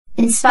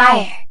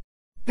Enspire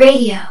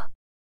Radio.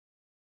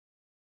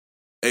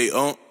 Hey,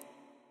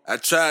 I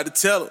tried to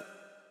tell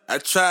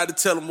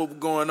them what was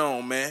going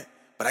on, man.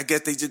 But I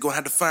guess they just gonna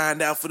have to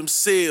find out for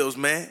themselves,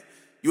 man.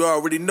 You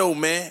already know,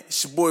 man.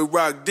 It's your boy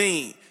Rock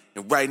Dean.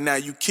 And right now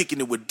you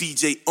kicking it with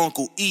DJ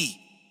Uncle E.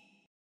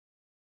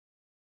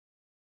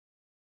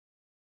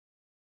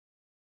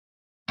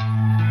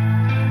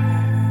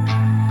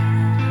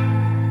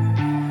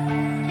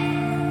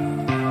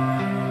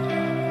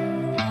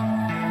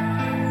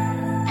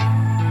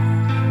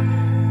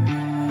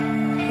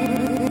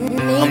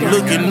 I'm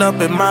looking up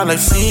at my life,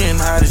 seeing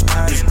how this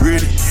is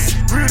gritty.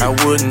 I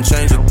wouldn't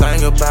change a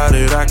thing about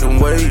it, I can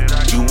wait.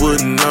 You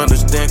wouldn't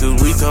understand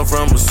cause we come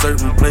from a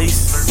certain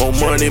place. More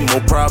money,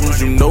 more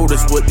problems, you know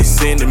that's what they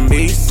sending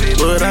me.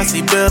 But I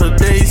see better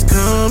days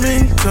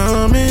coming.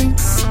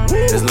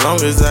 As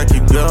long as I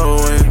keep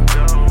going.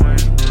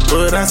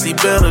 But I see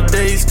better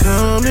days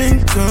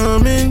coming.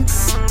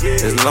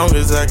 As long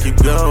as I keep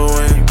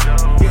going.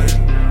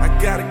 I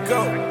gotta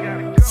go.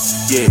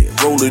 Yeah,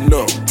 rolling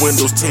up,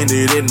 windows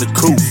tinted in the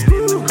coupe.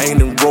 Ain't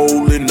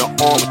enrolled in the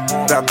army,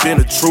 I've been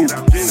a troop.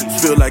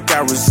 Feel like I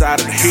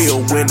reside in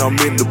hell when I'm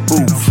in the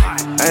booth.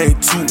 I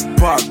ain't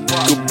Tupac,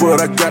 but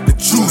I got the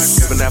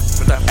juice. Even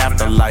after the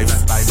afterlife,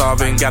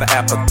 starving, got an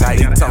appetite.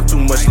 They talk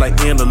too much like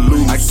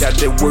interludes. I got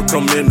that work,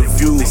 I'm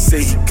interviewed. They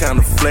say he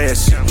kinda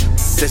flashy.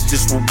 That's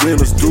just what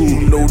winners do.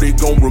 Know they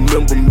gon'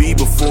 remember me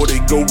before they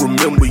go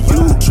remember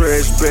you.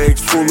 Trash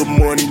bags full of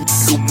money,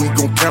 we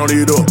gon' count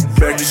it up.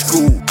 Back to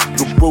school,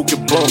 the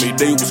broken bummy,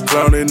 they was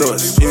clowning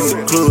us. In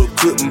the club,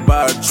 couldn't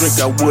buy a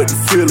drink, I wasn't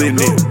feeling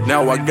it.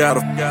 Now I got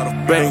a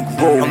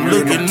bankroll. I'm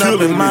looking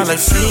up at my life,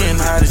 seeing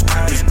how this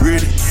is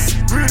gritty.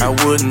 I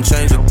wouldn't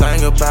change a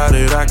thing about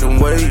it, I can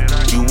wait.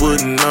 You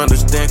wouldn't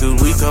understand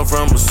cause we come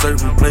from a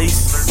certain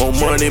place. More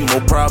money,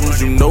 more problems,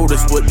 you know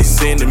that's what they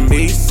sending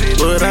me.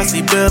 But I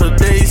see better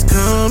days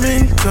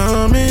coming.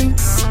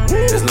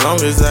 As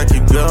long as I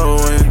keep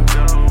going.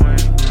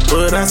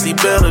 But I see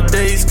better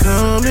days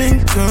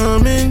coming.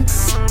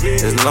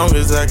 As long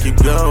as I keep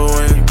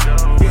going.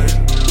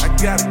 I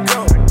gotta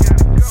go.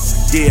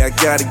 Yeah, I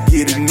gotta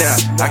get it now.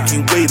 I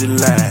can't wait in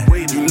line.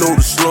 You know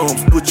the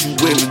slums put you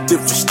in a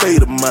different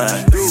state of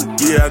mind.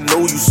 Yeah, I know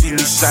you see me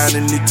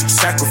shining, it took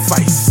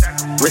sacrifice.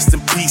 Rest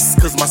in peace,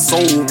 cause my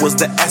soul was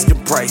the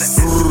asking price.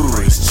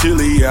 It's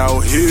chilly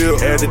out here.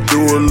 Had to do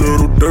a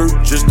little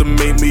dirt just to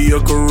make me a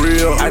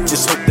career. I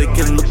just hope they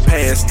can look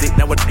past it.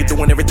 Now I get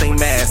doing everything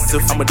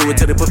massive. I'ma do it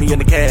till they put me in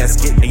the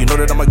casket. And you know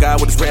that I'm a guy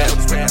with his rap.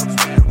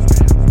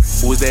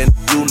 Who is that?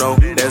 You know,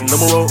 that's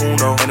numero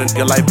uno. And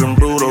your life been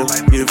brutal.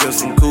 Give him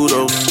some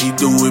kudos. He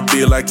do it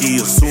big like he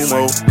a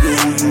sumo. Do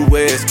who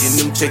you asking?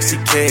 Them checks he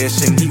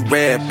cashin'. He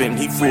rapping,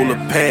 he full of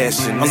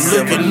passion. I'm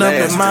looking up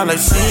at my life,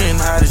 seeing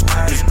how this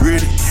is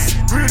gritty.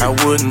 I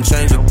wouldn't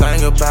change a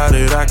thing about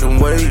it, I can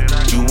wait.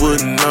 You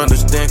wouldn't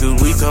understand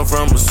cause we come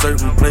from a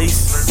certain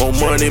place. More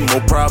money,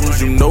 more problems,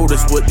 you know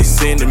that's what they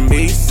sending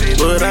me.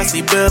 But I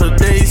see better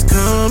days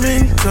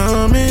coming.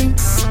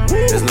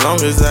 As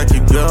long as I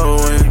keep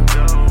going.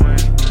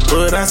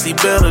 But I see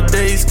better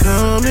days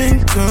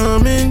coming.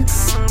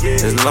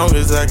 As long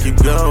as I keep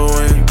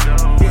going.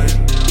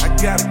 I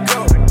gotta go.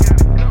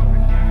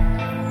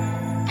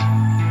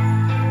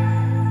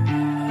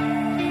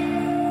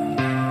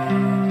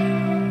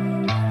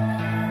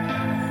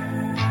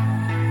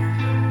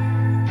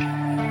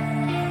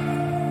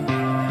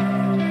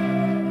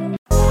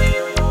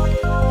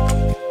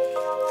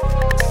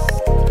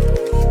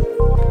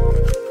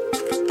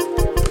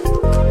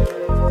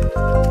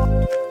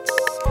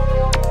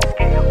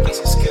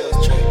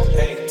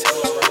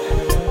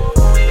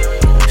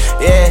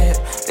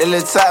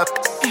 Little top.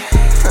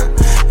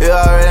 You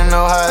already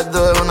know how I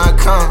do it when I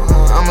come.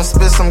 I'ma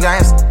spit some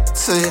games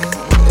to you.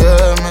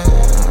 Yeah, man.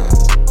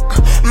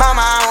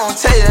 Mama, I won't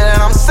tell you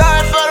that I'm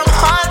sorry for them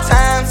hard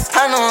times.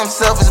 I know I'm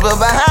selfish, but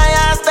behind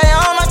you I stay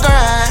on my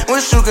grind.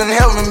 Wish you can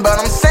help me, but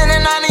I'm saying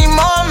I need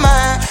more of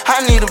mine.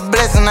 I need a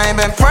blessing, I ain't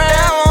been praying,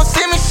 I won't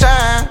see me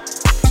shine.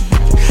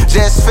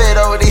 Just fed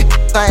over these,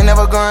 I ain't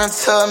never going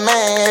to a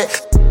man yet.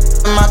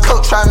 My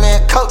coach try me a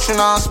coach, you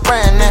know I'm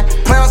spraying that.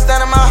 Play on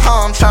stand in my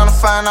home, tryna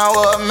find out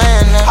what a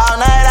man is. All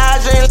night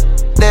I dream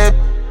that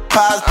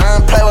pause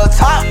and play with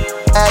top.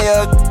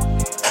 Yeah,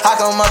 I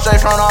come up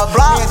straight from the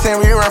block. Me and Tim,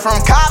 we run from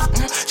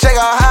cops. Check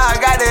out how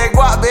I got that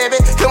guap, baby.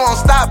 Come on,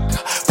 stop.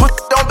 Put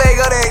on bag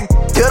of that.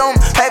 Kill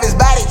him, have his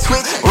body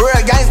twitch.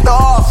 Real gangster,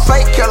 all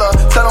fake killer.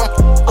 Tell him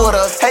with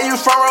us. Hey, you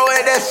front row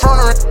at that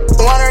funeral.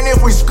 Wondering if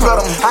we split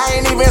him. I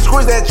ain't even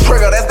squeeze that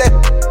trigger. That's that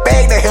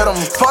bag that hit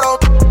him. Photo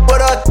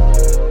with us.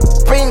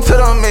 To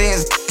the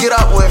millions, get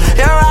up with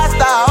me. You're a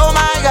star, oh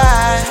my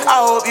God.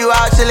 I hope you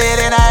out your late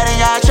night and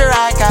got your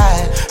right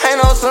guy. Ain't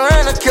no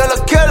surrender,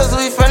 killers,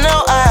 we for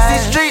no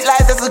eyes. These street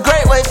lights, that's a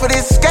great way for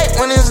this escape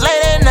when it's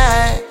late at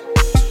night.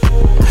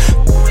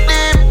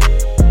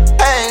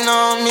 Ain't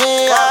on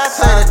me, I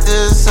say that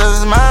this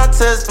is my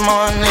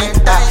testimony.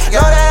 I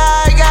know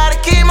that I gotta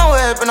keep my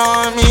weapon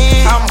on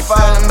me. I'm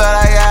falling, but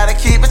I gotta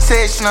keep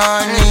protection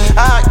on me.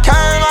 I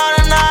came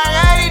out and I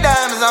got these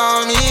diamonds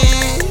on me.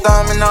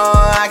 Thumb me know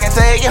I can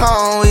take it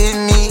home with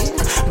me.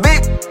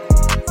 Big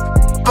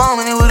phone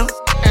me with a,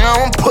 and I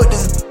won't put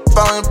this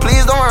on you.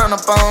 Please don't run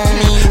up on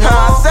me. No.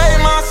 I save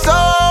my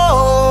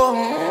soul.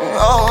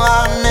 Oh,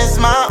 I miss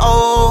my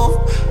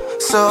old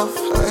self.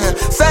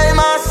 Save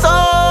my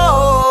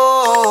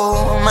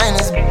soul. Man,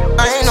 this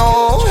ain't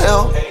no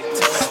help.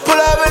 Pull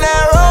up in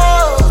that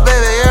rose,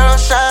 baby, girl, I'm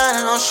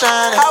shining, I'm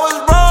shining. I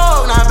was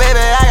broke, now baby,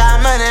 I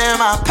got money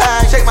in my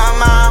pack. Check my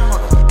mama,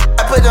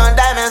 I put them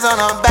diamonds on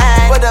her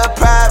back. What the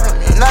problem?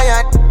 You know you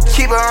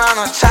keep around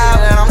a child.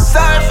 And I'm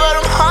sorry for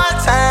them hard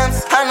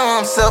times. I know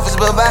I'm selfish,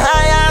 but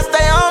behind you I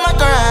stay on my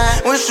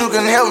grind. Wish you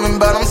can help me,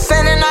 but I'm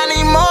sending, I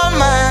need more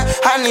mine.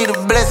 I need a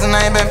blessing,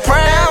 I ain't been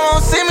praying, I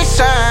won't see me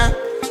shine.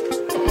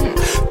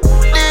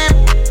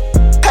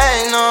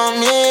 Hating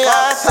on me,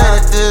 I say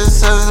that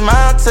this is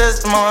my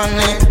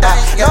testimony. I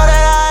know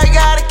that I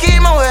gotta keep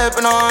my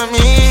weapon on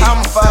me.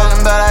 I'm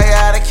falling, but I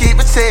gotta keep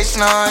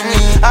protection on me.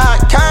 I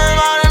came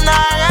out and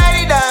I got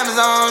these diamonds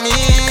on me.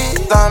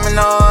 Let me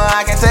know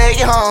I can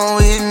take it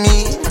home with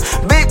me.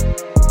 Big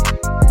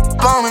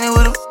phone me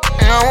with a,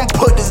 and I won't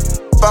put this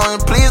on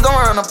you. Please don't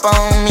run up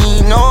on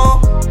me, no.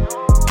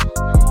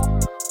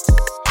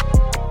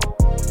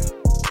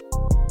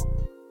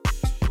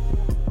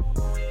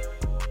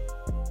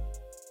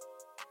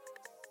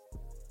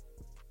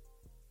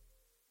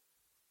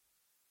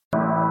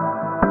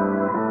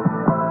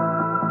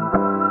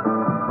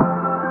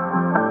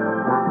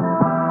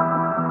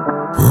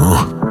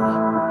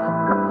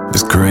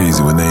 It's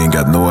crazy when they ain't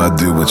got no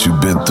idea what you've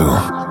been through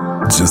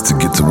just to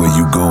get to where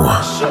you going.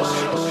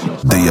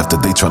 Day after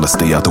day trying to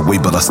stay out the way,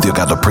 but I still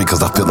gotta pray cause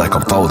I feel like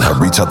I'm falling. I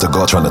reach out to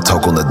God trying to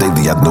talk on the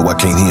daily. I know I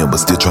can't hear him,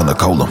 but still trying to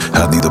call him.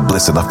 I need a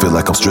blessing, I feel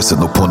like I'm stressing.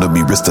 No point of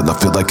me resting, I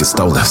feel like it's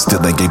stolen.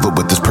 Still ain't gave up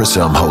with this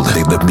pressure I'm holding.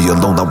 They left me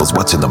alone, I was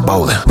watching them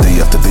ballin'.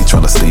 Day after day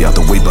trying to stay out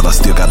the way, but I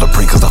still gotta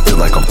pray cause I feel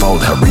like I'm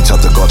falling. I reach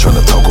out to God trying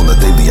to talk on the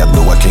daily. I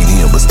know I can't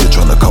hear him, but still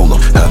trying to call him.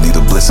 I need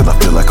a blessing, I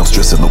feel like I'm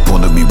stressing. No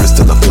point of me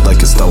resting, I feel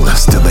like it's stolen.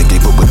 Still ain't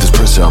gave up with this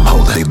pressure I'm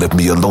holding. They left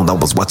me alone, I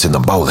was watching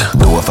them ballin'.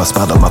 Know if I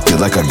spot them, I feel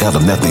like I got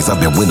them. That things I've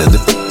been winning,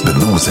 been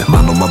losing.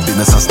 Mind on my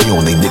business, I stay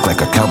on they neck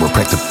like a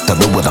chiropractor. I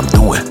know what I'm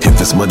doing. If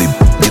it's money,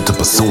 get to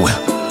pursuing.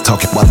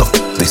 Talking while the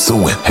they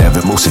suing. Have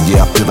emotion,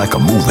 yeah, I feel like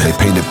I'm moving. They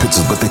painted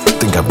pictures, but they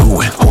think I'm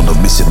ruined. On a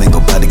mission, ain't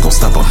nobody gon'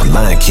 stop them.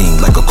 Lion King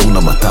like a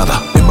Kuna Matata.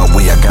 In my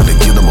way, I gotta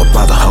get them a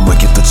platter. I'ma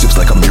get the chips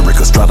like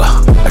America Strata.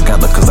 I got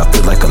her cause I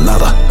feel like a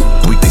lotta.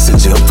 Week they set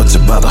you up for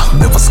ciabatta.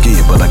 Never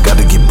scared, but I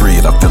gotta get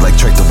bread. I feel like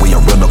track the way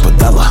I run up $1.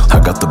 I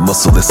got the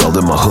muscle, that's all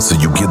in my hustle.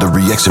 You get a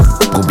reaction,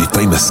 gon' be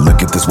famous. Look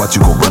at this, watch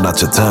you gon' run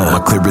out your time.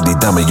 My clarity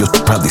diamond, you're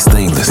probably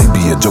stainless. They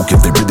be a joke if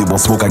they really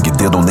want smoke. I get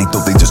dead on they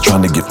thought they just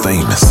trying to get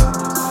famous.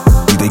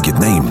 They get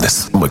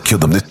nameless, I'ma kill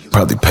them, this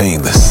probably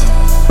painless.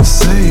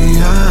 Say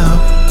I'm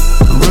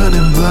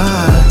running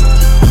blind,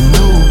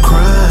 no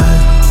crime.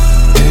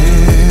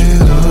 Head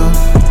up,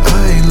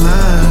 I ain't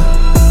lying.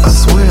 I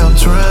swear I'm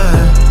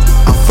trying,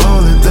 I'm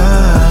falling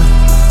down.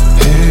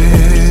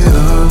 Head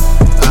up,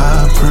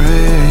 I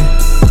pray.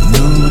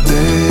 New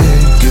day,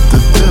 get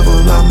the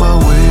devil out my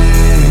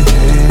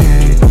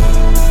way.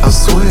 I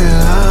swear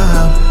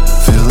I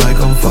feel like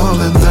I'm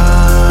falling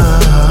down.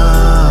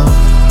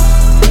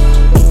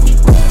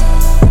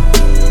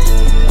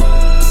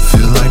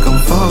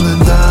 Falling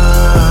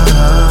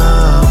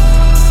down.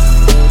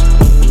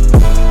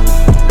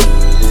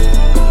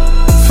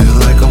 Feel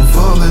like I'm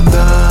falling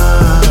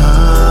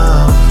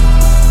down.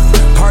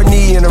 Pardon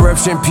the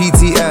interruption,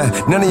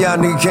 PTI. None of y'all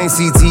nigga can't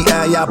see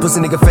TI. Y'all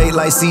pussy nigga fake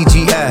like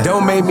CGI.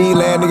 Don't make me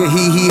laugh, nigga.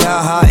 Hee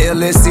ha ha.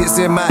 LS6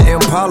 in my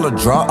Impala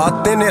draw.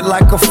 Authentic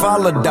like a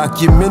follow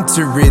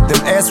documentary.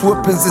 Them ass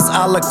whoopings is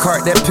a la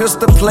carte. That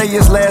pistol play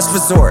is last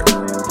resort.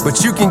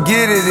 But you can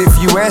get it if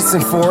you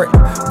asking for it.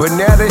 But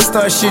now they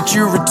start shit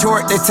you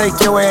retort, they take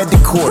your ass to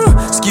court.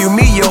 Excuse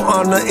me, your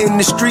honor,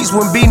 in the streets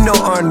wouldn't be no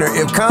honor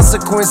if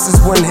consequences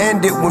weren't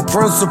handed, when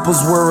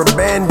principles were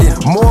abandoned.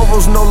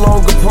 Morals no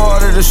longer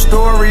part of the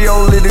story,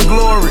 only the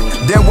glory.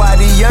 That's why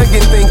the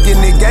youngin'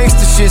 thinking the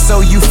gangster shit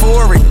so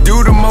euphoric.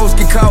 Do the most,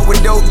 get caught with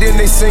dope, then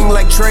they sing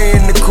like Trey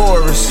in the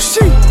chorus.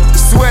 Shit,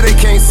 swear they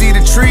can't see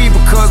the tree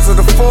because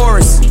of the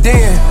forest.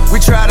 Then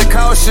we try to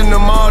caution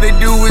them, all they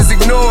do is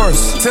ignore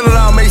us. Till it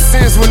all makes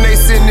sense when they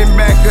sitting in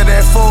back of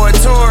that Ford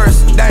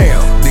Taurus.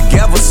 Damn, the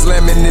gavel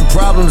slamming and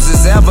problems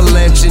is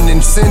avalanching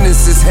and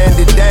sentences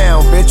handed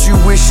down. Bet you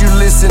wish you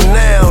listen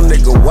now,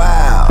 nigga,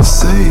 wow.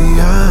 Say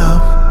I'm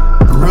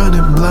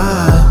running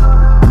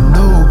blind,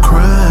 no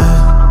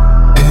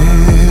crime.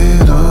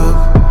 Head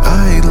up,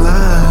 I ain't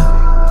lying.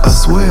 I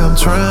swear I'm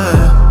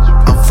trying,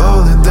 I'm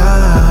falling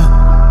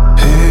down.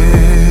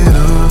 Head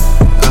up,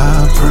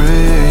 I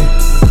pray.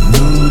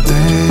 New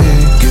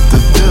day, get the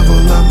devil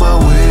out my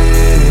way.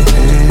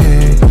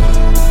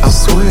 I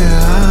swear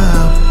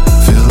I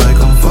feel like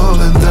I'm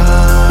falling down.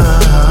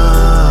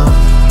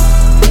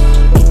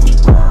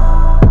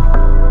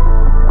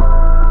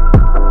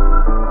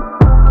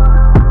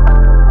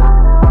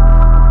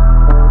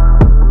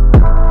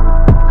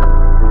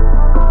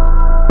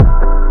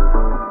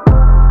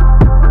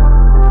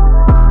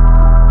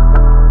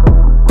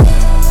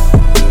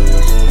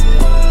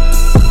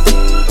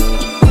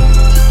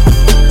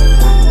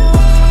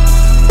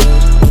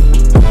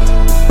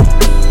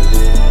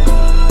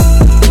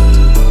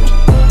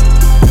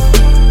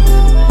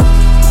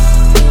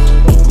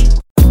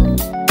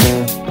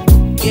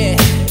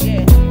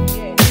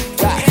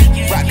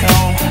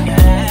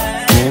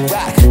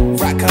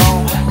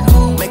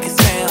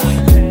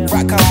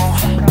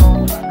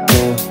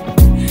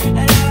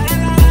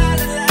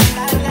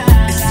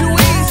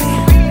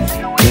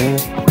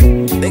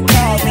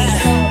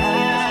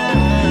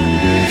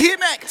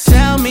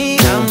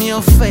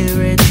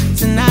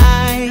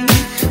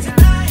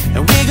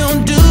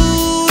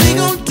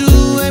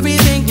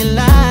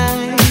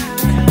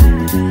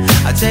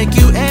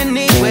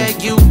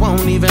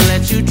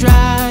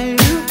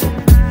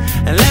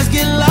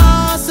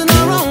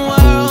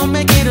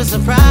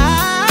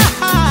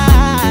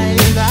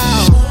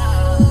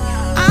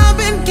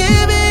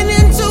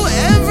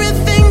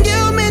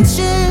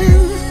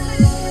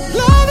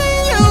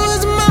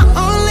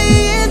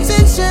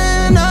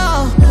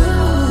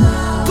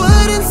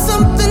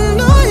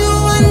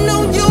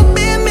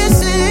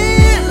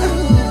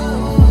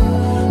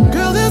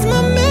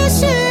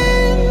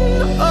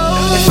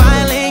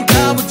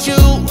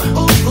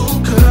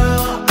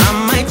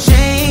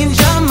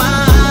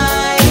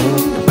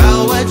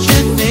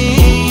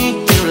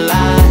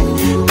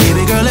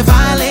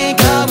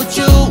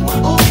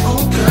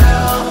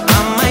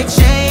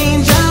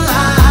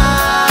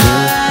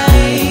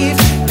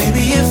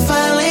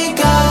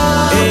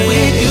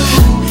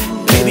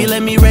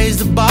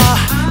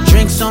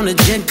 on the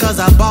jet cause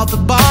I bought the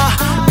bar.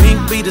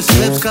 Pink be the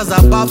slips cause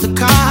I bought the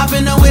car. Hop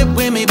in the whip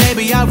with me,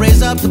 baby, I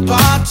raise up the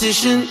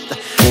partition.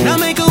 Now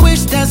make a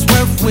wish that's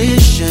worth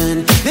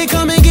wishing. Then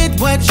come and get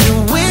what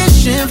you're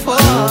wishing for.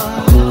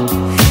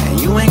 And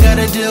you ain't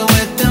gotta deal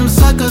with them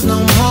suckers no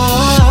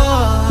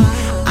more.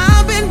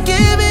 I've been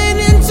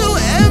giving into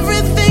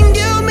everything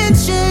you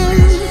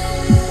mentioned.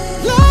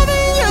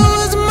 Loving you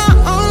is my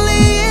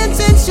only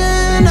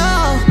intention.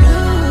 Oh,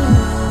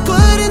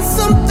 putting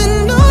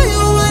something on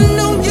you I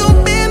know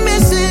you've been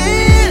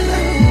missing.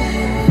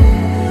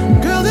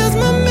 Girl, that's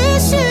my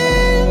mission.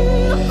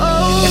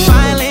 Oh, if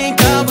I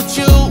link up with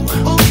you,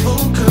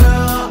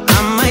 girl, I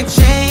might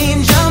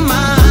change your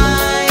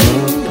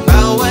mind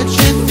about what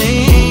you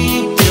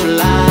think you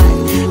like.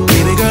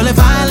 Baby girl, if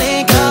I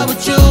link up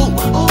with you,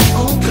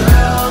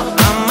 girl,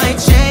 I might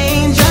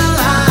change your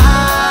life.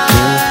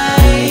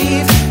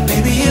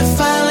 Baby, if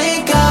I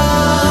link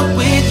up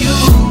with you.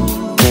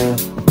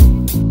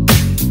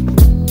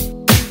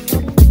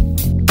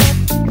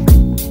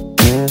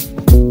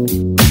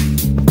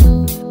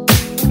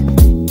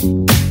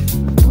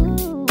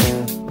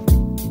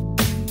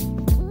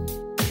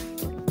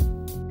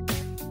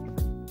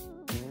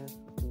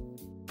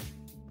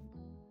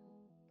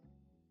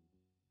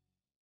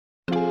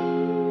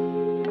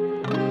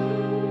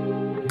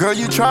 Girl,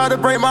 you tried to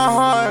break my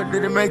heart.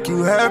 Did it make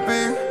you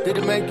happy? Did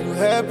it make you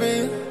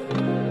happy?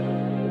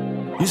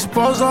 You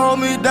supposed to hold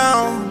me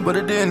down, but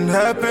it didn't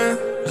happen.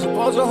 You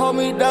supposed to hold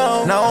me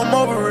down. Now I'm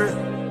over it.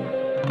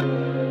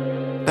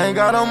 Thank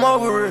God I'm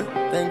over it.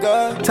 Thank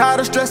God. Tired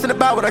of stressing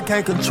about what I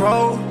can't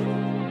control.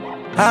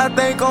 I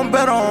think I'm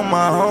better on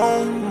my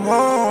own.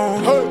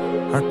 Hey.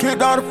 I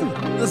kicked all the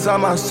f***ers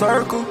out my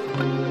circle.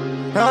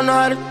 I don't know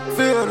how to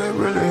feel, they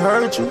really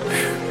hurt you.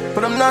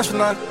 But I'm not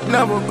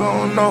never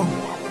gonna know.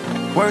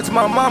 Word to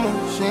my mama,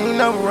 she ain't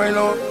never rain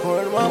no.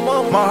 Word to my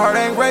mama, my heart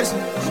ain't racing,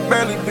 it's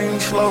barely beating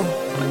slow.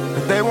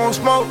 If they won't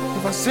smoke,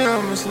 if I see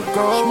them, it's a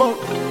go.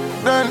 Smoke,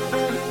 then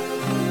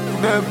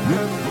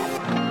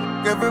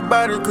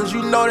everybody, cause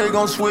you know they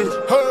gon' switch.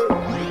 Hey.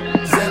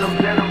 Send them,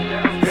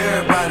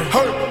 everybody.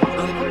 Hey.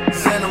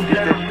 Send them,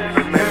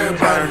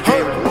 everybody.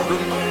 Hey.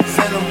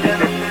 Send them,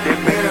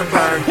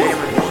 everybody.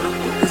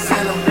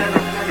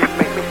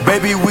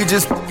 Baby, we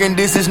just f***ing,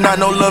 this is not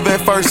no love at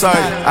first sight.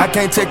 I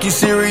can't take you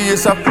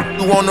serious, I f***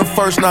 you on the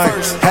first night.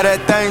 Had that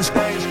thing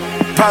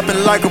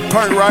popping like a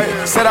perk, right?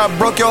 Said I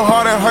broke your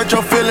heart and hurt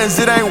your feelings,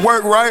 it ain't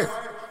work, right?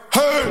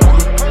 Hey!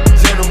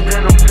 Send them,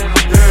 everybody.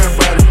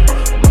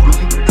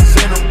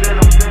 Send them,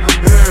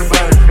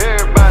 everybody.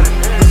 Everybody.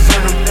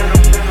 Send them,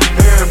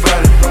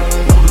 everybody.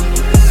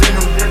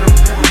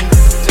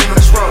 Send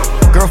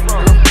them, girl,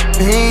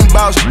 he ain't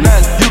bout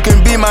nothing. You can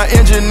be my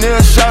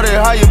engineer, shout it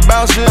how you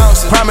bounce it.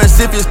 Promise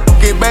if you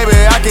it, baby,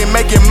 I can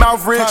make your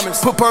mouth rich.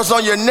 Put purse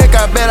on your neck,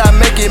 I bet I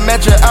make it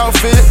match your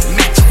outfit.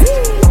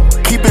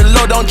 Keep it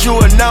low, don't you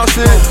announce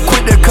it.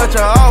 Quit to cut you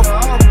off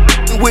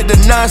with the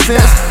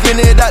nonsense.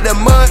 Getting it out the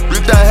mud,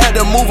 I had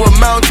to move a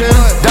mountain.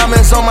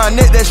 Diamonds on my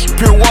neck, that shit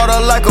pure water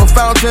like a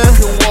fountain.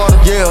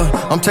 Yeah,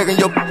 I'm taking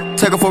your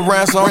take her for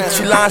ransom.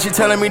 She lying, she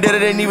telling me that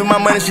it ain't even my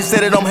money. She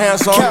said it, I'm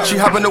handsome. She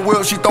hopping the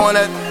wheel, she throwing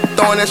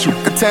that shit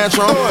a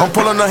tantrum. I'm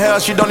pulling her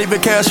hair, she don't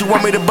even care. She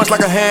want me to bust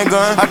like a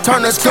handgun. I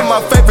turn her to my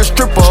favorite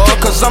stripper,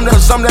 cause I'm the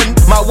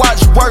my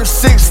watch worth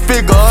 6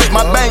 figures.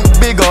 My bank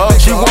bigger.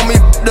 She want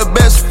me the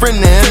best friend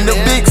and the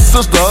big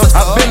sister.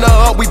 I bend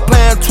her up, we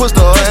playing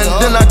Twister, and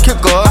then I kick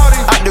her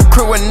out the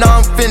crib when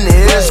I'm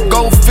finished.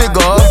 Go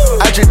figure.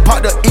 I just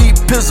popped the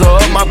pizza,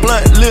 my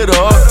blunt lit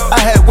up. I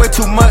had way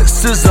too much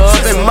scissor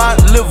in my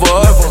liver.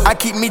 I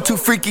keep me too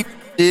freaky,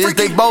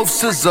 they both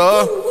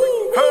scissor.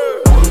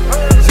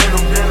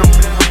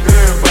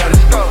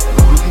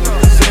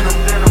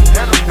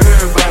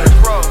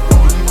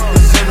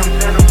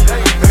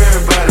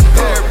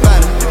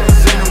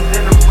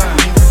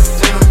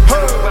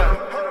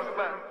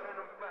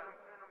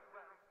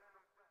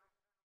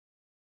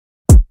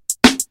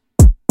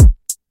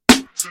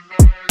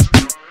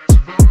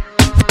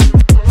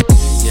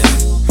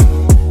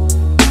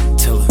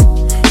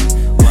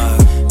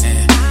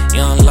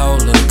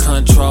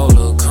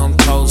 Controller, come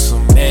closer,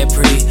 mad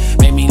pretty,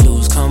 make me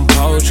lose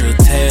composure.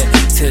 Tad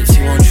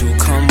tipsy, won't you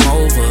come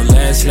over?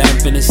 Last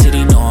lap in the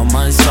city, no I'm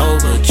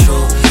unsober.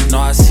 True, no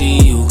I see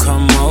you,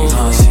 come over.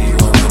 No, I see you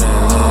over there.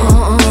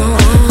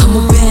 I'm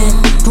a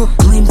bad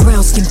Brooklyn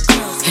brown skin,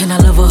 and I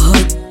love a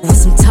hood with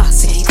some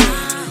toxic.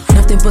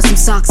 Nothing but some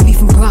socks,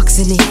 beef and rocks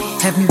in it.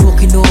 Have me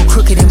walking all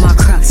crooked in my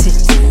Crocs hit.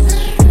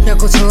 Now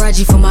go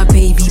Taraji for my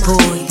baby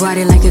boy. Ride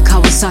it like a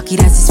Kawasaki,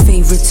 that's his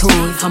favorite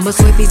toy. I'ma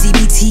swipe his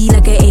EBT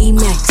like an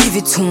Amex. Give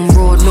it to him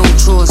raw, no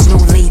drawers, no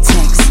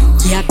latex.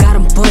 Yeah, I got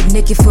him butt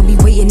naked for me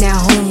waiting at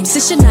home.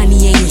 Since your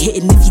 90 ain't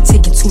hitting if he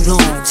taking too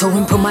long. Told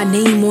him put my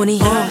name on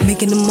it,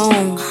 making him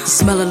moan. The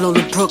smell of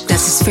Lola Brooke,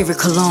 that's his favorite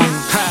cologne.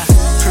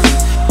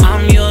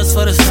 I'm yours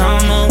for the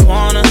summer,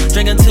 wanna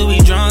drink until we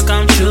drunk,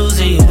 I'm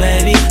choosing you,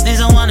 baby.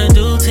 Things I wanna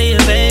do to you,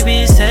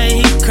 baby.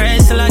 Say he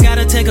crazy till I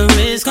gotta take a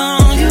risk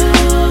on you.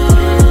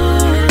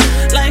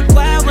 Like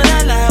why would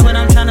I lie when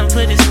I'm tryna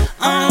put this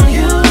on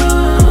you?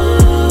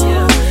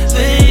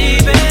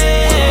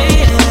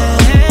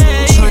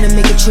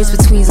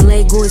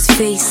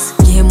 face,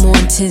 yeah, more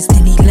intense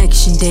than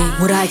election day.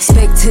 What I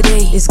expect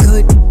today is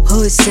good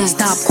hood sex.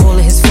 Stop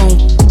calling his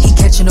phone, he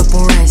catching up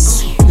on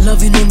rest.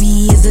 Loving on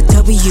me is a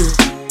W.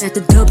 At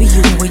the W,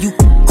 where you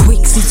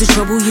quick seems to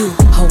trouble you.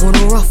 I want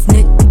a rough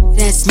neck,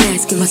 that's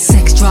masculine. My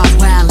sex drive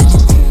wild and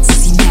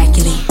it's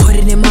immaculate. Put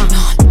it in my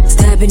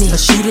stabbing it, a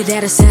shooter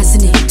that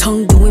assassinate.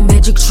 Tongue doing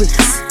magic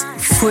tricks.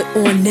 Foot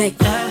on neck,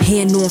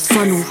 hand on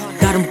funnel.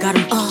 Got him,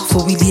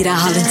 before we leave that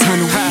Holland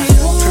tunnel.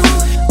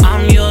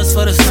 I'm yours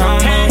for the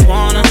summer.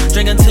 Wanna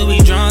drink until we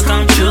drunk,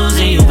 I'm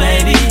choosing you,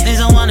 baby. Things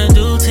I wanna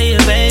do to you,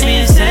 baby,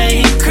 and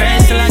say you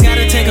crazy till I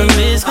gotta take a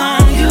risk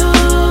on you.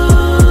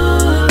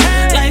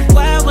 Like,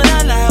 why would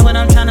I lie when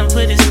I'm tryna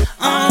put this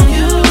on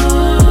you?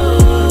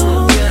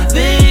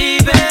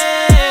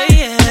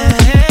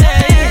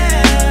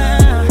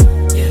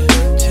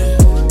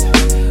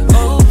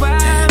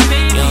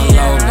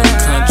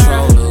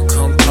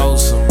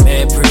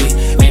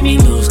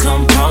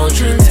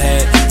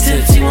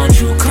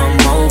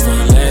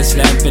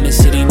 Slap in the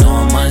city, know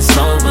I'm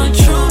unsober,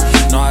 true.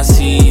 No, I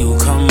see you,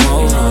 come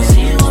over.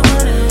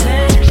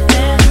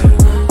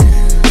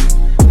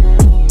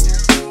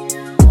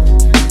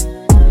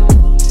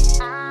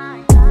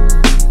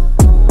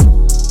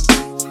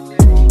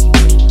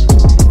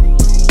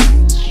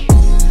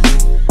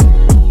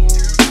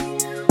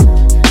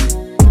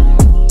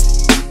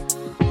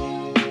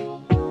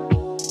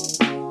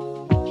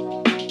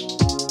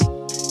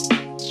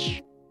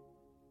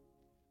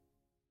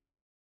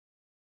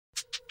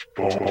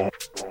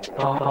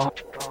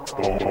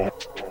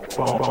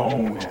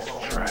 Bonus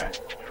track.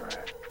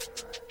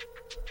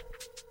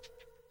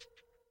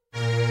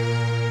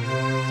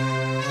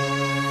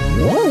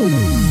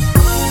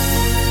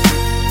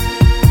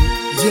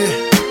 Yeah,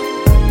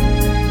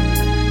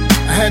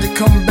 I had to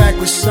come back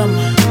with something.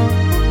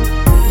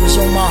 It was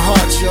on my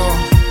heart, y'all.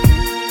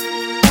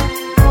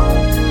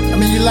 I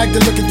mean, you like to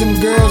look at them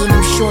girls in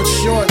them short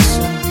shorts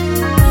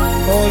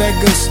and all that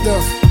good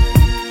stuff,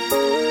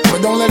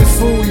 but don't let it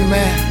fool you,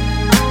 man.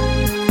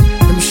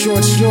 Them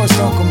short shorts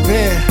don't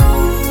compare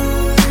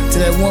to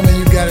that woman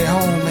you got at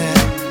home, man.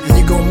 And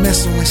you gon'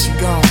 miss her when she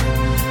gone.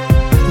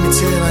 Let me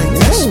tell you like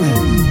this,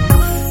 man.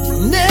 You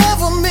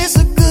never miss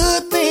a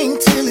good thing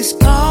till it's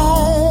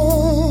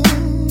gone.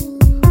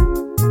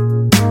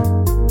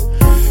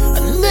 I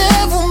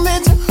never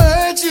meant to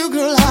hurt you,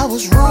 girl, I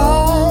was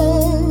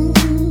wrong.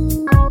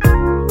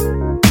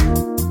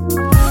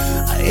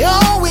 I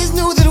always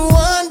knew that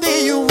one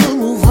day you would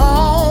move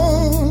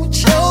on with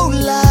your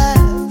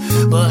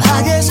life, but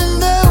I guess in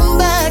the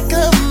back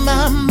of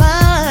my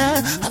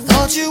mind, I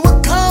thought you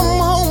would come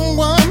home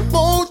one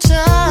more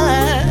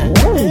time.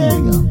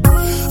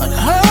 I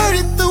heard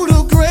it through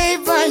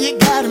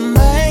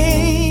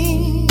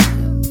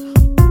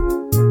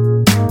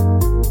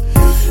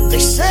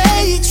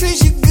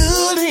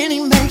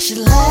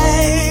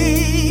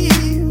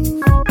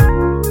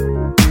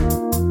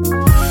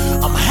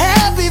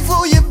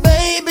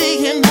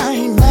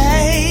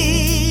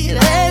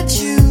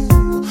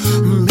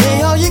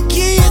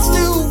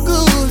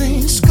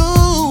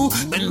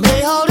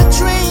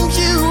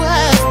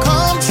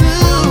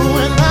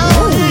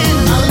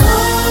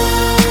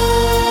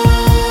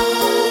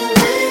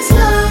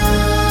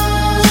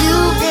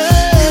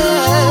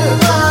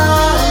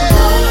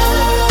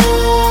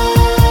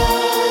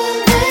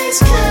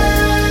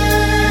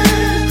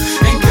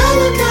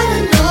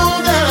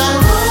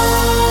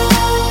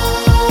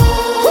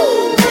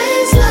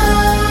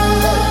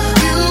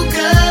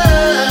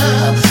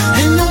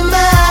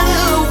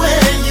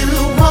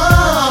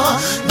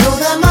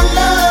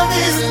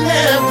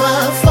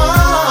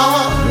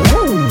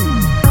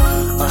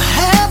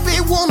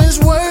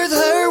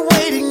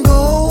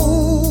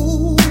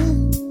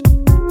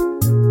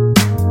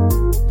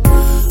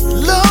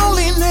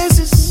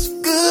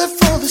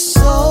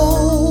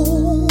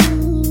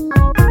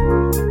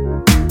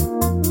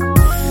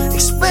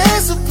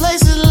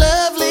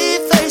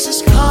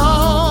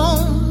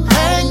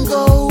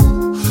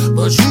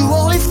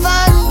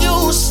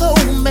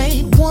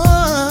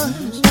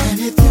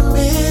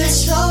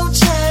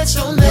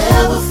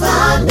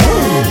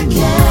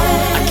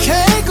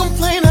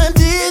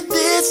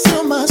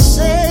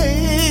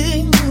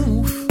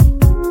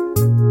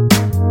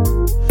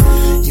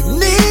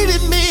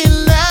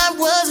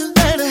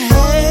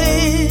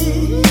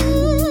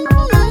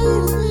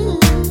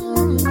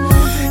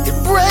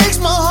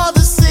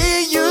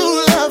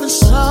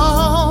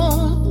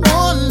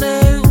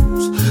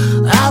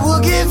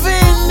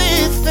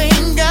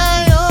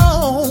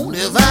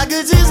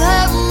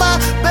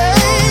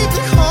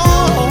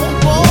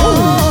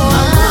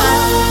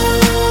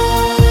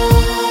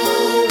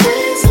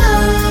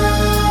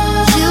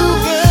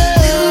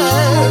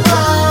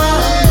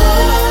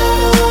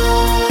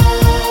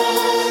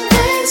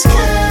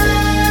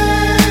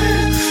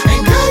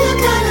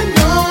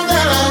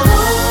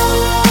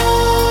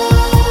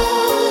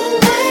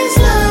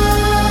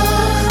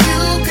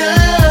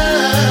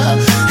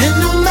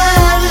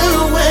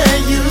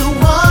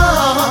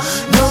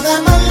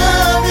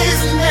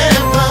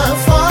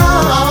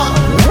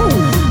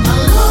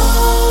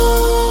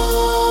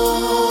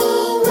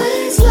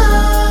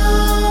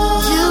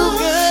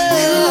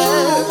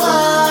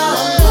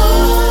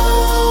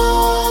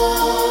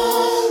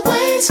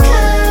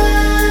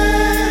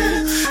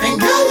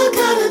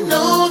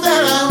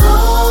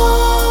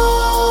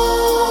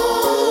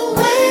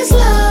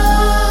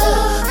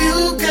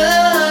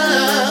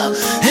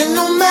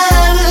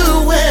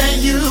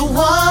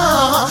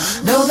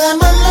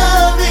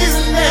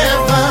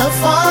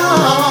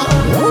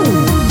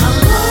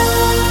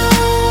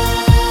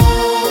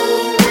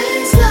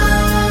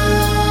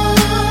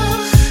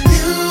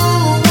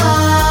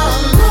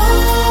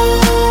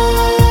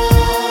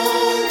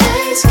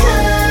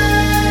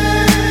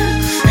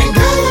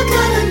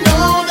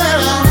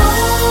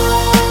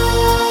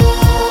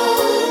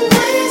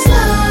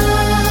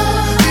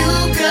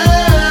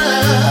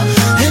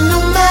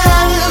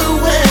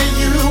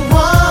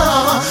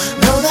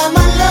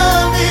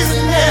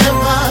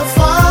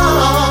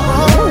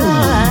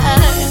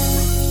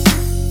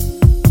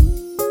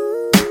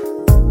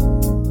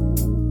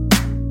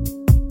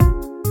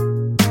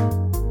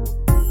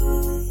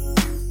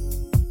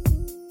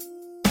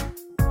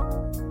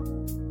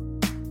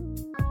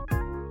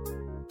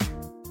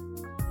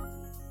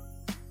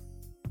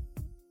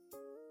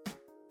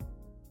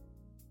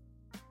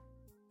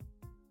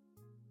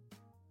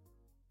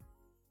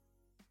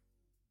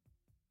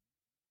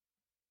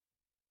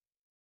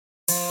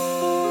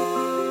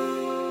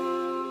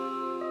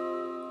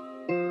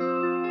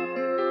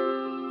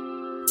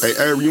Hey,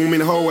 Herb, you want me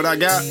to hold what I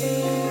got?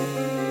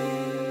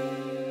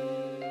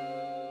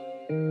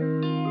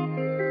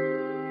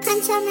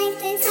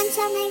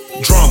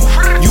 Drama,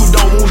 you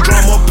don't want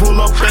drama, pull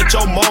up at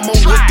your mama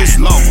with this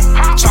lumber.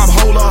 Chop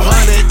hole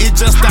 100, it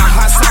just a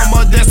hot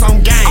summer, that's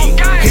on game.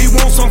 He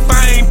want some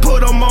fame,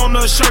 put him on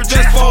the shirt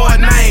just for a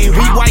name.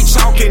 We white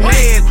chalking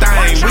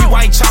everything, we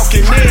white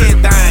chalking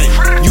everything.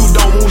 You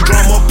don't want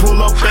drama, pull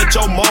up at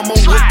your mama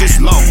with this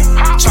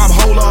lumber. Chop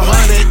hole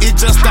 100, it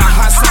just a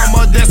hot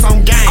summer, that's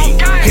on game.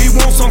 He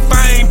want some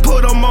fame,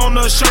 put him on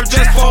the shirt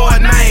just for a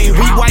name.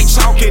 We white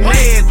chalking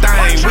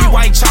everything, we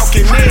white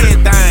chalking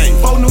everything.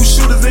 4 new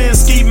shooters in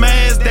ski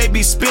masks, they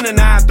be spinning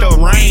out the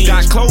range.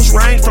 Got close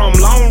range from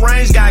long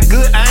range, got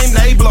good aim,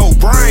 they blow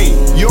brain.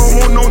 You don't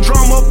want no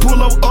drama,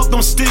 pull up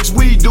them sticks,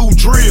 we do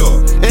drill.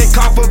 In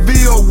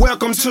Copperville,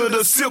 welcome to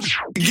the silk,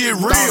 get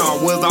real. I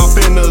was off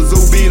in the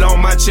zoo, beat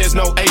on my chest,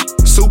 no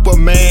 8.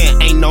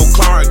 Superman, ain't no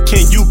Clark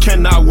Kent, you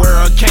cannot wear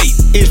a cape.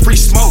 It's free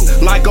smoke,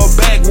 like a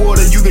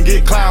backwater, you can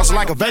get clouds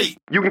like a vape.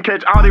 You can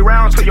catch all the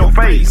rounds to your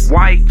face,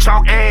 white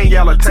chalk and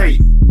yellow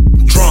tape.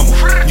 Drama,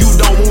 you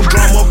don't want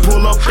drama,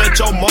 pull up at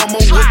your mama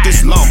with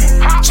this lumber.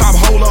 Chop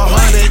hole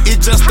 100,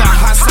 it just a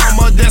hot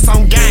summer, that's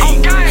on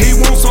game. He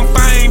want some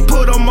fame,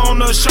 put him on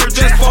the shirt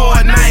just for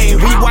a name.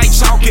 We white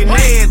chalking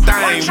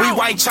everything, we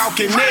white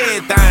chalking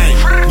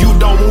everything. You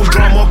don't want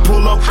drama,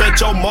 pull up at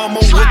your mama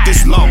with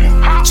this lumber.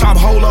 Chop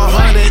hole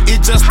 100,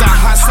 it just a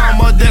hot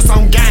summer, that's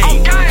on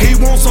game. He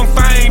want some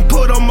fame,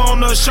 put him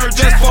on the shirt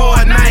just for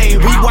a name.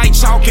 We white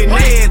chalking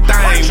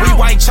everything, we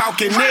white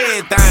chalking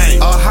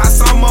everything. A hot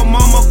summer,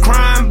 mama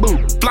crying, boo,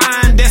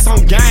 flying, that's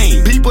on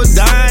game. People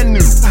dying,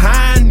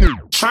 behind new,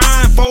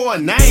 trying for a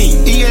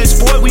name. EA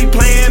Sport, we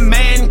playing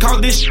Madden,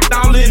 cause this shit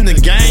all in the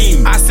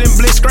game. I send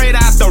blitz straight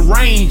out the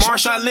range.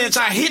 Marshall Lynch,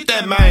 I hit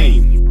that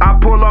man. I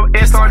pull up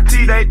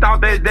SRT, they thought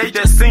that they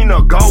just seen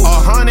a ghost.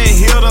 100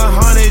 hit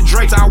 100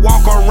 drakes, I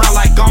walk around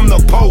like I'm the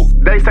Pope.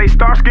 They say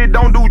Starsky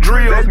don't do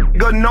drill, that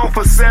good known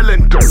for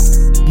selling dope.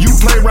 You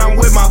play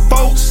around with my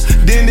folks,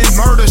 then it's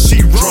murder,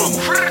 she wrong.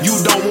 You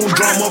don't want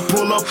drama,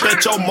 pull up at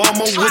your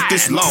mama with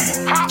this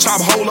lumber. Chop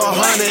hole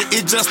 100,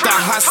 it just a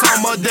hot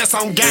summer, that's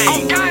on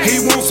game.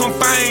 He want some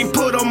fame,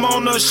 put him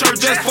on the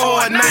shirt just for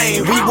a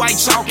name. We white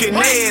chalking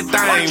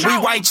everything, we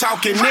white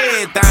chalking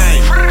everything.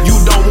 You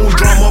don't want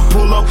drama,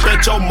 pull up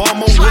at your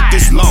mama with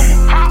this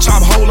lumber.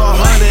 Chop hole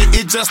 100,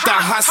 it just a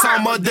hot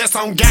summer, that's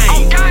on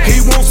game. He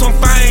want some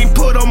fame,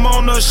 put him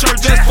on the shirt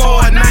just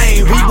for a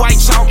name. We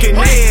white chalking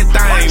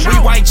everything, we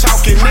white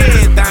chalking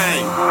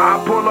everything.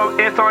 I pull up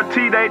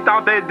SRT, they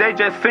thought that they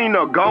just seen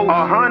a ghost.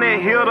 100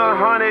 hit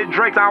 100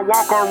 drakes, I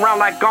walk around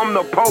like I'm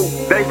the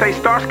Pope. They say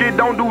Starsky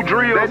don't do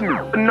drill, that's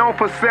known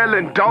for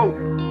selling dope.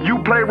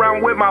 You play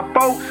around with my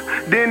folks,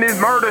 then it's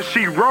murder,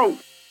 she wrote.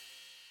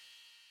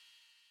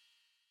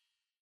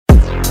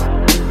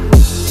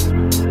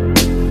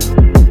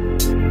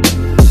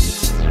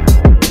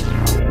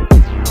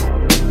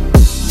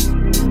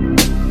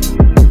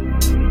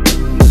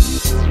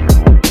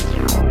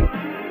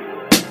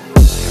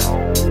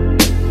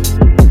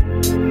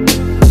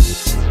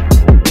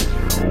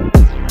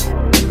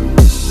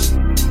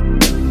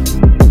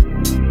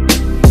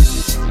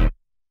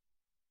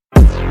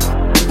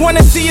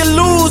 Wanna see you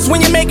lose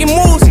when you're making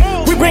moves.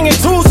 We bringing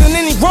tools in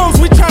any rooms,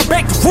 we try to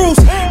break the rules.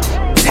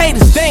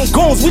 Haters, they ain't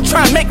goons, we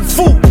try to make a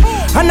fool.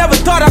 I never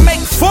thought I'd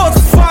make fours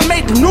before I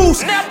made the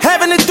news.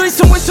 Having a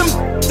threesome with some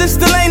this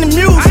still ain't the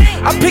muse.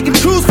 I pick and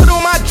choose, put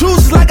on my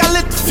juices like I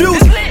lit the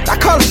fuse. I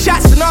call the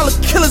shots and all the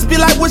killers be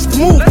like, what's the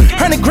move?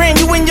 100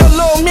 grand, you and your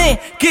little man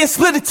getting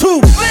split in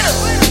two.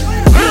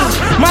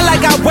 My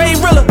life got way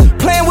realer,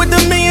 playing with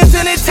the millions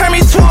and it turned me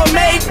to a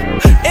maid.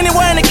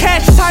 Anywhere in the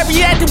cash is how I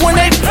reacted when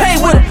they play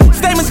with it.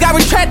 Statements got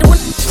retracted when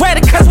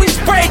sweated cause we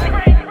sprayed.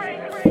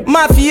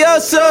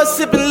 Mafioso,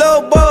 sipping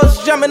low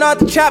balls, jumping off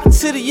the chopper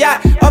to the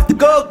yacht. Off the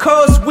Gold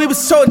Coast, we was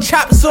sold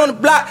choppers on the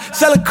block,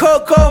 selling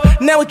cocoa.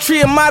 Now we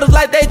treating models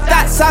like they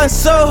thought, selling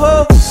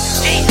Soho.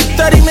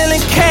 30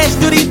 million cash,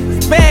 do these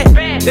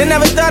bad. They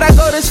never thought I'd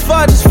go this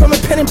far just from a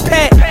pen and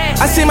pad.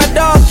 I see my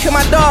dog kill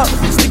my dog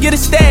just to get a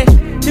stash.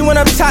 He went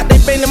up top, they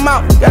banged him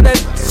out, got that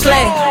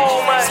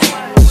slash.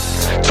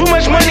 Too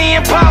much money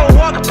and power,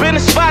 walk up in the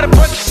spot, a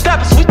bunch of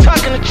steppers, we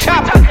talking to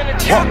chopper.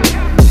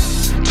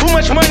 Too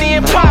much money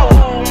and power,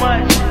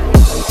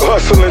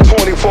 hustling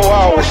 24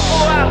 hours.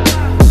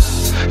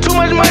 Too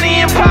much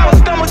money and power,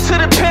 stumble to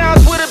the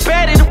pounds with a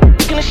baddie,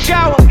 the in the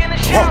shower.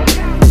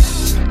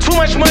 Too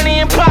much money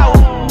and power,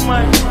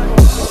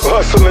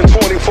 hustling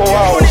 24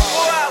 hours.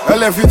 I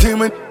left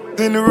 15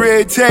 in the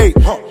red tape,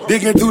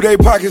 digging through their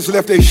pockets,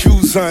 left their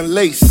shoes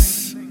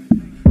unlaced.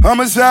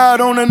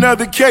 Homicide on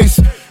another case,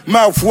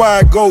 mouth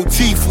wide, gold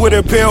teeth with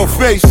a pale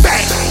face.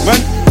 My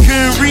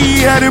couldn't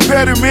read, had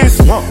impediments,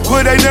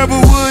 but they never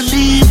would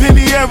leave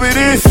any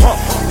evidence.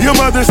 Your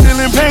mother still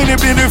in pain, it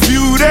been a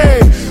few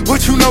days,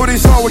 but you know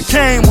this always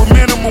came with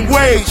minimum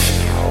wage.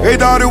 They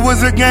thought it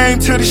was a game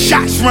till the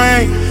shots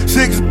rang.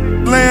 6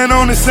 laying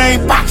on the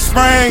same box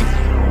spring.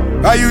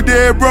 How you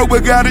dead broke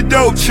but got a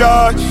dope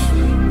charge?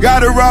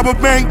 Gotta rob a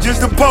bank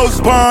just to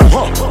post bond.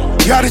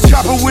 Got a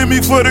chopper with me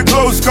for the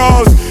close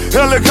calls.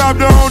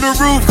 Helicopter on the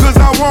roof cause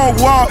I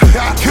won't walk.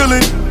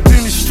 Killing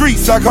in the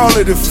streets, I call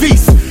it a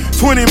feast.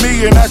 20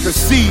 million I could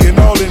see and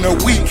all in a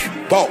week.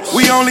 Boss.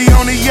 We only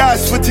on the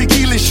yachts for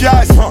tequila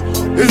shots.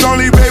 It's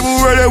only baby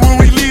word when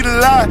we lead a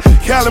lot.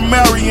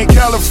 Calamari in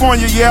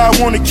California, yeah,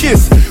 I wanna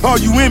kiss. All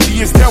you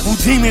envious devil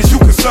demons, you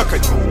can suck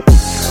it.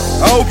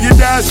 I hope you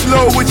die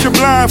slow with your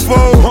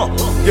blindfold.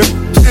 You're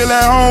still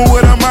at home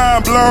with a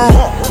mind blown.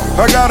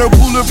 I got a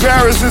pool in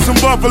Paris and some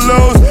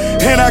buffaloes.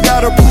 And I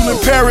got a pool in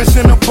Paris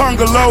and a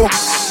bungalow.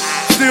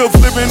 Still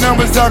flipping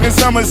numbers, talking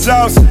summer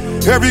sauce.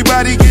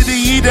 Everybody get to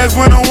eat, that's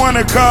when I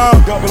wanna call.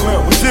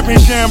 I'm sipping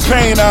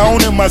champagne, I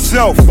own it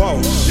myself.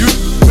 You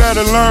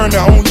better learn to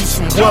own you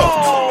some wealth.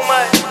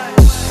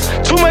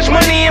 Too much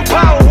money and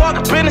power, walk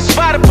up in the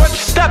spot, a bunch of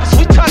steppers,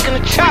 we talking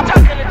to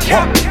chopper.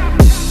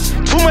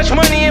 Too much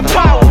money and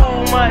power.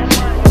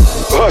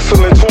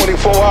 Hustling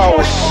 24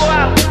 hours.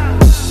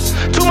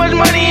 Too much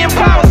money and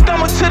power.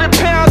 Stumble to the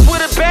pounds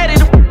with a baddie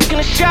in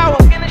the shower.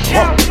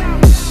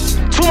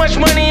 Too much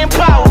money and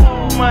power.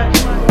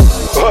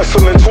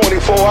 Hustling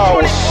 24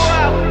 hours.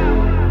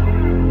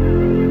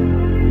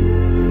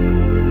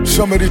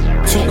 Some of it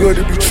too good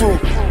to be true.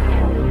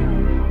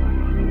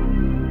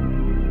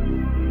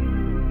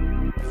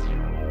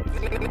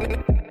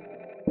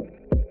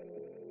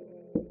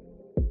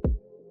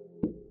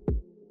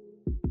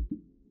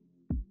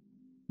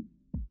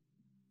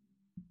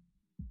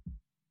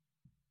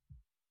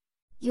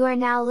 You are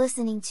now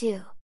listening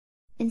to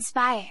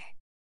Enspire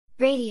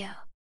Radio.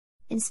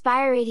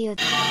 Enspire Radio.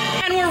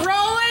 And we're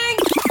rolling!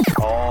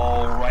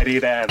 Alrighty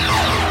then.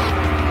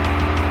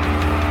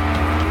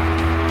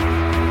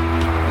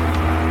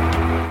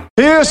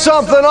 Here's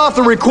something off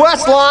the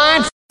request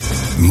line.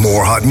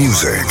 More hot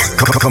music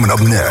coming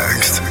up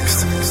next.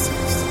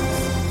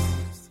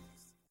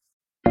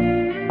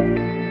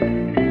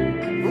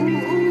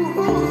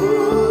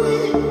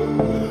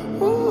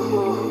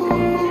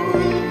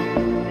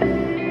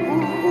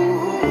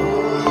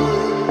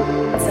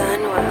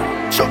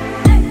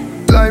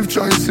 Life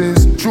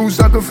choices, true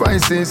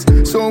sacrifices,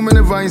 so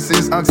many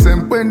vices,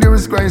 accent when there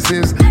is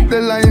crisis.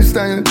 The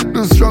lifestyle,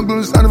 the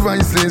struggles and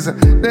vices,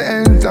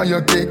 the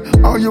entire cake,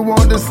 all you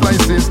want the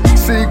slices.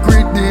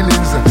 Secret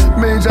dealings,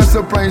 major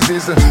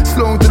surprises,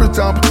 slow to the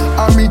top,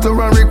 I meet a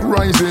Rick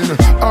rising.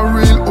 A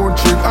real old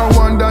chick, I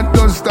want that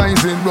dust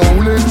rising,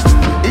 rolling,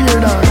 hear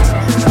that.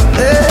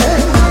 Hey,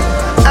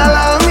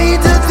 allow me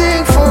to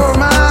think for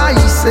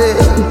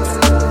myself.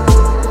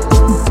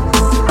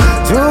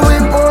 Too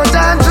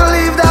important to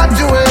leave that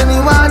to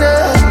anyone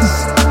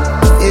else.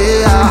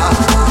 Yeah,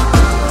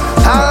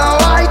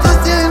 allow I to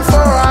think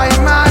for I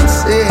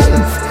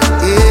myself.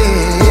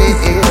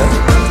 Yeah,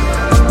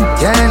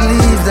 can't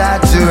leave that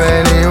to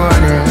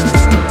anyone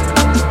else.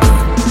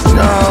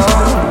 No,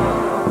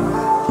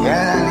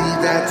 can't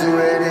leave that to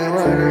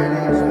anyone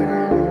else.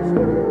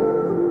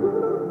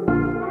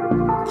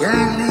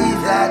 Can't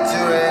leave that to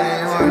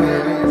anyone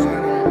else.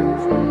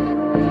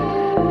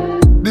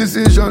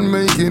 Decision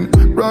making,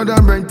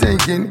 rather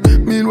breathtaking.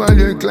 Meanwhile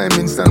you're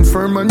climbing, stand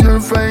firm on your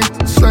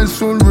faith.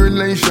 Stressful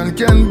relation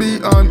can be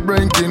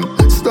heartbreaking.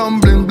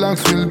 Stumbling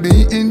blocks will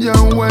be in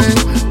your way.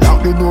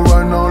 Lock the door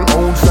and all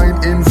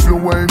outside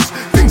influence.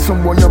 Think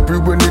some boy up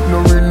when it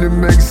no really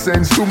makes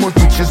sense. Too much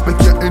bitches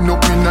make you end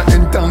up in an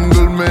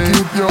entanglement.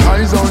 Keep your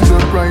eyes on the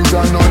prize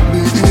and not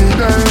the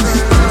hidden.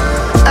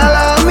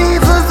 Allow me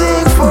to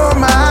think for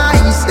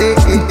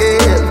myself.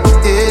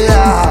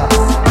 Yeah,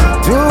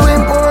 too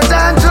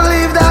important to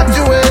leave that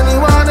to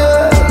anyone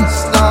else.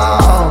 No,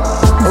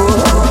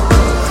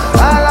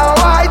 allow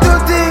I to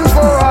think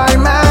for I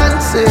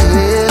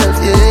myself.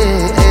 Yeah,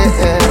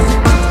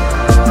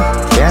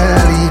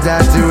 can't leave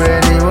that to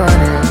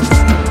anyone else.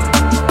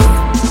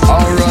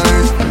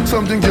 Alright,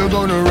 some think you're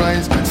gonna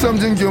rise, some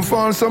think you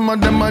fall. Some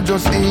of them are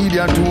just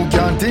idiots who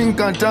can't think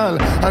at all.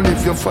 And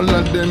if you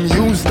follow them,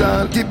 you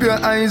stall. Keep your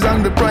eyes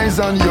on the prize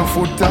and your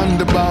foot on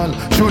the ball.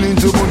 Tune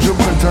into bunch of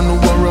better no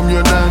warm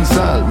your dance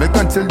hall. Make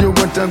I tell you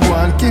what I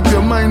want. Keep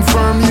your mind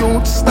firm,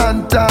 you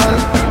stand tall.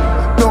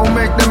 Don't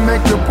make them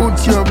make you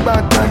put your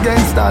back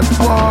against that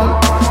wall.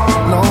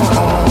 No.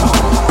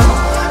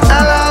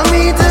 Allow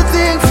me to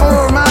think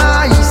for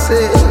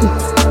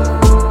myself.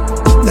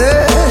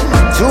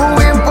 Too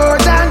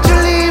important to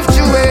leave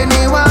to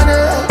anyone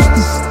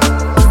else.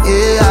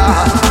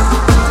 Yeah,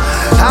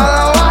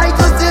 allow I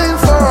to think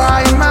for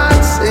I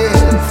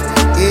myself.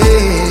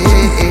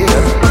 Yeah,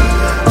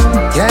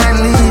 can't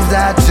leave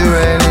that to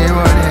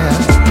anyone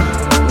else.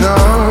 No,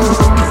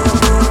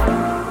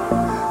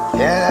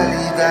 can't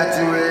leave that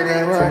to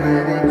anyone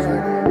else.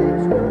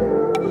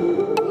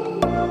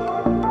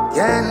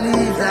 Can't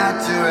leave that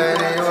to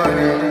anyone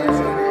else.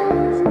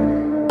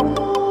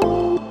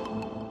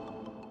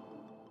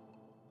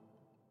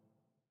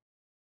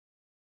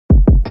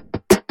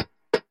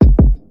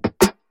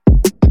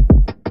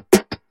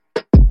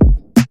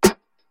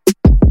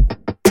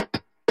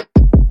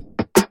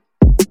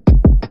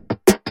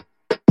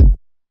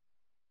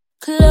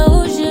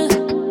 Closure,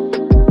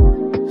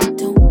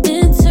 don't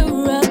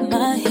interrupt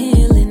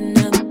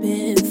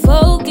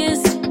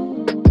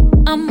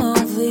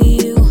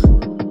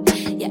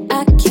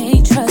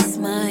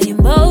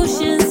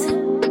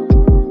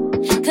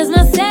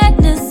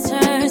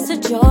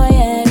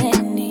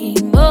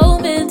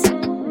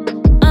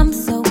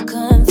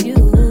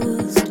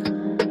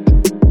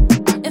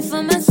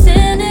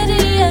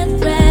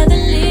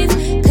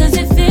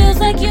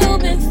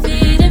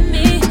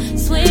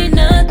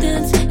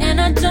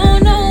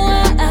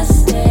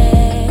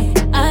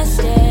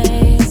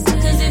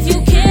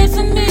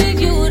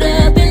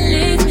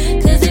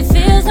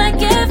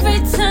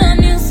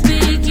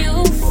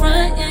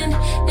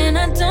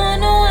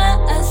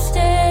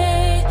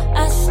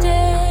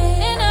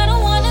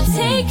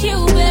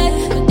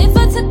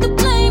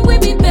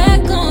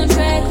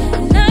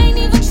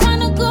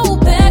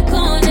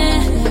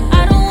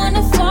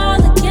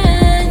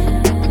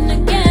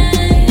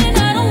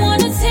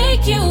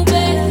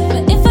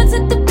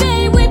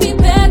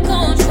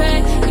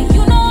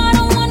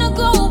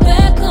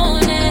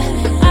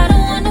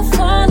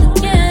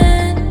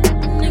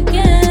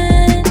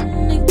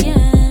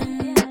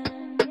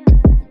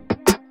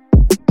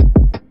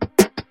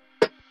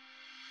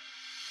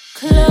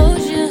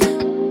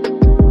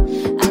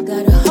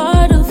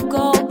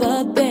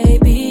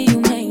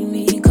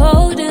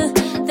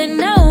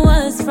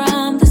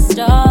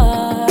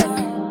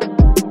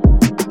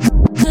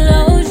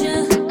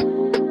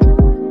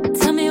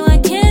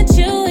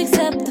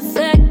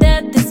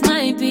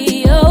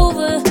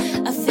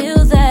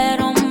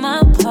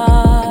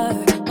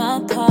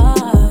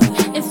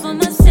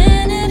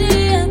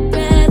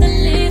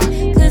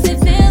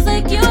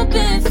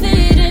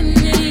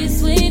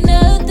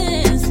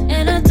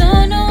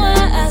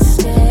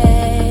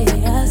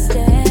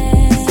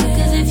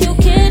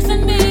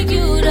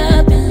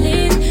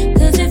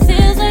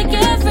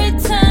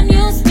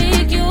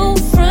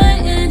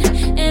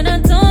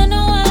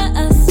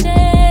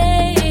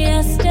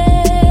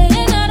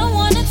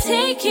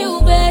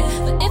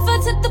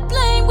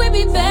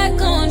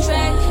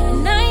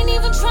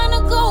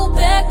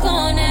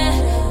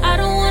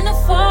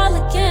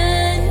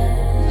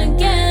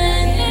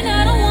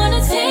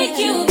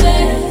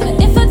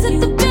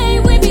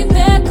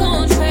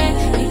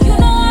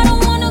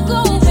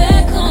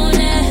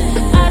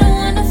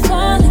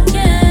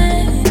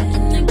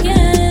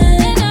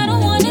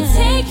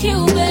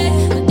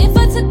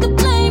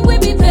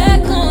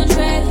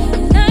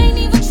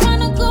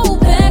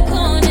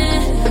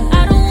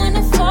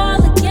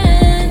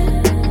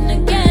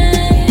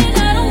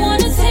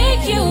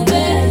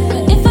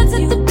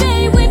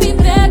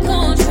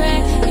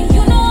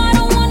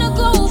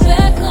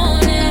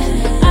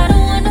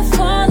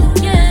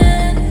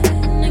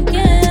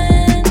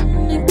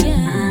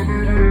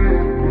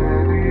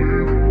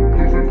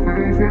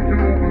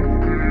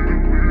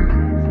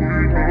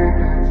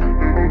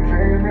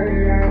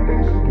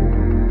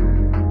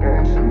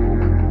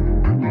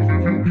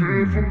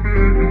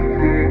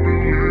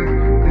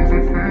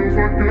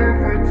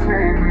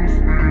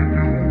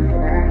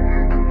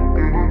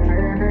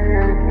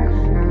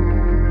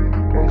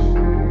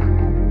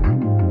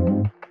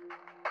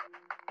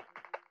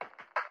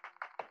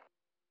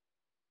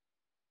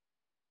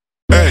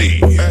Hey.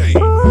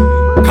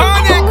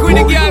 Connect with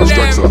the girl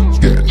them.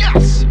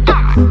 Yes.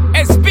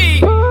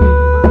 SP.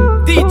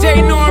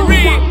 DJ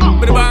Nori.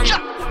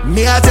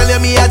 Me I tell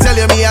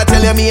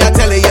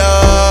you,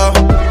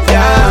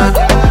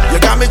 yeah. You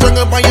got me drunk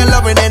up on your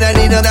loving and I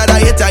need another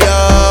hit of you.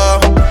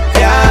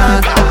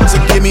 Yeah. So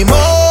give me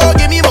more,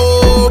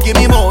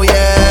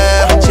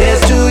 yeah.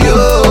 Cheers to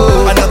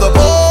you. Another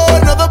pour,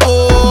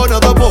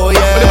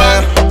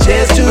 yeah.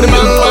 Cheers to you.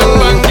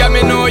 Bang, yeah,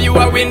 me know you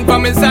a win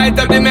from inside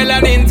of the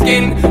melanin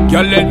skin.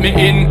 Girl, let me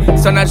in.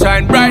 Sun a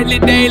shine brightly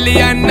daily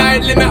and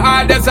nightly. Me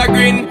heart as a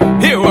grin.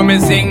 Hear what me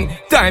sing.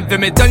 Time for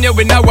me turn you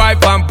in a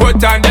wife and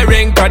put on the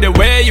ring. Cause the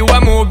way you a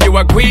move, you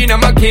a queen,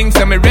 I'm a king.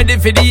 So me ready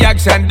for the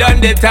action,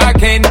 done the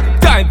talking.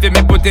 Time for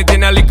me put it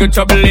in a little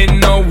trouble in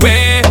no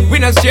way. We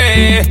not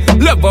stray.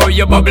 Love how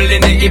you bubble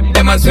in the hip,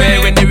 them a sway.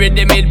 When the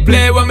rhythm it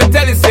play, what me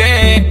tell you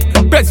say.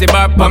 Press it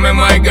back for me,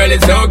 my girl,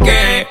 it's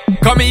okay.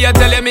 Come here,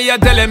 tell you, yo.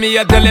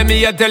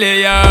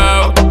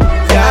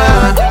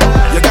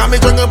 Yeah. You got me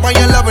drunk up on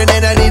your loving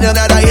and I need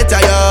another hit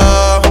of you.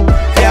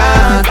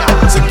 Yeah.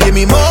 So give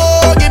me more,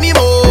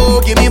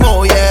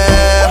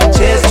 yeah.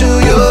 Cheers to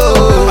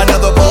you.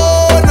 Another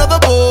pour,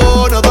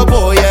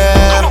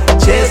 yeah.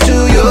 Cheers to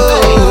you.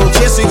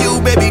 Cheers to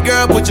you, baby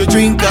girl, put your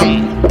drink up.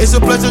 It's a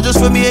pleasure just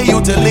for me and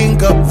you to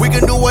link up. We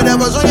can do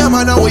whatever's on your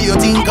mind or what you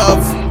think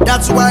of.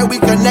 That's why we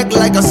connect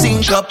like a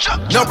sync up.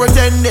 No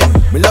pretending,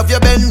 me love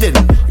your bending.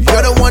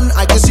 You're the one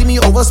I can see me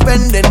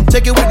overspending.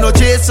 Take it with no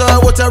chaser,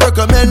 what I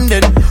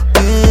recommending.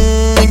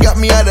 Got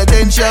me at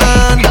attention.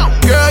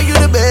 Girl, you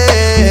the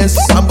best.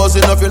 I'm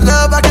buzzing off your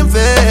love, I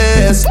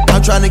confess.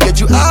 I'm trying to get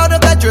you out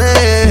of that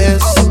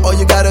dress. All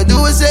you gotta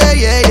do is say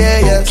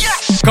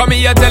yes. Come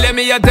here, tell you,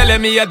 yo.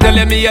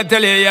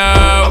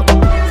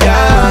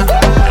 Yeah.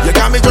 You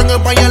got me drunk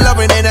up on your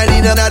loving and I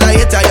need another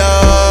hit of you.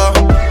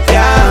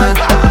 Yeah.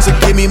 So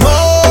give me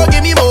more,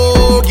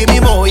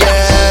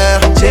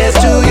 yeah. Cheers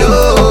to you.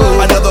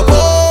 Another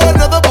pour,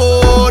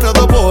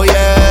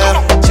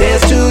 yeah. Cheers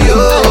to you.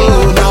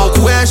 No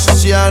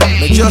question,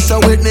 me just a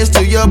witness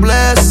to your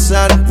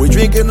blessing. We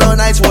drinking all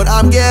nights, what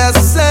I'm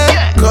guessing.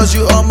 Cause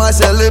you are my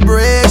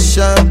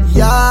celebration,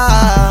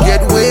 yeah.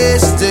 Get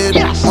wasted,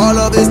 all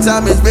of this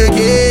time is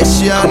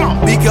vacation.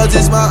 Because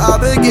it's my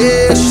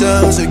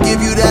obligation to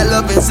give you that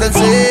love and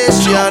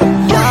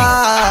sensation,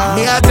 yeah.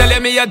 Me I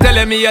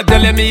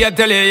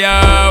tell you,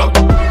 yo.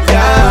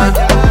 Yeah.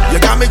 You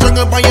got me drunk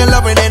up on your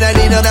loving and I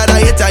need another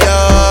hit of you.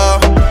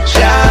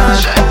 Yeah.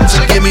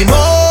 So give me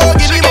more,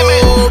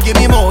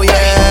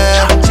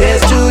 yeah.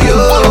 Cheers to you.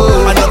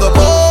 Another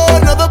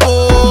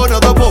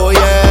pour,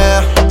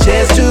 yeah.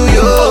 Cheers to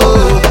you.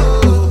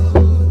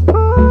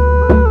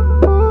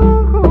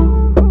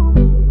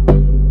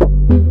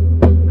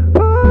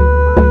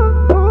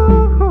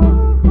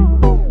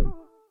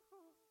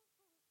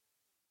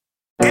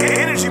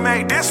 Energy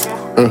made this one.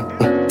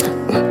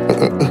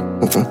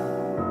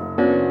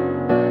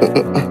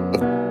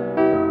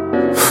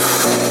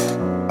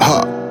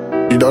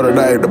 You know the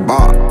name, the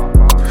bar.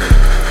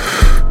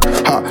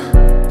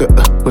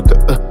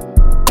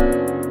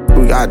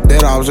 We got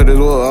dead opposite as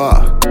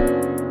well.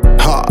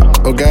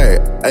 Okay.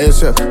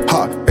 ASL,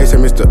 they say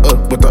Mr.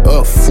 With the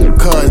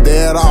cuz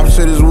dead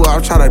opposite as well.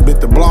 I'm tryna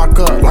beat the block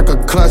up like a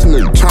clutch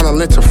nigga tryna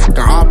lynch a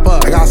fucking hop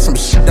up. I got some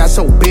shit that's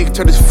so big,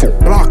 turn this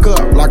block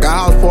up like a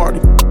house party.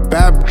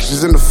 Bad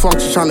bitches in the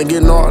function tryna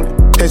get gnarly.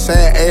 They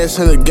say ass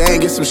in the gang,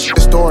 get some shit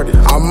started.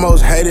 I'm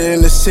most hated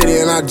in the city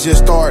and I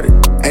just started.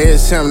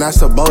 ASM,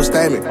 that's a bold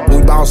statement.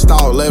 We bounced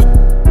out, left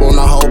on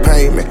the whole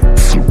payment.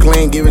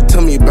 Clean, give it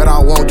to me, but I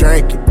won't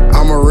drink it.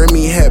 I'm a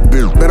Remy head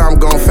bitch, but I'm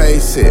gon'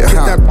 face it. Hit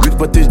that bitch,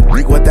 but this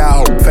brick with that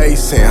hoe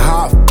facing.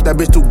 Hop, that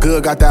bitch too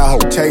good, got that hoe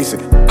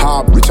chasing.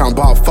 Hop, bitch, I'm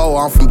about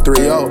 4, I'm from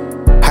 3-0.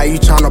 How you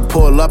tryna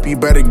pull up, you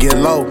better get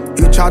low.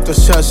 You tried to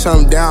shut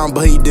something down,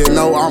 but he didn't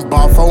know. I'm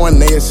about 4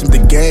 and ASM, the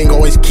gang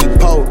always keep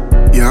po.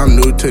 Yeah, I'm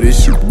new to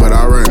this shit, but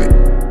I run it.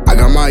 I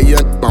got my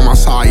young by my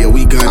side, yeah,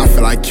 we gun. I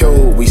feel like,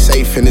 yo, we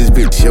safe in this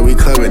bitch, yeah, we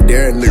clever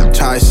there. Nigga,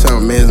 try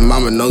something, man, his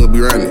mama know be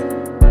running.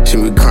 She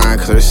be crying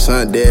cause her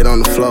son dead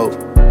on the floor.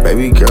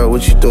 Baby girl,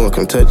 what you doing?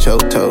 Come touch your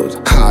toes.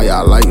 How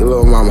y'all like your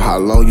little mama, how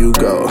long you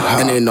go?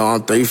 And they know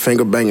I'm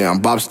 3-finger banging, I'm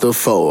Bob still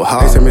fold.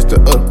 They say Mr.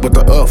 With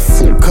the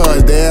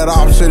cuz dead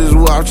opposite as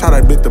well. I'm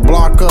tryna beat the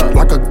block up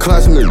like a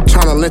clutch nigga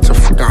tryna lynch a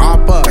fucking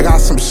hop up. I got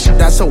some shit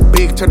that's so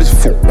big, turn this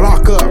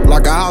block up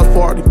like a house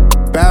party.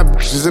 Bad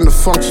bitches in the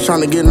function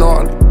tryna get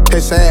gnarly. They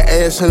say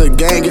ass in the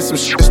gang, get some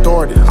shit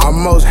started.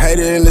 I'm most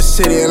hated in the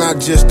city and I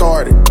just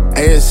started.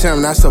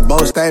 ASM, that's a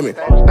bold statement.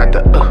 Not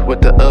the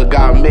with the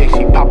got mixed.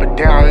 He pop it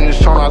down in the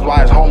show, that's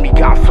why his homie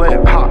got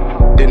flipped.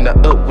 Then the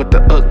with the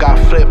got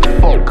flipped.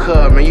 Fuck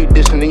cuz, man, you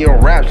dissing in your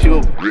raps, you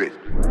a bitch.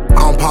 I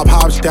don't pop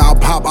hops, I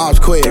pop ops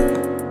quick.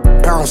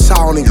 Bounce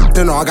out niggas,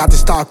 then I got the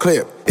stock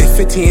clip. It's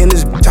 15 in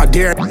this bitch, I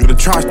dare you to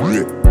try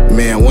shit.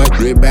 Man, one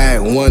straight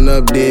back, one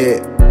up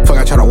dead. Fuck,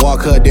 I try to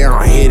walk her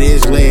down, hit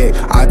his leg.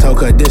 I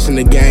told her this in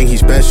the gang, he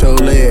special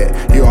lit.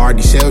 You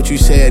already said what you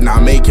said, now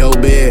make your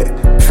bed.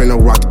 finna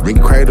rock the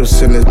big cradle,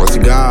 send this to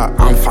God.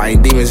 I'm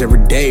fighting demons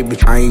every day,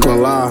 bitch, I ain't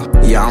gonna lie.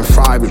 Yeah, I'm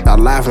fried, bitch, I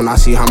laugh when I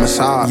see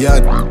homicide.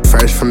 Yeah,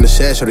 fresh from the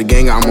set, so the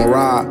gang got my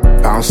ride.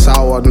 Bounce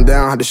out, walk them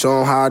down, had to show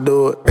them how I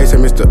do it. They say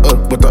Mr.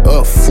 Up, but the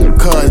up, fool.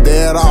 Cuz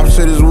dead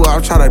opposite is what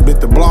I'm tryna bit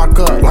the block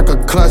up. Like a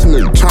clutch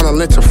nigga, tryna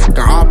let your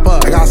fucking hop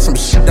up. I got some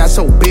shit that's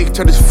so big,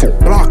 turn this fool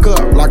block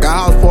up like a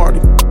house party.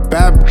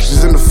 Bad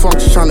bitches in the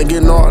function tryna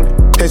get gnarly.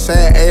 They say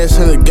ass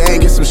in the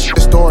gang, get some shit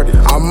started.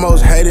 I'm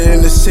most hated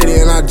in the city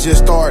and I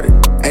just started.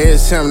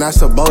 ASM,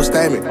 that's a bold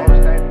statement.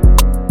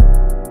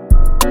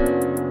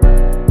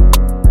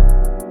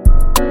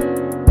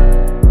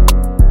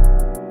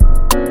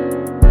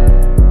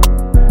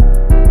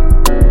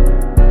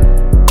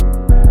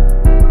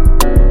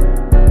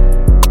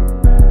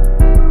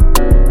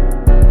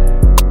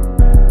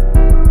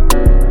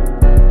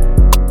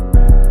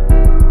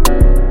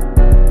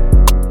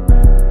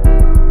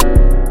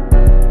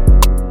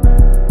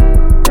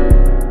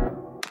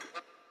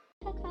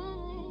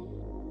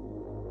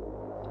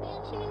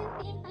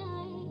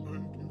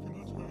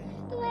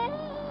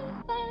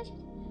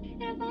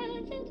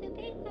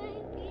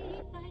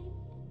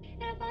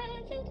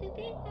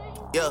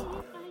 Yeah.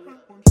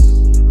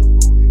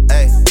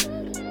 Hey.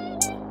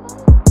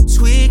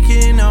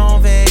 Tweaking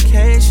on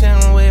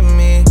vacation with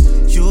me.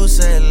 You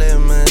set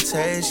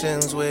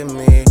limitations with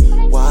me.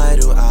 Why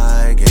do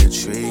I get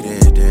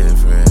treated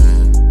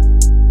different?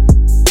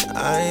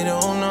 I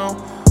don't know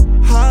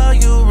how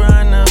you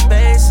run the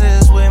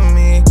bases with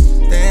me.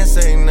 Then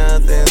say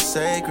nothing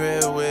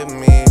sacred with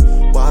me.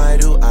 Why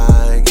do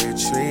I get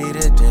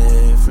treated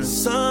different?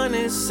 Sun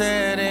is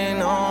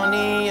setting on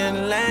the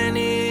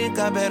Atlantic.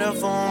 I bet a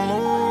full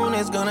moon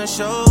is gonna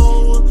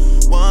show.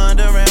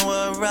 Wondering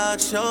what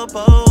rocks your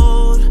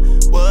boat.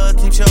 What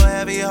keeps your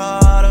heavy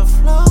heart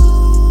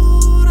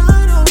afloat?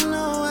 I don't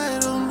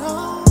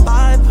know.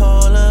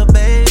 Bipolar,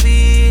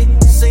 baby.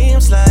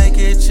 Seems like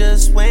it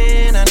just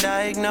went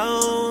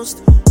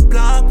undiagnosed.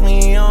 Block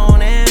me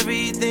on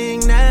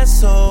everything that's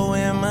so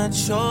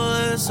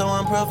immature, so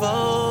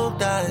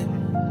unprovoked. I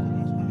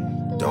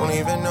don't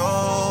even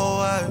know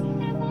why.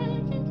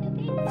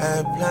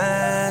 Had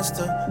plans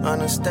to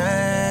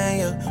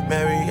understand you.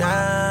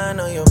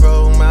 Mariana, you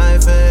broke my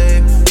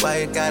faith.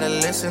 Why you gotta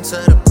listen to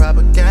the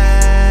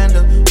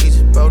propaganda? We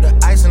just broke the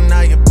ice and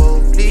now you're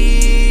both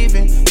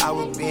leaving. I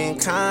was being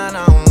kind,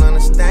 I don't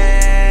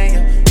understand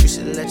you. You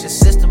should let your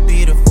sister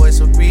be the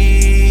voice of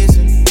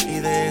reason.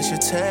 Either it's your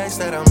text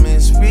that I'm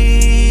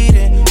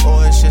misreading,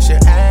 or it's just your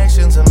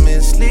actions are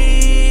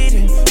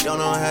misleading. Don't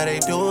know how they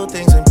do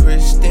things in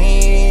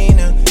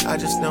Pristina. I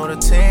just know the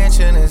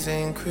tension is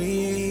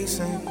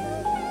increasing.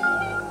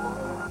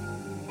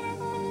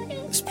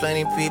 There's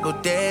plenty people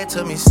dead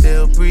to me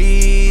still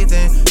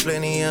breathing.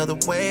 Plenty other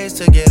ways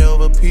to get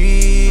over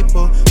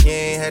people. You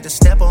ain't had to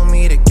step on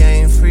me to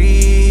gain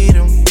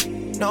freedom.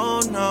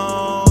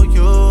 No,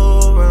 you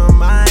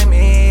remind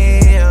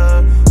me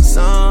of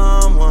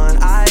someone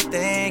I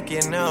think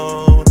you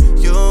know.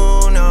 You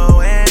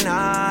know and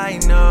I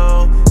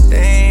know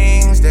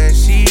things that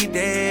she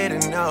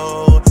didn't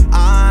know.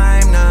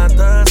 I'm not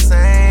the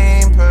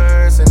same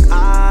person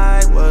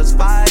I was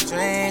 5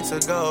 drinks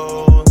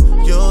ago.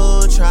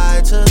 You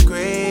tried to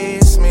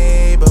grace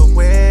me, but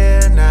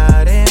we're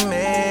not in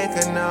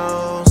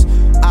Mykonos.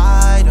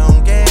 I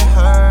don't get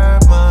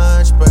hurt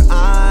much, but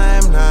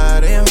I'm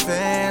not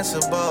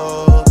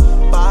invincible.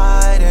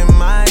 Biding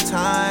my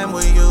time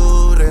with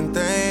you, then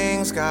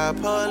things got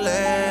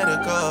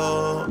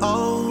political.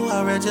 Oh,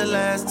 I read your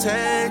last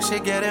text, you're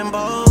getting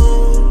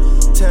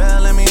bold.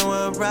 Telling me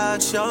what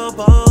rocks your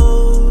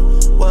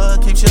boat.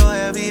 What keeps your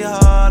heavy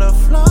heart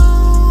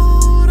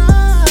afloat?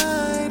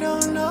 I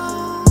don't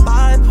know.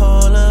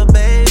 Bipolar,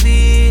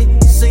 baby.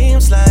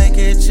 Seems like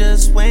it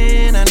just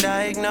went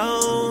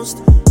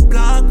undiagnosed.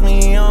 Block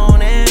me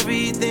on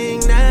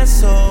everything that's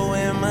so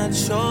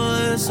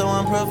immature, so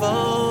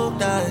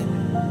unprovoked. I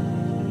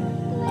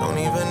don't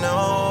even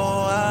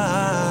know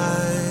why.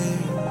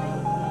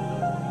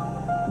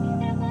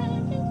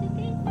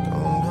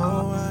 Don't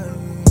know why.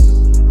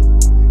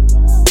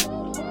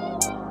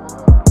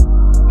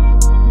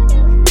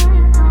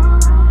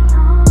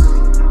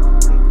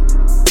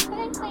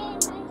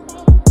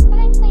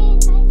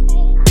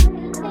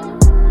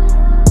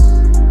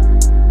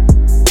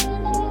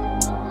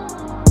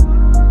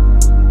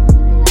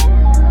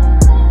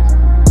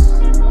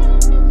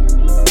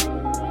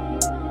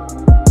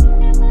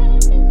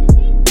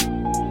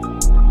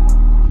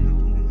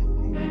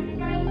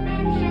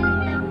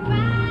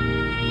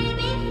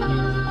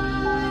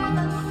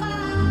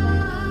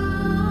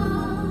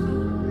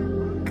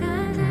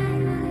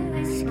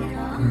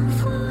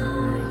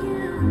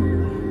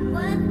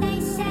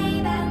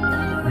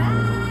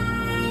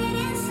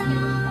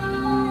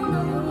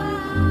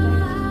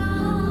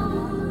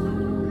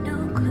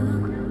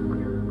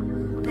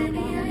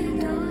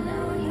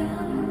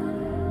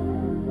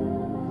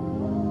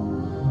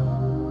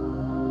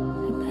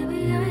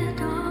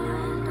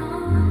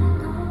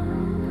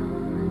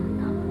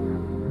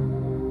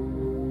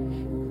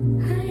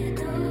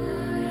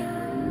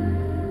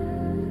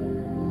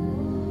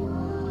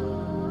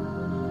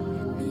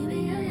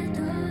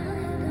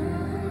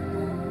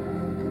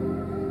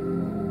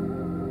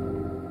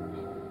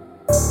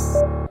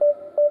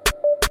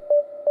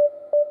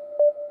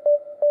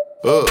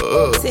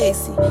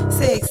 Sexy,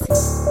 sexy,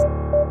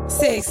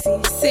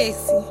 sexy,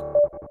 sexy.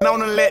 Known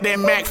to let that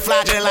Mac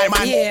fly just like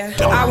my. Yeah,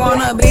 I want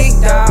a big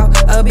dog,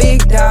 a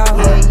big dog.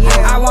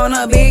 I want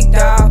a big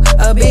dog,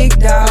 a big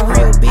dog.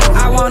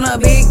 I want a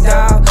big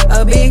dog,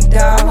 a big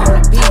dog.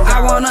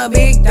 I want a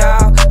big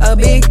dog, a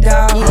big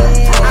dog.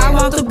 I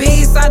want the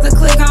big side to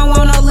click, I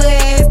want no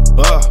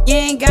list. You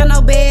ain't got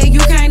no bag, you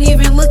can't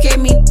even look at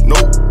me.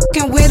 Nope.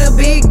 Can with a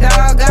big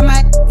dog, got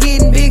my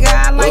getting bigger.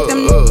 I like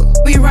them.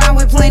 We ride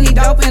with plenty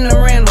dope in the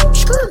rental.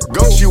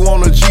 Go. She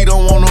want a G,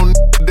 don't want no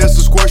that's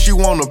the square, she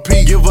want a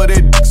P. Give her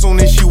that dick soon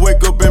as she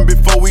wake up and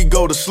before we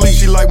go to sleep.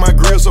 She like my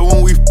grill, so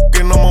when we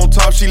f***ing, I'm on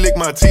top, she lick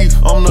my teeth.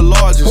 I'm the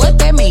largest. What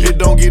that mean? It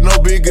don't get no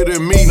bigger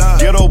than me. Nah.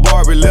 Ghetto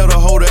Barbie, let her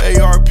hold the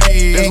ARP.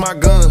 That's my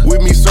gun.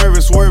 With me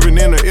serving, swerving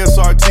in the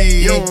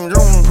SRT.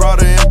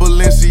 Prada and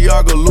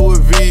Balenciaga, Louis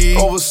V.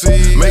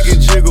 Overseas, make it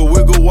jiggle,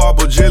 wiggle,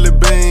 wobble, jelly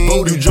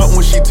bean. You jump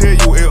when she tell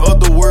you, in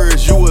other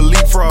words, you a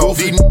leapfrog.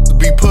 These n***s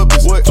be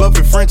puppets. What?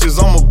 Fluffy Frenches,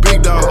 I'm a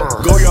big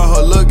dog. Go y'all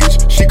her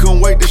luggage, she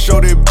couldn't wait to show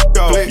that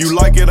off. You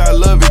like it, I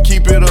love it,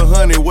 keep it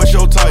 100. What's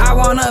your type? I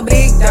want a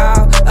big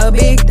dog, a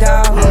big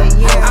dog.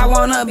 I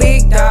want a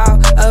big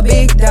dog, a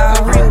big dog.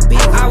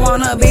 I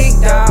want a big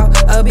dog,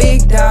 a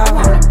big dog.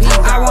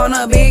 I want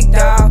a big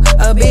dog,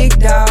 a big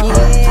dog.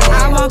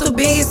 I want the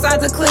biggest side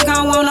to click,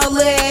 I want no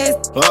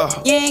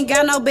list. You ain't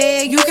got no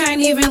bag, you can't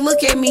even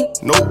look at me.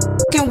 Nope.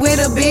 Can with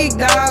a big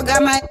dog,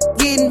 got my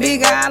getting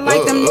bigger, I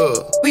like them.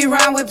 We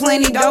ride with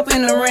plenty dope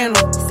in the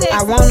rental.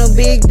 I want a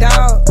big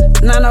dog,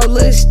 not no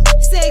little shit.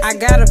 I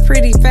got a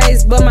pretty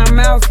face, but my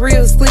mouth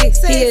real slick.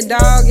 He a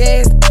dog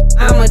ass,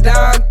 I'm a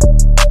dog.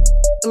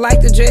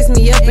 Like to dress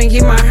me up and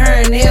get my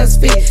hair and nails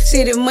fit.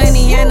 Shit, if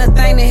money ain't a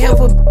thing to help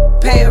her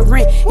pay a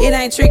rent. It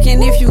ain't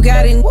tricking if you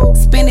got it,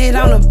 spend it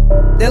on a.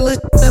 That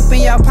little up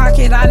in your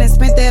pocket, I done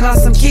spent that on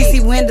some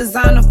kissy. Went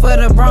designer for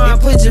the bra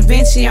and put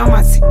Javinci on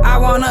my I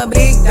want a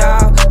big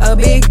dog, a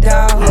big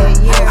dog.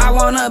 I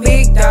want a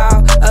big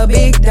dog, a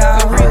big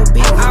dog.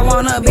 I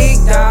want a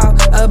big dog,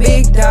 a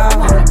big dog.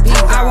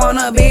 I want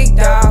a big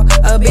dog,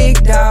 a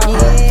big dog.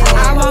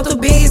 I want the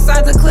biggest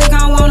side to click,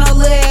 I want no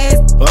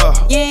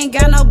list. You ain't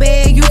got no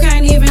bag, you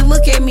can't even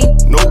look at me.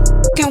 Nope.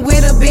 Can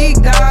with a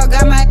big dog,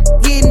 got my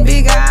getting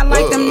bigger, I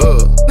like them.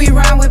 We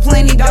ride with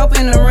plenty dope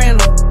in the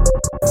rental.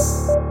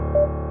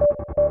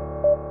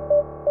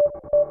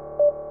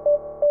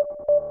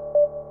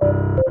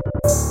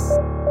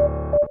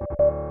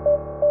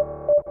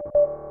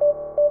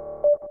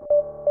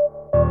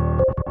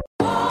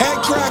 Hey,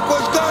 crack,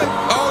 what's good?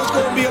 Oh, it's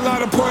gonna be a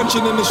lot of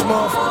punching in this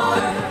month.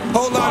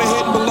 Whole lot of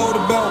hitting below the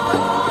belt.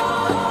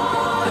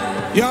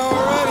 Y'all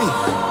ready?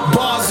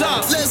 Bars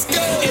up, let's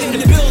go. In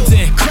the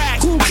building,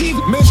 crack. Who keep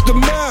Mr.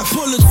 Meth?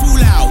 Pull his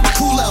fool out,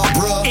 cool out,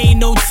 bro. Ain't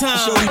no time.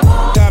 Show me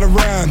out of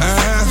rhyme.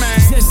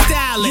 Just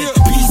styling,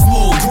 beast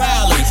mode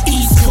growling,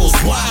 East Coast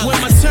wild. When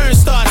my turn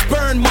starts,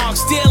 burn marks,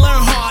 Dale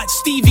Earnhardt,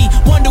 Stevie,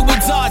 Wonder with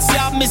darts,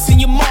 y'all missing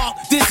your mark.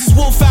 This is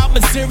wolf out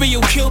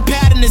material, kill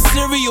pat in the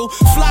cereal.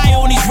 Fly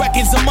on these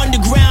records, I'm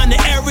underground, the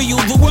aerial.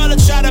 The world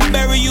will try to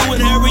bury you and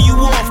hurry you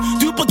off.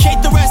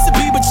 Duplicate the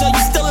recipe, but yo,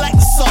 you still like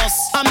the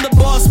sauce. I'm the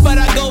boss, but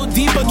I go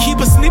deeper, keep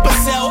a sleeper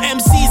cell.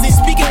 MCs ain't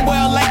speaking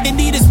well like they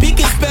need a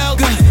speaking spell.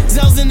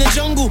 Zells in the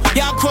jungle,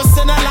 y'all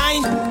crossing the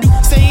line.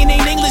 Saying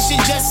ain't English,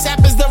 it just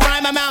sappers the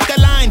rhyme, I'm out the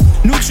line.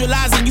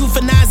 Neutralizing,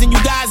 euthanizing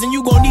you guys, and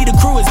you gon' need a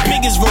crew as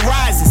big as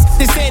Verizon's.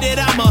 They say that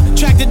I'm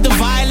attracted to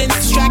violence,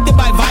 distracted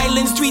by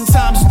violence. 3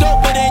 times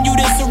doper than you,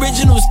 this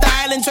original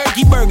style. And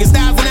turkey burgers,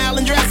 Thousand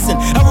Island dressing.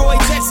 A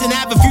Roy Jetson,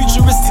 have a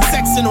futuristic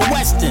sex in a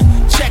western.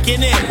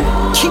 Checking in.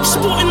 Keep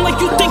sporting like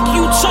you think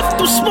you tough.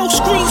 Those smoke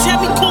screens have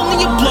me calling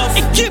your bluff.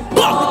 And get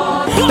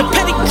bucked. The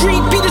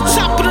pedigree be the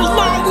top of the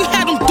line. We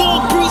had them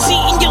dog breeds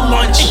eating your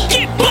lunch. And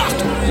get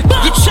bucked.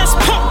 Your chest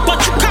pumped, but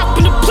you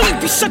copping the plea.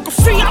 Be sucker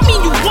free, I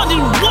mean you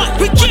running what?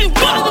 We get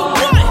bucked.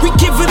 We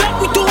give it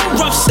up, we doing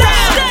rough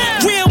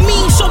style. Real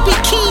mean, so be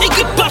keen and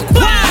get bucked.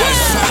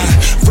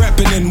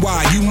 Reppin'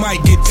 NY, you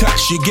might get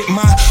touched. You get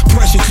my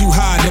pressure too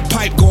high, the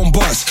pipe gon'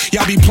 bust.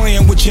 Y'all be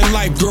playing with your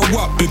life, grow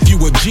up. If you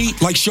a G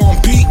like Sean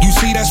Pete, you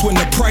see that's when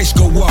the price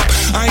go up.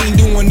 I ain't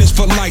doing this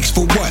for likes,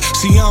 for what?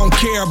 See, I don't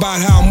care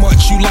about how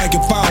much you like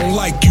if I don't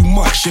like you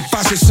much. If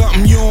I say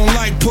something you don't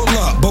like, pull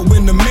up. But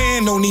when the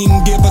man don't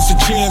even give us a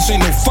chance,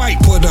 ain't no fight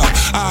put up.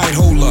 Alright,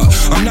 hold up.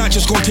 I'm not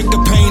just gonna take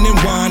the pain and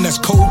wine that's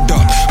cold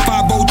up.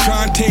 5-0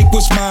 try and take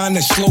what's mine,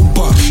 that's slow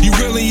buck. You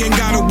really ain't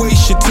gotta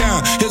waste your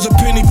time. Here's a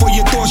penny for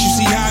your thoughts, you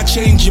see how I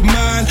change your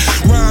mind.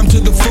 Rhyme to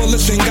the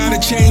fullest, ain't gotta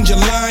change your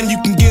line.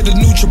 You can get a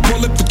neutral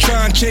bullet for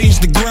trying to change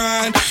the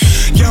grind.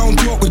 Y'all don't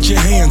talk with your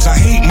hands, I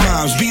hate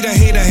mimes. Beat a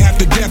hater half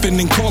to death and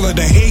then call it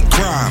a hate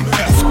crime.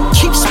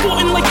 Keep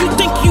sporting like you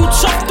think you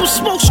tough. Those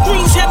smoke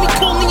screens have me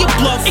calling your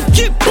bluff. And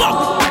get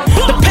bucked.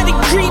 The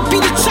pedigree be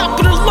the top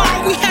of the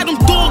line. We had them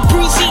dog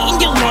breeds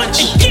eating your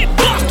lunch. And get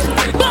bucked.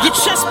 Your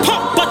chest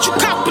pumped, but you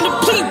copping the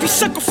plea. Be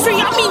sucker free,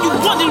 I mean you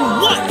running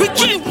what? We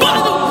get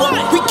bucked.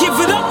 We give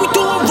it up, we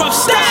doing rough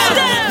style.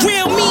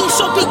 Real mean,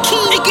 so be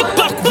keen and get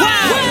bucked.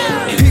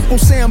 People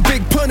say I'm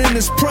big pun in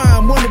his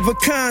prime, one of a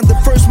kind, the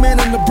first man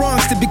in the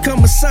Bronx to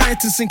become a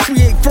scientists and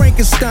create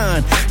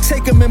Frankenstein.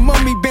 Take them in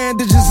mummy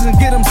bandages and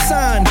get them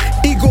signed.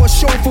 Igor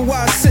chauffeur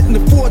while I sit in the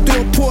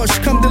 4-door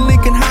Porsche. Come to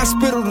Lincoln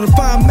Hospital to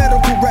find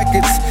medical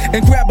records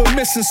and grab a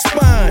missing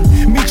spine.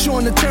 Meet you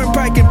on the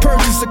turnpike and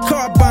purchase a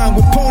carbine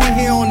with pony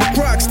hair on the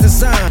Crocs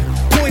design.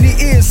 Pointy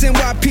ears,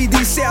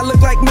 NYPD say I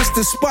look like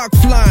Mr. Spock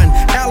flying.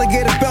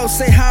 Alligator belt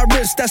say high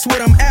risk, that's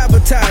what I'm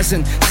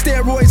advertising.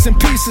 Steroids and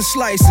pizza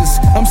slices.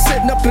 I'm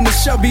sitting up in the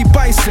Chevy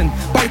Bison.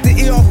 Bite the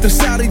ear off the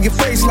side of your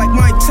face like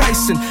Mike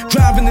Tyson.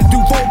 Driving to do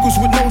vocals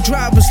with no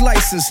driver's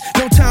license.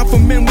 No time for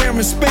men wearing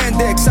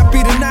spandex, I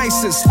be the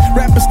nicest.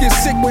 Rappers get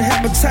sick with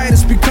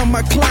hepatitis, become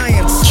my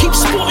clients. Keep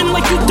sporting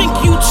like you think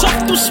you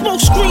tough. Those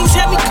smoke screens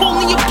have me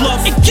calling your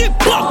bluff. And get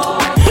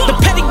bucked. The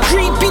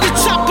pedigree be the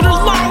top of the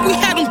line. We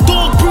had them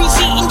dog breeze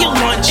eating your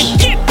lunch. And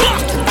get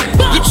bucked.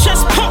 Your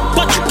chest pump,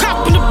 but you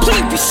copping the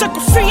plea. Be sucker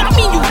free, I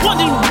mean you one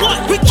in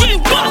one. We get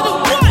one.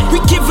 We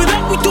give it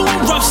up, we doing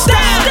rough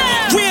style.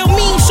 Real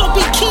mean, so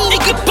be keen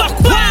and get buck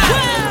wild.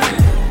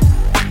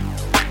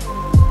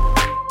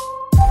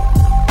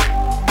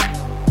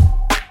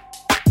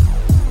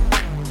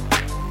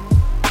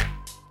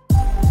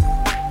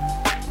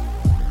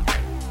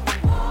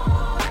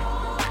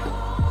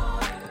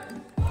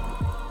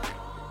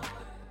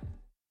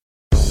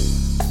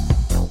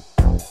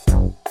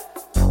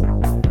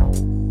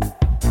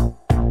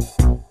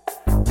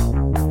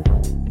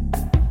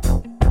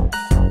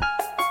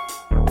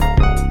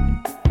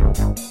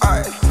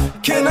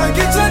 Can I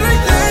get to the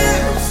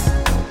yams?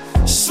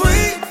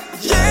 Sweet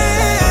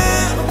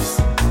yams.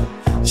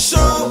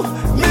 Show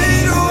me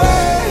the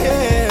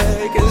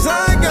way, 'cause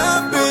I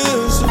got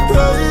bills to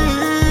pay.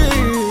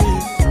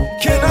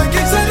 Can I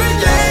get to the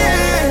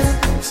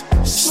yams?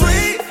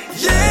 Sweet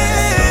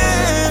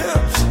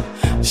yams.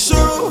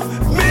 Show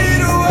me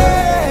the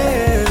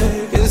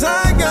way, 'cause I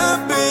got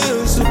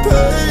bills to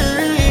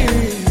pay.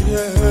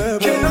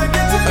 Can I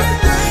get to the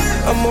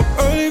yams? I'm up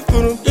early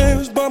for them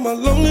games, by my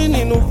lonely,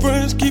 need no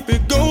friends. Keep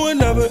it going,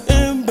 never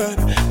end,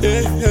 baby.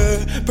 Yeah, yeah.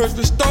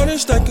 Perfect starting,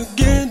 stack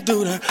again,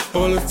 do that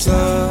all the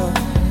time.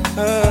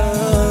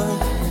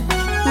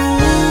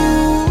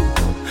 Ooh,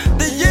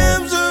 the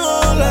yams are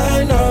all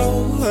I know,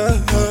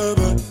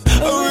 but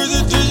oh, is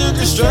it just a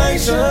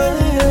distraction?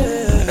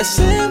 I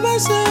see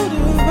myself to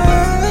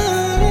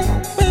ride,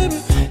 baby.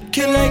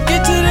 Can I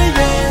get to the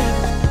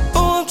yams?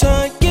 Oh, I'm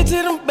trying to get to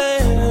them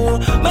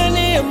bands.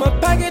 Money in my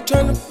pocket,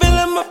 trying to fill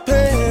in my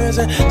pants.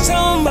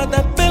 Something about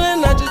that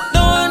feeling I just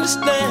don't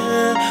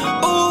understand.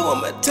 Ooh,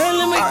 I'ma tell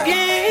him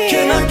again.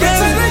 Can I get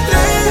to the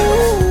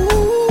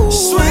yams?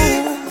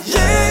 Sweet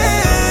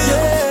yams.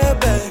 Yeah,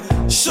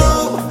 baby. Show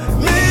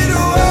me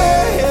the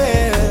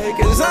way,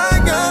 'cause I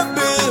got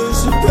bills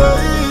to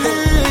pay.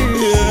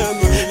 Yeah,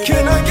 man.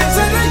 Can I get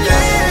to the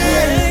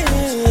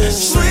yams?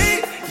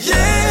 Sweet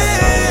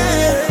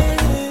yams.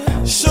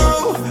 Show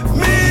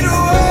me the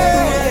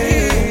way,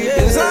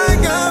 'cause I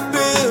got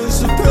bills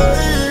to pay.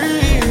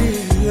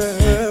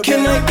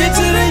 Can I get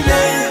to the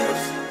yams?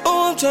 Oh,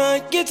 I'm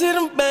trying to get to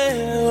them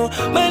bands.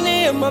 Money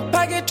in my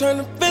pocket, trying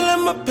to fill in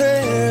my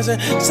pants.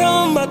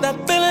 Something about that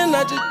feeling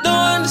I just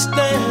don't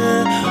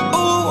understand.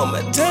 Ooh, I'ma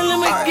tell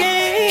him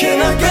again. Can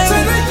I get to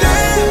the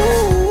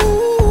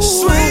yams?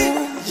 Sweet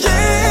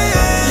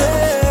yams.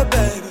 Yeah,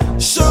 baby.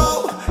 Show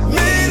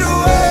me the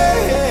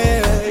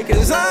way,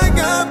 'cause I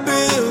got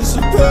bills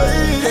to pay.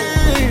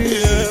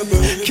 Yeah,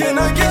 baby. Can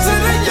I get to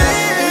the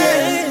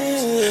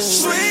yams?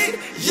 Sweet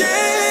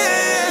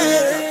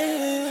yams.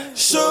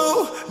 Show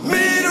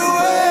me the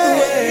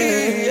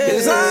way,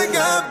 'cause I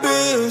got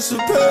bills to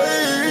pay.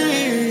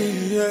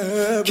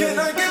 Yeah, can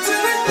I get to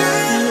the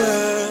yams?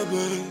 Yeah,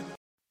 baby.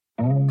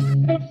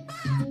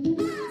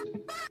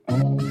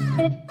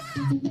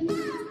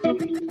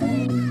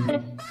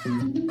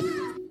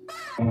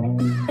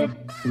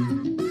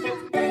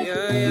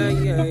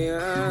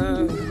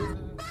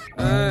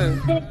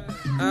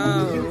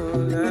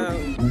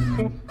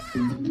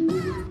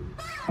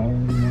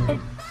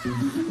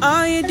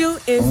 All you do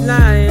is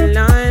lie,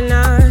 lie,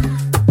 lie.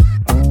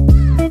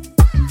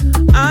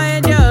 All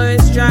you do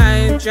is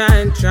try,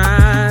 try,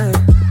 try.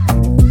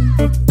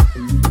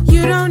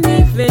 You don't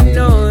even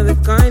know the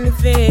kind of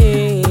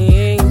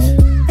things,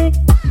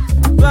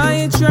 but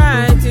you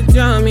try to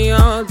tell me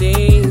all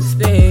these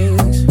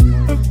things.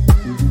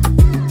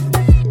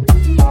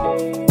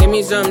 Give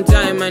me some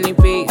time, I need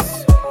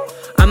peace.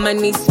 I'ma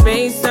need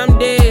space some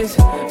days,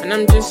 and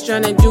I'm just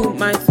tryna do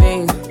my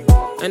thing,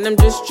 and I'm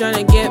just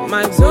tryna get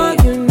my way. So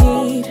you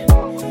need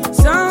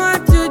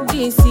someone to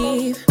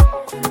deceive,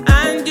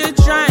 and you're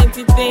trying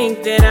to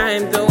think that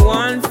I'm the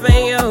one for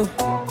you.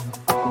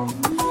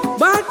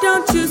 But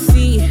don't you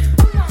see,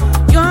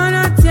 you're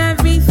not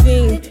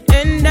everything,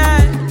 and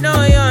I know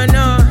you're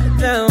not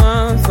the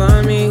one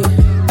for me.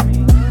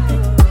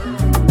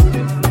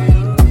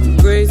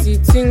 Crazy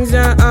things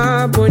are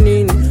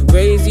happening,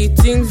 crazy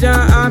things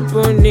are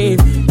happening.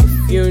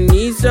 If you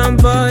need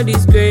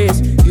somebody's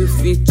grace, you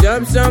fit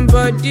up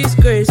somebody's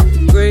grace.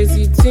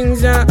 Crazy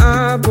things are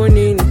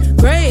happening,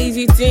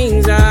 crazy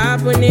things are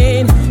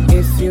happening.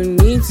 If you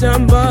need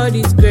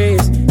somebody's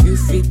grace, you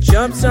fit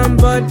chop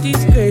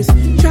somebody's grace.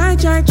 Try.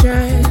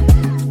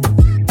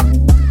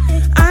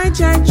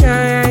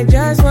 I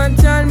just want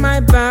to turn my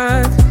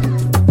back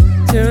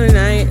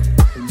tonight.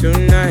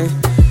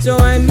 So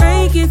I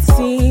make it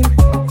seem,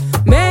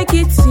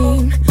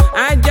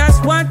 I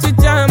just want to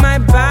turn my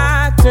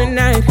back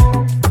tonight.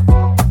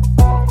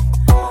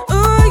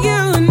 Oh,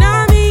 you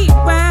know me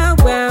well.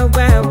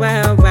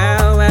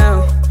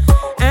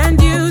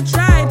 And you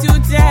try to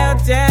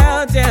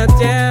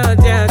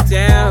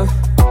tell.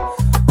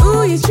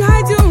 Oh, you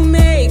try to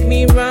make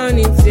me run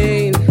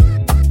insane.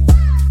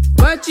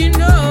 But you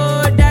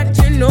know that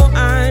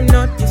I'm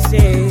not the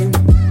same.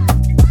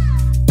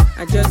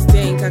 I just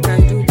think I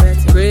can do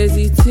better.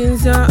 Crazy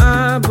things are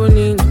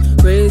happening.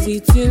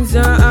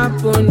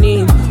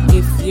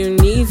 If you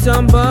need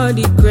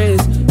somebody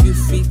grace, you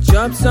fit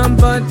chop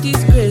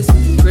somebody's grace.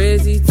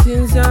 Crazy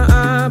things are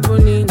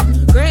happening.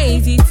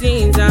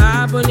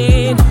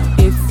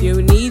 If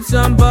you need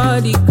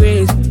somebody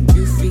grace,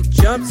 you fit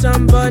chop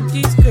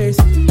somebody's grace.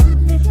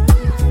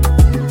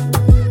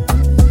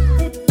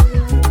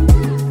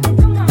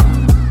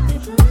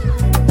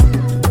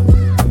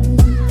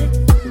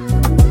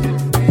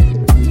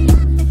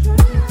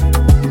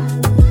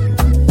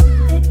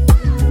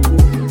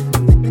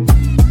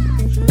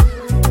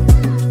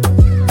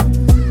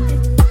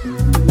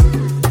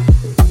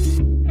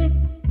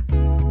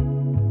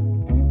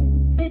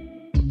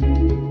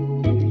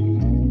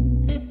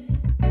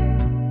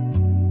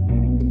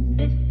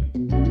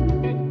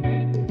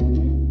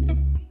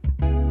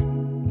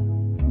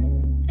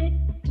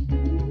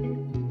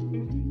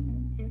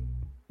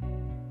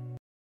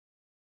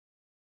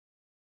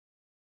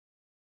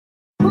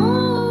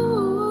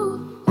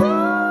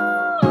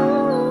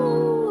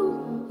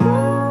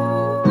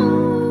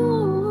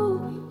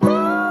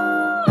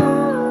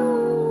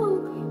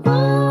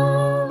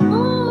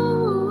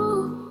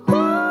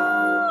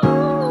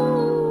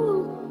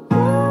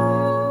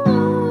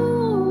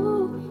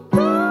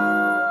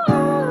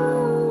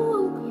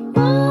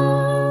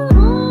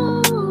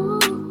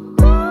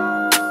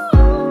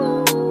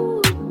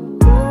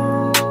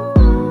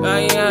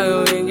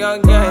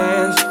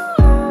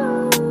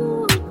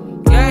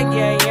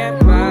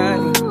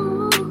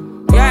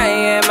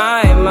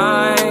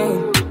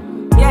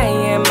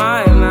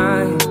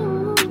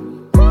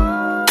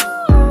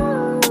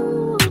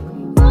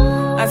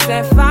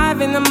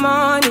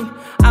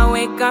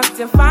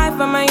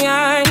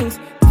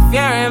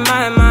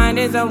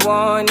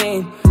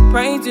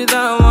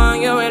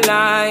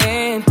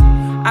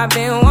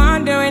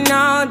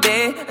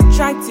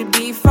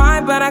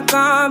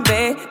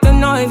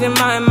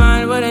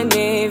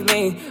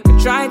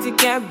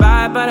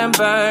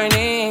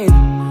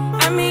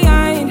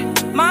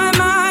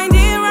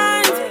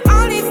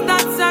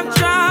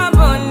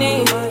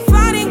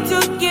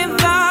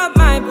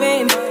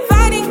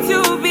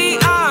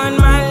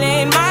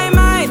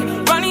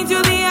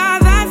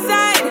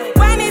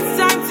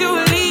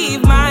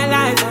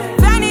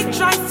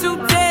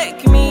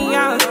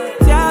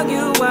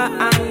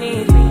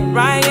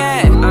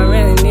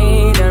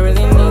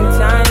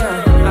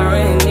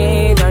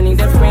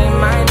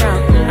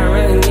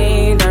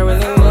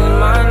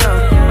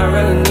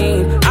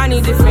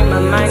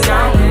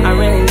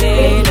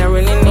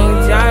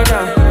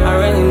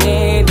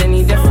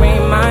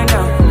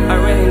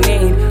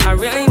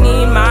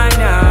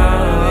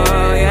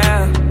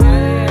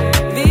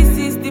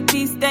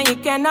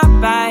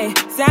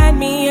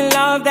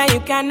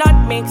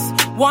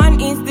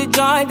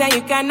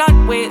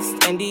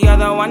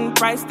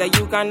 That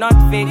you cannot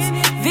fix.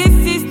 This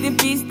is the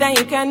peace that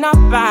you cannot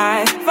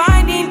buy.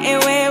 Finding a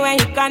way when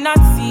you cannot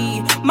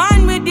see.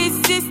 Man with this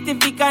system,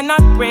 he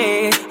cannot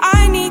pray.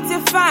 I need to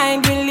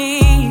find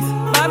relief.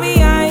 But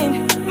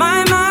behind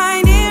my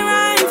mind, it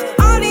runs.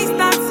 All these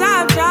thoughts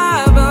have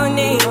trouble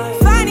me.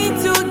 Finding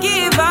to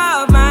give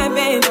up my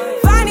pain.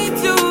 Finding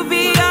to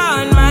be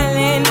on my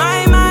lane.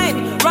 My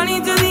mind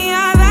running to the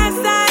other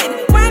side.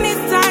 When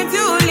it's time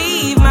to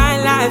leave my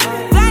life,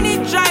 then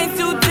it tries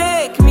to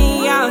take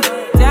me out.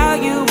 Tell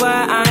you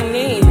what I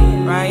need,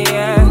 right?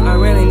 Yeah, I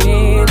really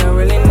need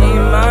my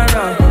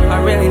love.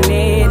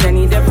 I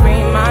need to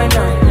free my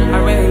love. I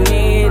really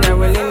need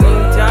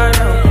your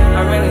love.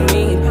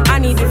 I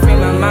need to free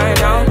my mind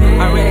out.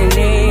 I really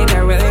need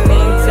your love.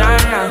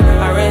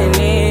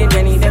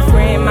 I need to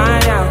free my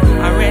love.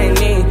 I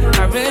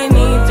really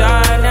need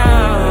your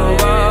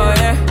love. Oh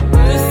yeah,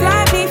 to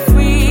set me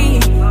free,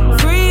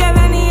 freer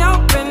than the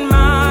open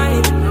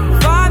mind,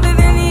 farther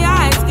than the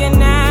eyes can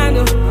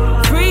handle,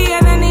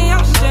 freer than the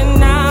ocean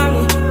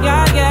now.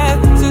 Yeah,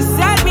 to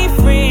set me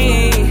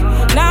free.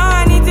 Now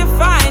I need to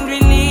find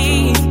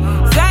release.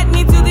 Set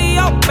me to the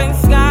open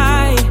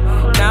sky.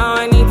 Now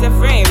I need to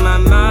free my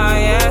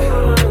mind.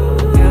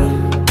 Yeah.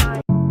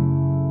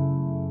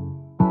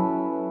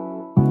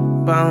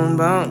 Boom,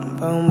 boom,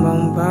 boom,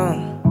 boom, boom.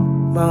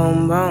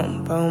 Boom,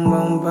 boom, boom,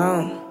 boom,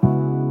 boom.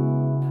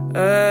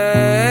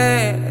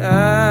 Hey,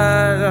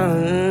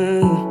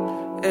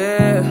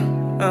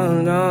 oh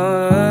no.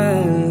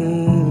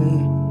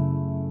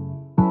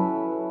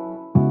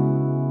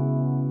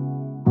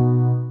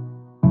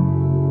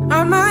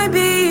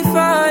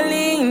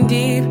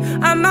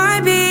 I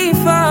might be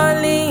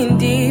falling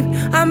deep.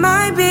 I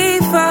might be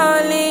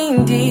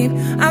falling deep.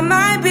 I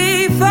might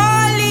be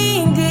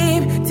falling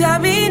deep. Tell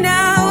me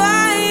now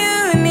what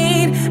you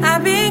need.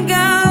 I've been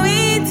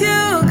going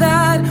to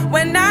God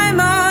when I'm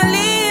all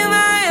in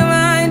my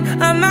mind.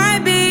 I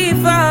might be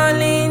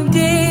falling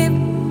deep.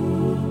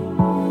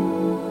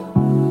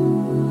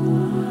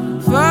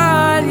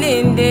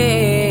 Falling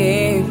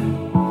deep.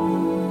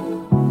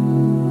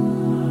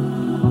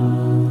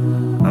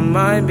 I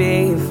might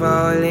be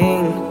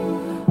falling.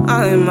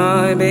 I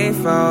might be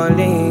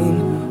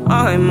falling.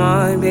 I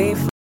might be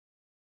falling.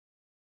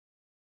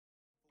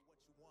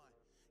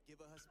 Give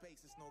her space,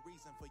 there's no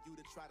reason for you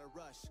to try to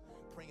rush.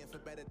 Praying for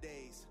better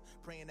days,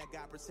 praying that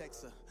God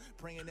protects her.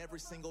 Praying every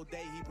single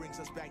day he brings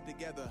us back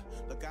together.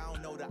 Look, I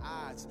don't know the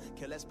odds,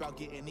 care less about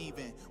getting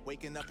even.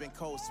 Waking up in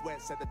cold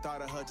sweats at the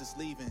thought of her just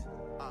leaving.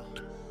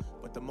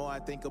 But the more I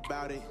think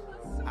about it,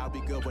 I'll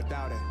be good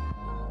without it.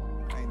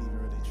 I ain't even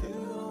really tripping.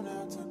 You don't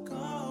have to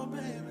call,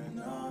 baby,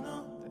 no.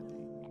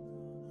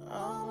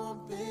 I'ma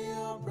be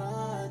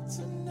alright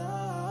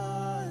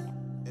tonight.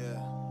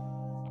 Yeah.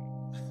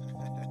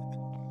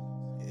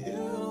 You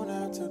don't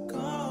have to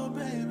call,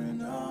 baby,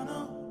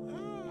 no.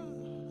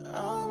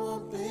 I'ma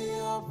be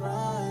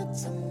alright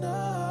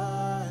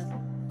tonight.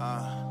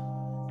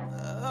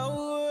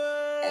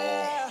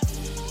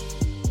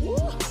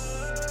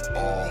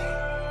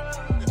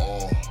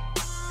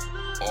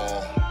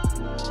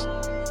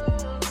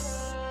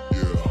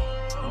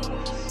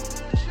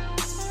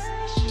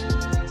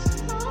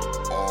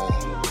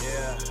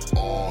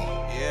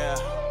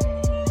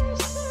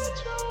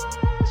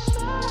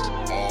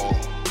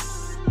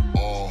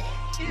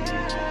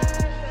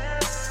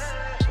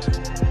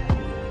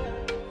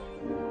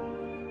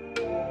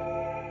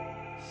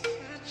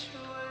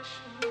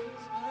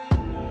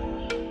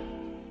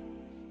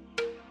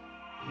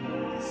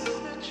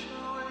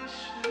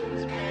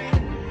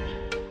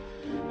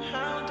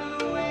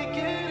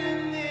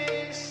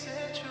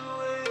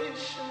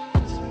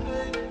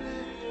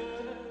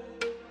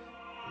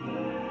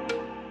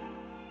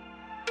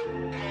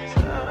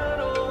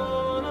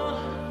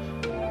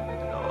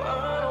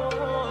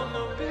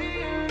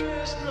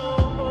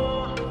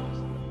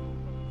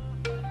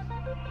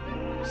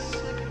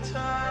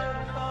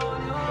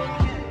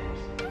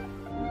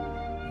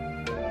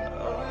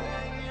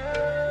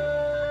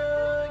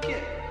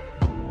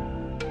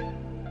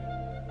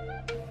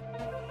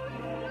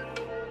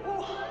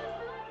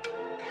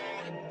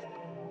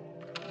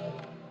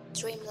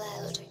 Dream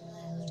loud.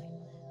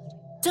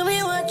 Tell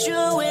me what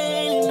you're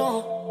waiting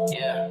on.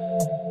 Yeah.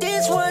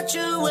 This what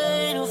you're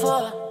waiting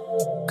for.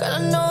 Cause I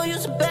know you're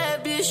a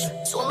bad bitch,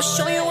 so I'ma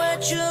show you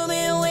what you've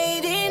been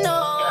waiting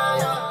on.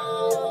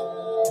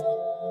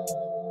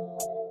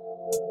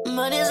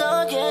 Money's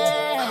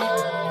okay.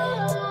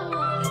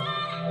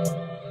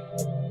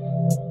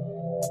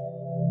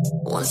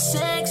 One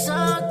sex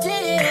all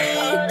day,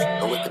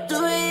 but we could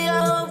do it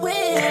our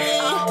way.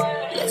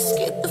 Let's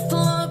get the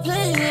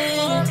foreplay.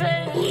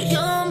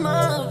 You're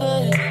my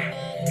babe.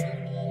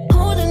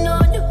 Holding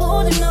on, you're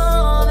holding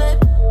on, babe.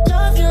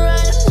 Love you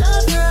right,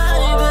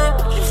 babe.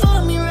 You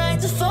fold me right,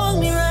 to fold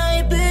me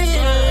right,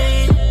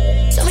 babe.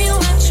 Tell me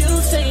what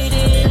you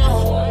faded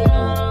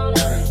on.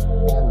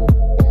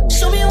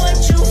 Show me what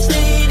you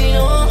faded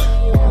on.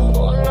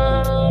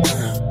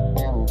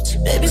 So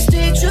baby,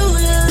 stay true,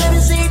 let me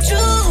stay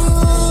true.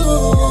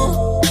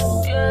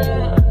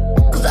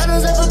 Cause I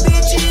don't ever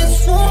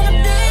bitches wanna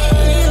be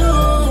you.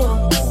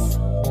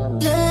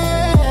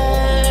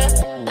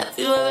 Have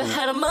you ever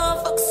had a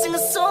motherfucker sing a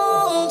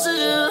song to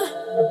you?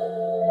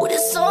 Well,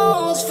 this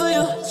song's for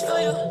you.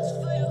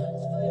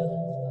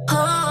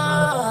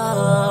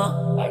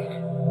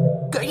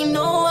 Girl, you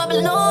know I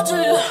belong to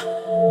you.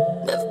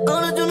 Never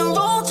gonna do no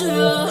wrong to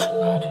you.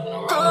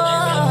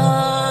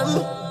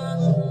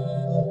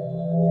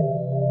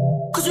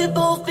 Cause we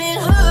both been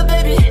hurt,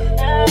 baby.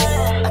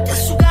 I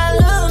guess you gotta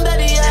learn,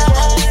 baby,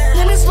 yeah.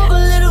 Let me smoke a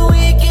little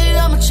weed, get it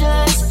on my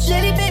chest.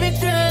 Lady, baby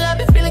girl, I've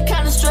been feeling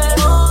kinda stressed.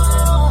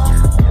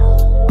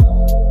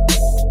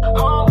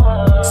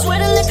 Swear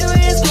the liquor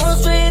is going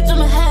straight to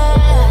my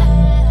head.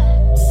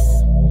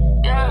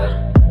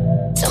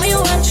 Tell me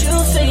what you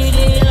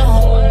faded on.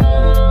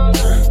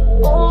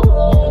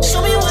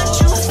 Show me what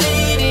you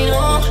faded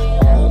on.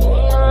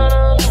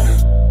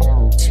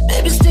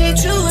 Baby, stay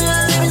true,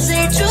 let me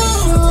stay true.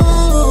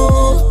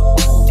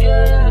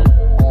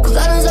 Cause I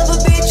don't ever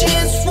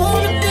bitches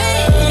wanna be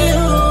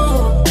you.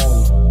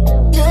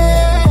 Yeah.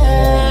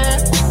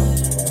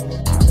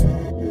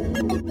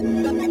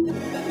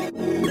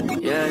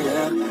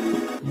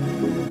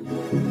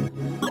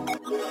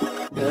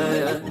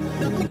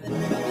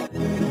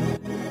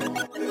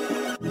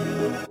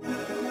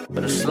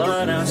 But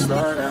slow down.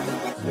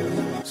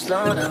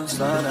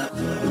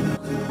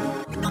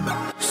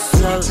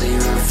 Slowly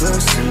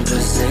reversing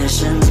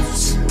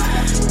positions.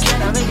 Can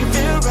I make you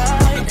feel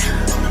right?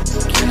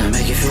 Can I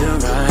make you feel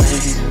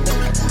right?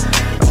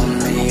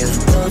 Only if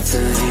both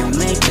of you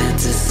make that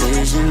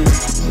decision.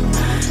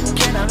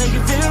 Can I make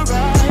you feel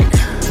right?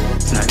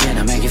 Now can I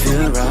make you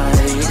feel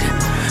right?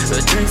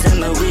 But drinks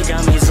and the weed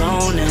got me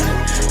zoning.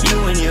 You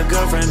and your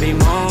girlfriend be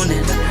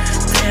moaning.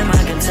 Damn,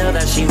 I can tell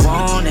that she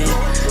want it,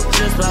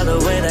 just by the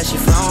way that she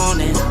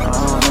flown it.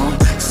 Oh,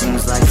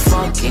 seems like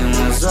fucking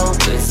was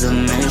always a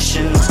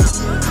mission.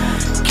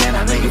 Can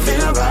I make you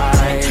feel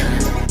right?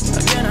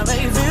 Can I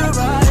make you feel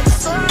right?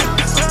 Slow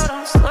down.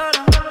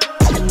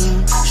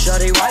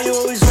 Shawty, why you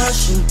always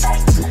rushing?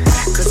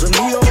 Cause with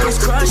me you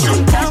always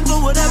crushing. Down for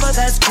whatever,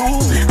 that's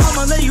cool.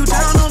 I'ma lay you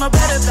down on a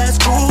bed if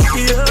that's cool,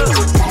 yeah.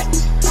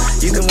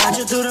 You can watch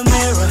it through the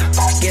mirror.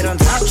 Get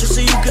on top just so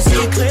you can see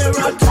it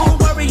clearer.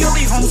 Don't worry, you'll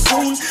be home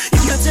soon.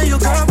 You can tell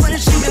your girlfriend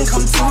she can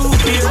come too,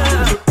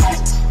 yeah.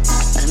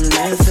 And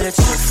if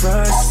it's your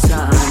first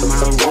time,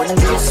 I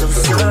wouldn't be so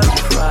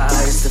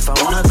surprised if I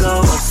wanna go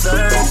a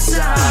third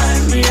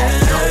time,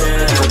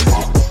 yeah.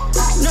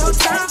 No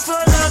time for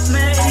love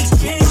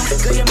making,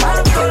 cause you're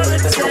mine for the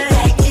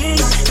taking,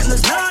 and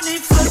there's no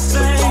need for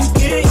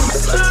thinking.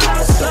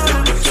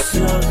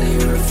 Slowly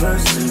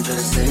reversing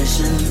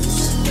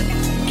positions.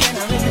 Can I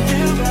make you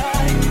feel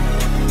right?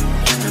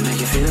 Can I make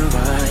you feel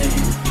right?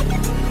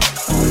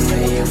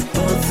 Only if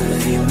both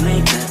of you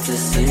make that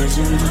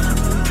decision.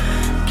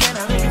 Can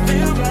I make you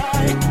feel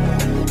right?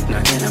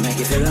 Now can I make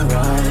you feel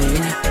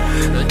right?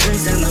 The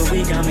drinks and the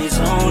weed got me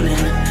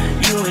zoning.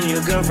 You and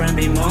your girlfriend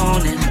be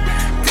moaning.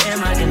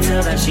 Damn, I can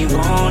tell that she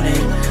want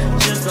it,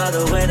 just by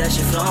the way that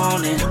she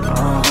flown it.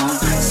 Oh,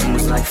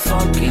 seems like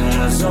fucking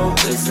was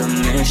always a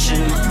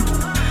mission.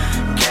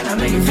 Can I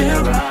make you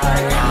feel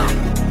right?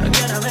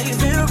 Can I make you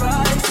feel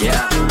right?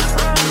 Yeah.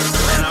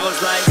 And I was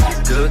like,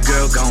 good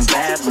girl gone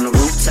bad from the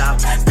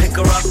rooftop. Pick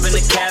her up in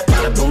the cab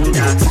by the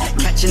boondocks.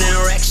 Catch an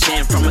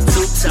erection from a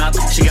tube top.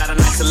 She got a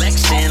nice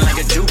selection like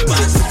a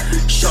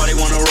jukebox. Shorty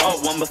wanna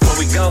roll one before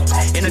we go.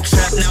 In the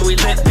trap now we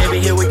lit, baby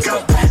here we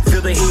go.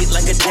 Feel the heat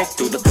like a dick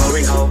through the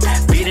glory hole.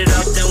 Beat it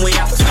up then we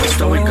out, how the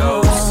story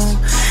goes.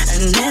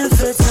 And if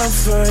it's her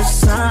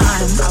first time,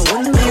 I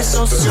wouldn't be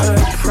so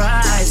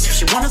surprised if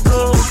she wanna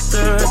go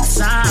third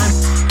time.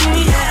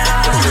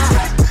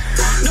 Yeah.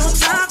 No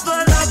time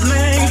for love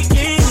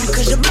making,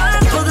 cause you're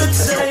mine for the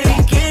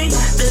taking.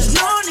 There's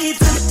no need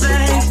to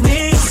thank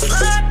me.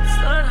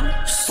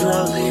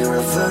 Slowly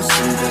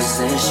reversing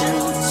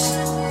positions.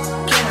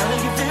 Can I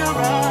make you feel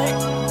right?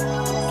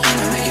 Can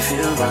I make you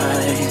feel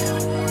right?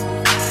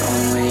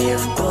 Only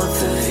if both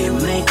of you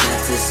make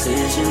that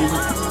decision.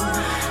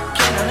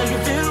 Can I make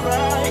you feel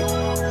right?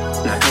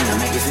 Now can I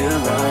make you feel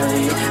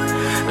right?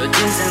 The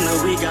drinks and the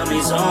weed got me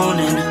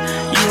zoning.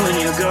 You and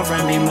your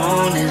girlfriend be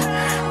moaning.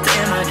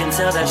 Damn, I can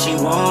tell that she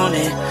want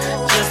it,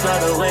 just by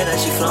the way that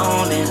she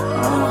flown it.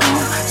 Oh,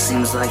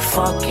 seems like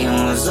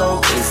fucking was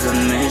always a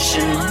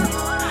mission.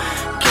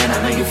 Can I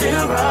make you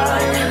feel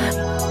right?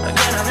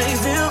 Can I make you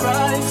feel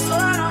right? Slow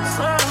down,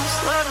 slow down,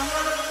 slow down.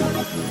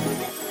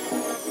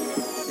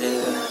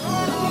 Yeah.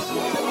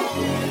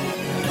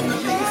 Can I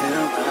make you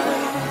feel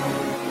right?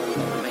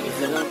 Make you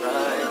feel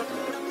right?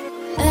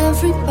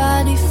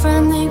 Everybody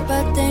friendly,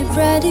 but they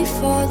ready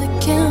for the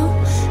kill.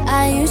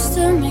 I used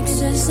to mix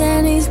the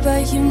Xannies,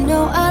 but you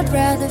know I'd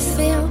rather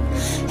feel.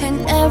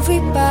 And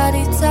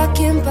everybody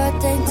talking, but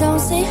they don't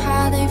say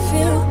how they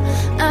feel.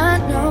 I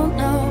know.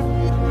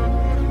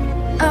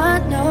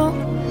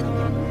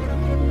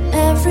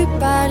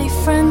 Everybody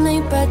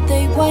friendly, but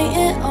they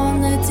waiting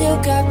on the deal.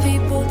 Got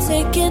people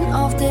taking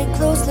off their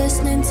clothes,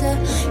 listening to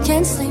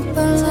Can't Sleep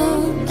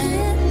Alone.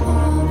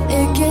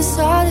 It gets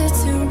harder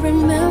to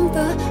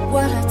remember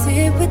what I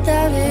did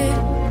without it.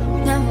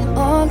 Now I'm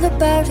all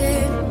about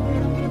it.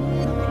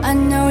 I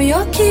know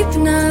you're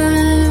keeping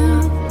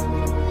up.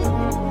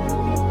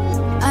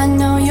 I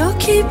know you're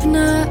keeping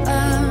up.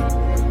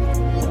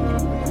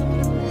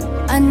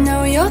 I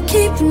know you're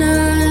keeping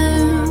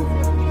up.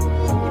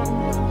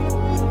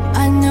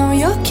 I know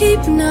you're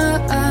keeping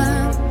up.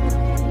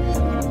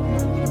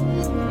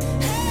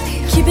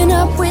 Keeping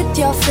up with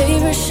your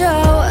favorite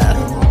show.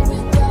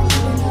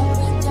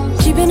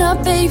 Keeping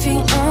up, baby,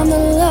 on the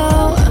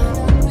low.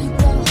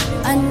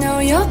 I know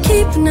you're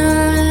keeping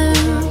up.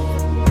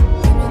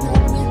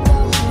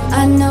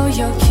 I know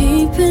you're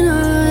keeping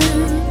up.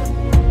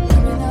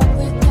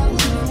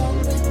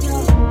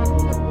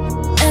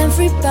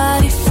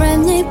 Everybody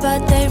friendly,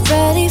 but they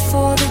ready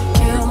for the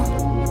kill.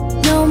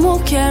 No more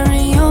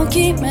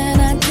karaoke, man,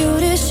 I do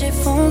this shit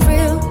for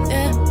real,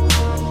 yeah.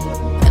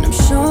 And I'm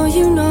sure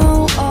you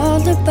know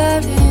all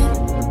about it.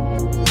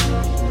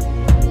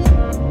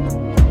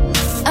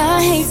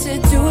 I hate to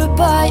do it,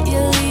 but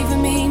you're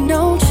leaving me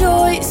no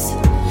choice.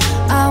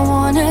 I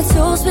wanna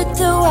toast with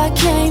who I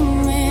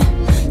came in.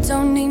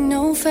 Don't need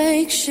no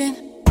fake shit.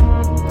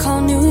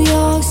 Call New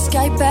York,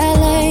 Skype,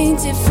 ballet,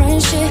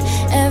 different shit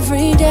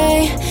every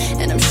day.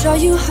 And I'm sure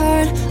you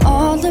heard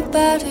all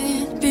about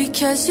it,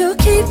 because you're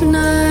keeping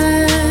up.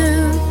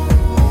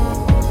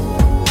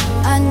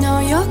 I know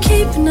you're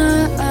keeping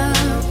up.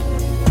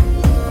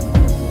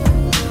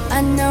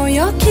 I know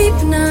you're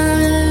keeping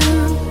up.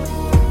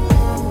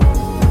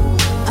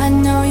 I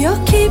know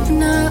you're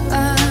keeping up.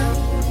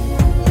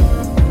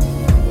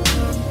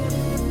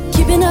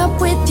 Keeping up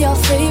with your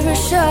favorite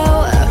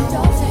show.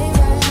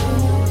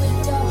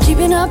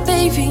 Keeping up,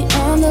 baby,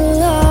 on the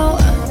low.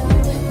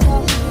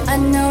 I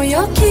know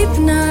you're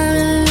keeping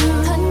up.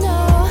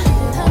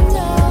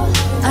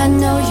 I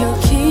know you're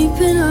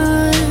keeping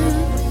up.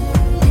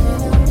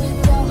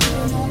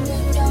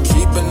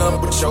 Keeping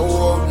up with your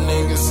old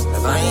niggas,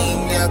 and I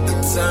ain't got the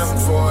time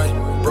for it.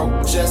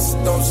 Broke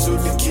just don't suit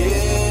the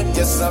kid.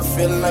 Guess I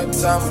feel like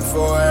time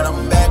for it.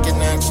 I'm back in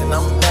action,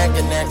 I'm back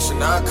in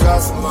action. I'll call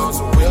some more,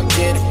 so we'll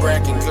get it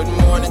brackin'. Good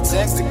morning,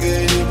 text, a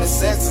good evening,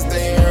 sex is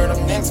they heard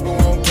them next, but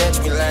won't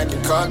catch me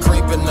lacking. Car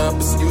creeping up,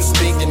 it's you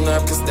speaking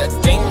up, cause that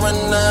game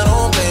running out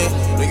on me.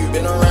 Know you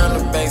been around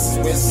the bases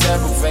with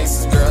several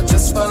faces, girl.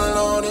 Just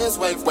follow this,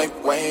 wait.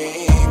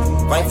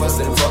 Wife was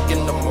in fuck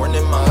in the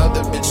morning, my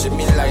other bitch hit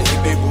me like,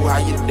 hey baby, how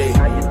you day?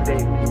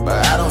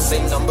 But I don't say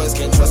numbers,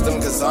 can't trust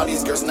them, cause all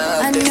these girls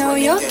nowadays. I know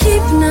you're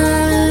keeping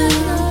up.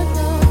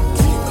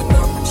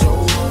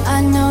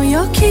 I know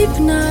you're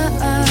keeping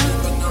up.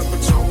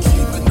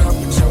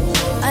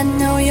 I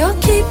know you're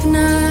keeping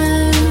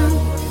up.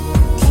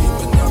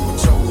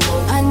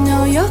 I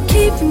know you're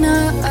keeping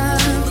up.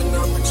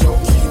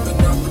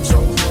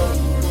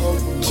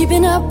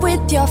 Keeping up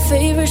with your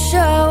favorite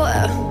show.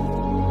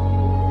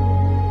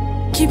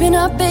 Keeping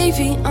up,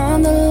 baby,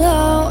 on the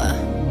low.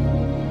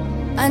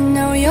 I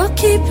know you're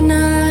keeping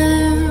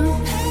up.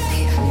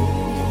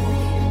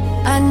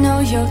 I know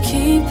you're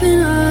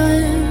keeping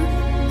up.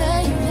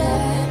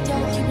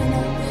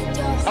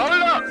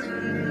 Hold up.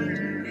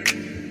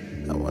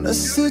 I wanna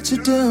sit you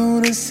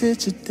down and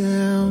sit you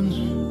down.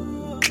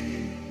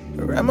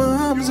 Wrap my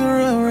arms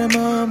around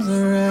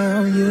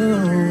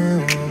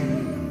you.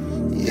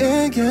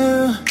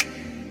 Yeah.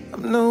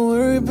 I'm not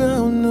worried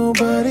about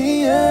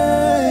nobody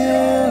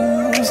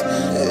else.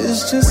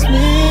 It's just me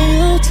and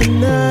you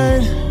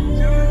tonight.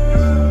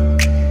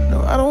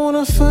 I don't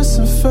wanna fuss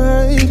and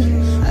fight.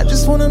 I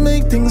just wanna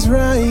make things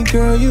right.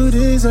 Girl, you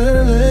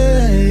deserve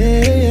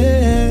it.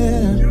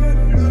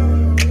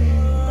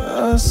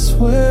 I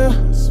swear.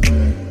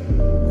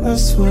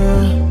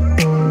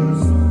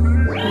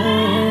 Oh,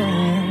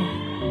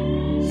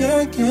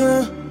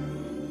 yeah.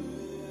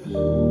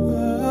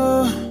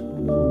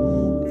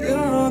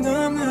 You're all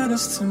that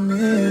matters to me.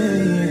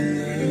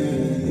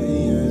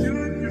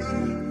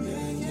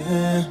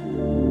 Yeah.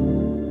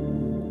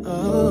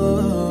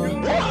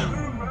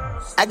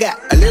 I got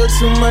a little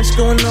too much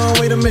going on,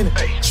 wait a minute.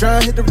 Try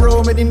and hit the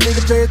road, make these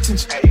niggas pay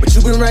attention. But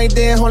you been right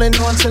there holding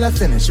on till I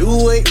finish. You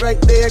wait right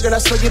there, girl, I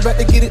swear you about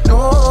to get it.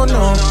 No.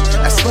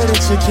 I swear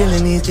that you're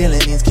killing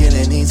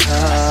these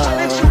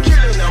hoes.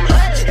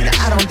 And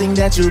I don't think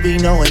that you be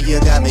knowing you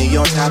got me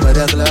on top of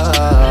the globe.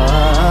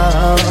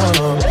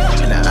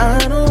 And I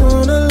don't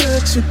wanna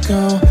let you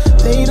go.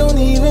 They don't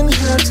even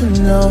have to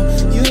know.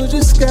 You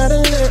just gotta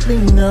let me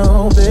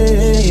know,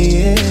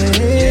 babe.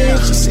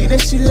 She say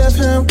that she love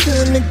how I'm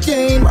killing the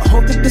game. I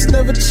hope that this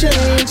never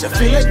change. I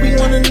feel like we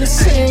one and the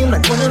same,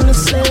 like one and the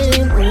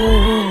same.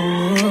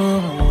 Ooh,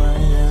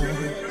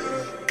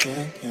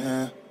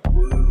 yeah.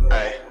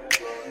 Hey.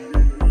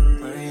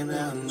 Worry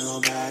about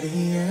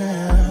nobody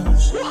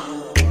else.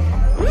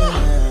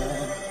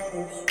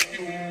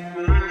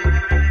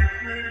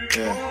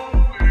 Yeah.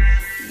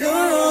 You're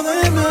all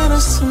that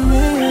matters to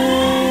me.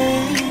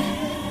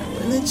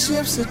 When the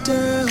chips are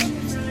down,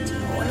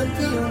 I wanna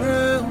be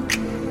around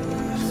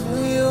for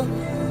you.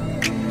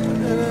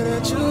 Whatever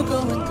that you're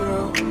going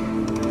through.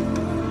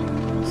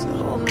 So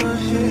hold my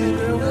hand,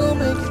 girl, we'll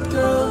make it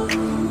through.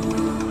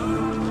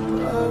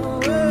 Oh,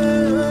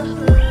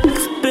 yeah.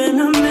 It's been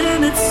a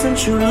minute since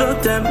you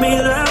looked at me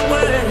that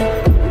way.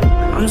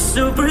 I'm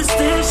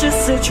superstitious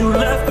since you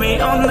left me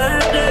on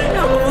that day.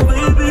 Oh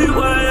baby,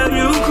 why are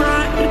you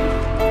crying?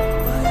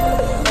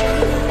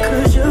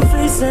 Cause your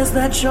face says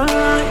that you're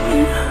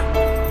lying.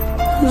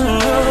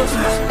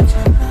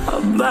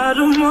 About a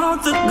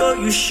month ago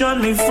you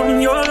shunned me from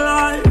your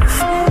life.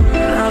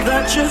 Now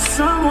that you're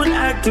someone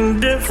acting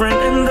different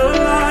in the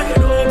light.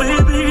 Oh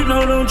baby,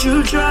 no, don't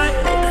you try it.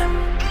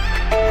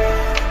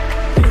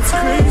 It's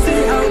crazy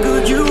how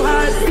good you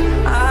hide it.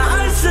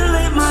 I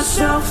isolate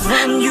myself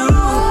from you.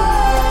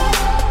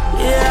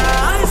 Yeah,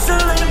 I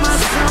isolate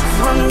myself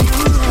from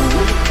you.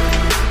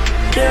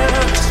 Yeah,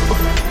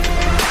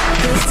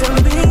 cause to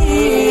me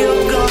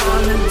you're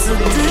gone into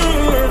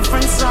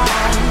different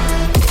song.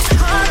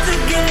 Hard to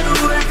get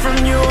away from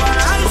you. I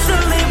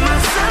isolate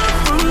myself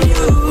from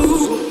you.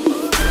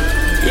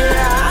 Yeah,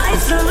 I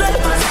isolate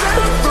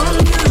myself from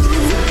you.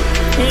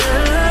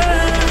 Yeah,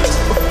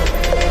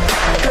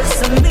 cause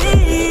to me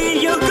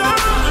you're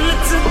gone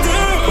into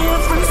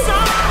different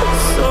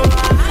songs. So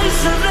I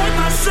isolate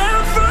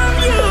myself from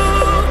you.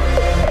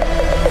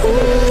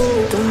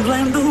 Don't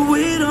blame the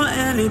weed or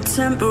any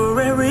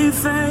temporary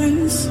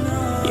phase.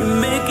 You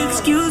make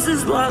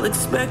excuses while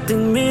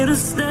expecting me to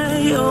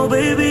stay. Oh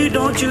baby,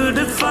 don't you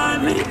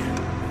define me.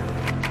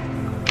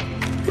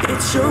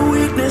 It's your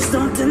weakness,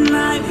 don't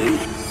deny me.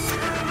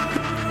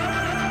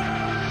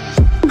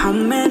 How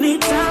many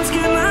times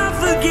can I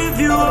forgive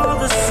you all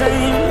the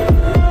same?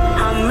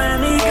 How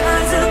many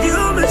guys have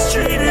you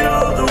mistreated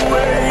all the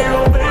way?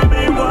 Oh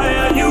baby, why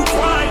are you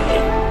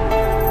crying?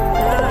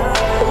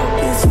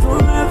 It's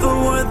forever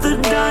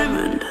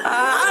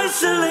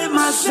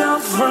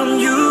myself from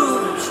you.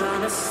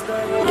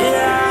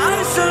 Yeah, I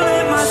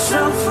isolate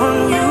myself from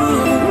you.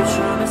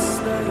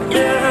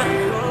 Yeah,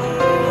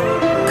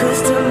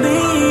 'cause to me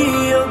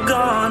you're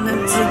gone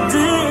into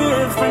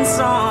different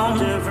songs.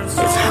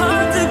 It's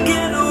hard to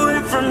get away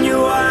from you.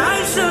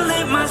 I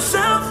isolate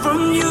myself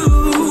from you.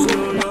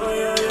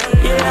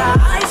 Yeah,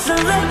 I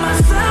isolate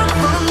myself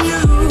from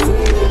you.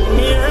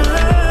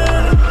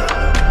 Yeah,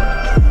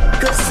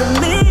 'cause to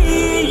me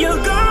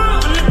you're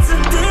gone into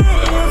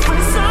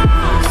different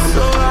songs.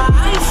 So I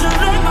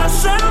isolate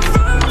myself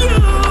from you.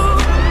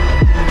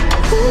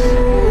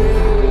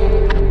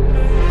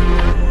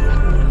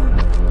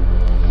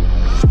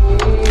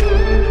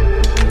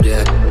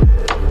 Yeah,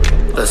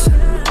 listen.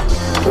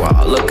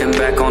 Wow, looking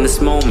back on this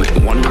moment,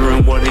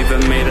 wondering what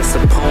even made us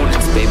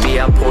opponents. Baby,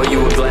 I'll pour you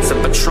a glass of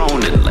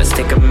Patron and let's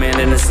take a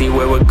minute and see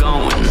where we're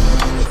going.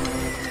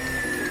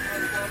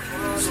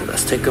 So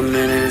let's take a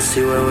minute and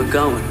see where we're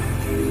going.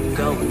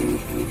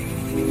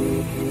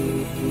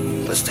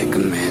 Let's take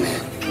a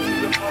minute.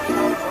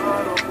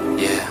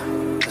 Yeah,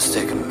 let's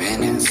take a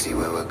minute and see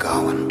where we're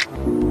going.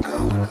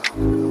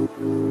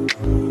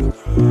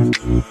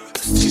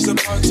 She's a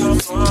part-time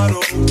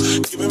model,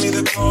 giving me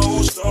the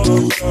cold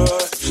shoulder.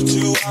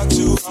 Too hot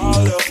to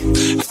hollow.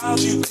 How'd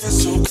you get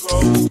so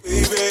cold,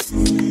 baby?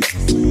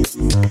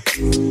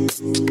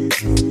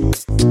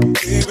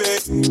 Baby.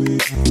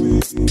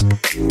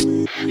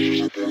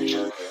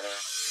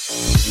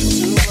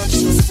 Too much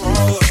to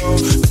follow.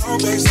 No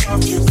base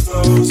off your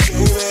clothes,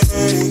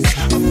 baby.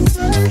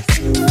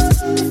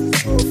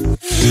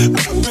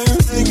 I've been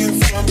hanging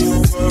from your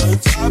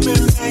words. I've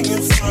been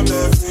hanging from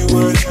every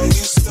word that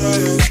you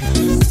said.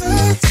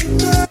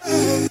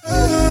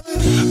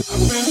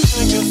 I've been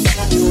hanging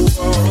from your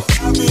wall.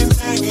 I've been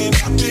hanging.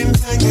 I'm ready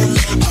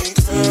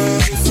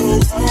for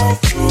all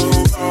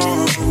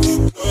you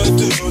could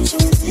do to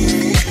me,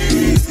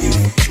 baby.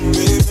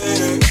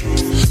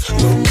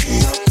 Look me,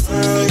 I'm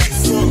ready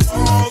for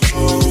all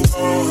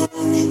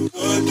you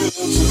could do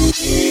to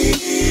me.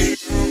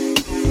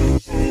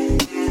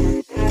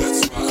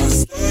 That's why I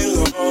stay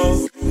low,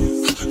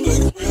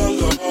 like real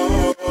low.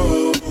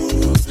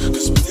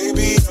 'Cause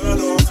baby, I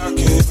know I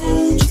can't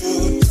hold you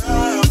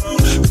down.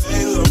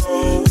 Stay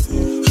low,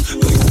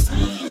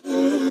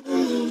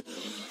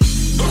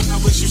 like I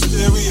wish you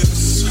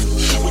serious.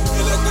 We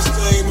can't act the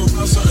same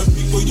around certain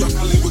people. You're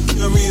Hollywood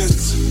curious.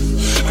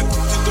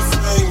 Addicted to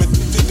fame,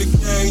 addicted to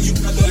gang. You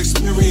got that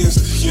experience,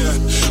 yeah.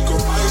 Go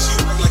rise, you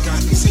act like I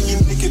ain't seen you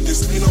naked.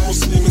 This ain't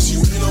almost famous. You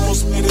ain't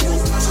almost made it.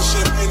 With glass of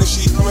champagne and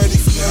she already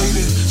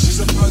faded. She's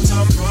a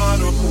part-time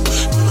model,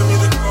 giving me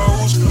the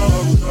cold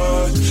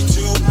shoulder.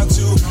 Too hot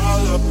to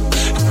hollow.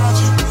 How'd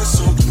you get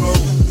so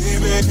close,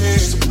 baby?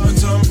 She's a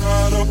part-time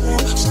model,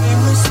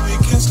 shameless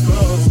speaking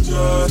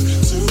sculpture.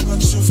 Too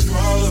much to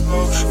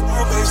follow.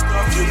 All based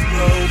off your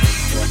flow,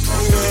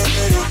 baby.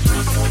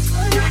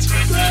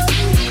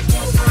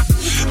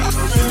 I've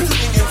been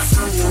hanging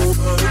from your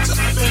words.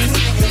 I've been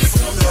hanging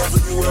from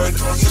every word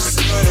that you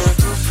said.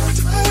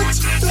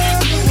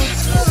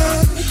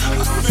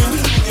 I've been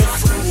hanging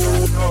from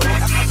your wall.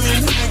 I've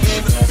been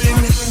hanging.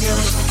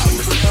 I'm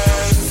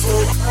ready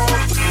for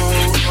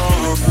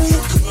all you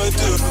could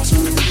do to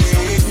me,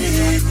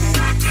 baby.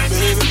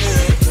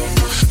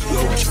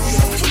 Low key,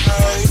 I'm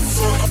ready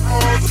for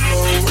all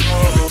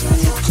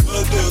you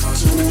could do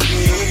to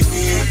me.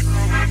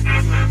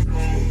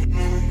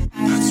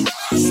 That's why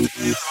I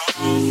stay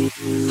low,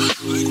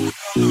 like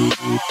real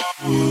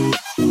low.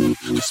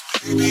 'Cause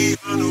baby,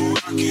 I know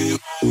I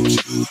can't hold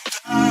you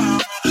down.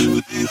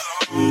 Lay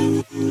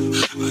low,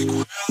 like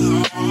real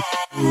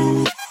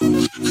low.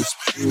 'Cause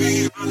baby,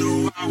 I know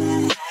I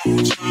won't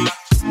hold you.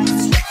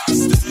 That's why I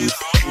stay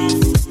low,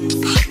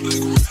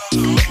 like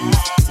real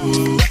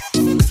low.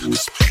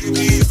 'Cause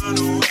baby, I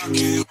know I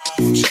can't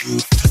hold you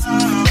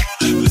down.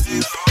 Lay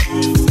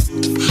low,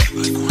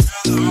 like real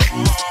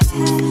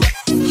low.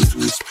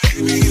 'Cause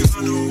baby, I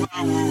know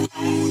I won't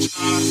hold you.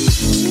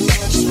 Too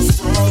much to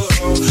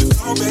follow.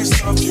 No base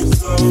off your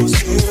clothes,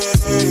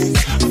 baby.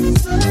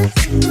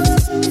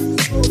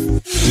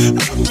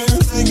 I've been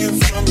hanging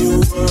from your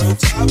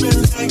words. I've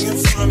been hanging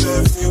from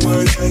every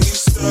word that you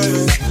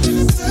said.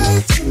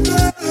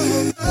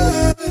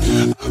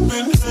 I've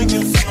been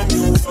hanging from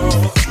your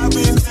wall. I've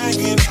been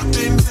hanging. I'm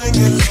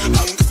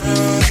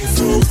ready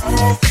for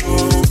all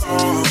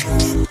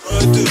you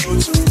could do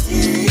to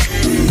me,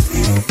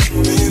 baby.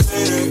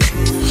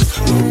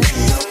 Look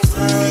me, I'm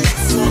ready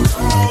for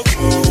all.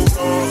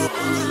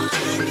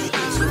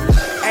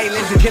 Hey,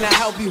 listen, can I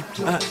help you?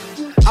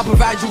 I'll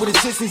provide you with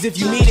assistance if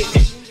you need it.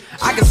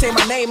 I can say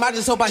my name, I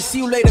just hope I see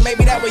you later.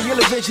 Maybe that way you'll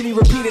eventually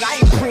repeat it. I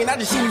ain't praying, I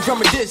just see you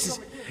from a distance.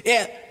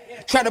 Yeah,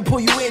 try to pull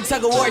you in,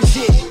 tug of war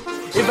shit.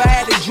 If I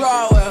had to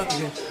draw,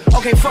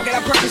 okay, fuck it,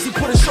 I purposely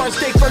put a short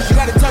steak first. You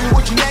gotta tell me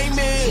what your name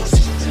is.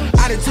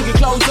 I done took your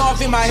clothes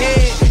off in my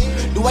head.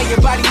 The way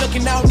your body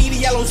looking out, need a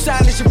yellow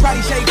sign that should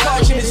probably say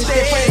caution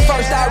instead. Friends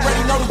first, I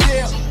already know the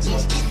deal.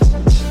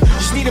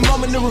 Just need a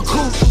moment to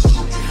recoup.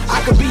 I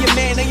could be your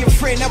man and your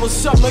friend, that was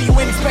something. No, you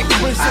ain't expecting,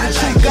 but it's the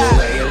truth,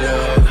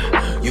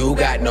 God. You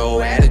got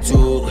no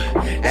attitude.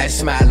 that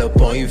smile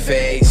up on your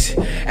face.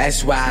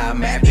 That's why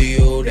I'm after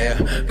you there.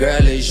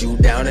 Girl, is you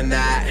down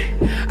tonight?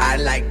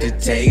 I'd like to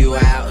take you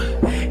out.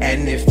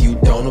 And if you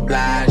don't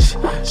oblige,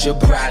 she'll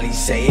probably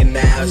say it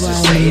now, so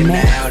say it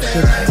now,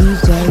 that right.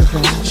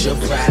 She'll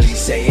probably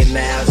say it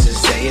now, so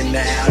say it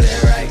now,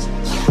 that right.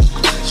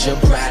 She'll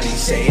probably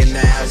say it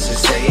now, so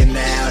say it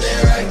now,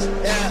 that right.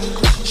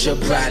 She'll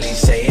probably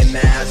say it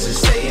now, so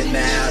say it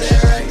now,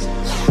 that right.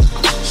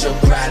 She'll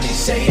probably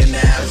say it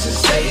now, so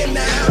say it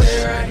now,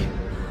 that right.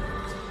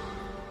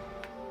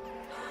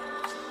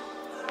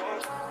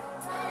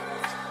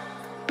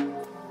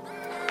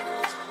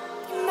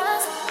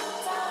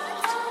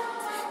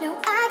 No,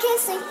 I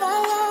can't sleep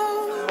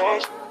alone.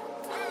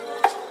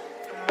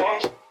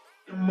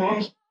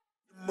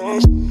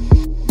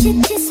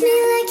 Kiss me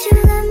like you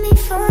love me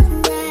for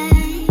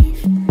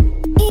life,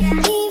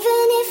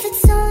 even if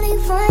it's only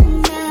one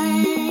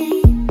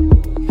night,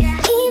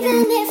 even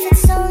if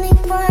it's only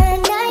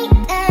one night.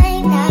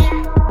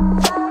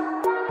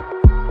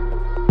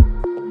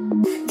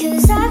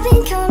 'Cause I've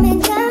been coming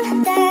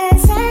down that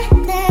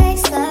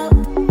next slope,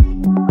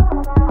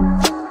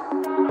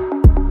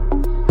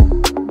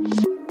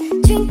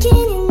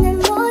 drinking in the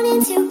morning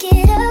to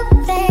get up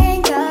and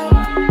go.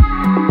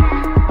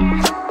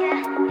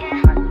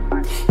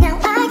 Now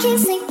I can't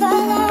sleep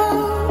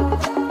alone.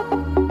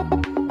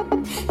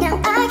 Now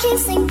I can't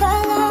sleep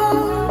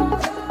alone.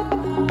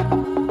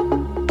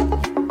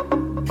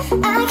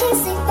 I can't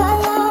sleep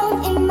alone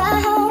in my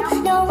home.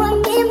 No, I'm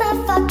in my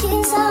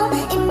fucking zone,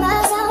 in my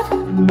zone.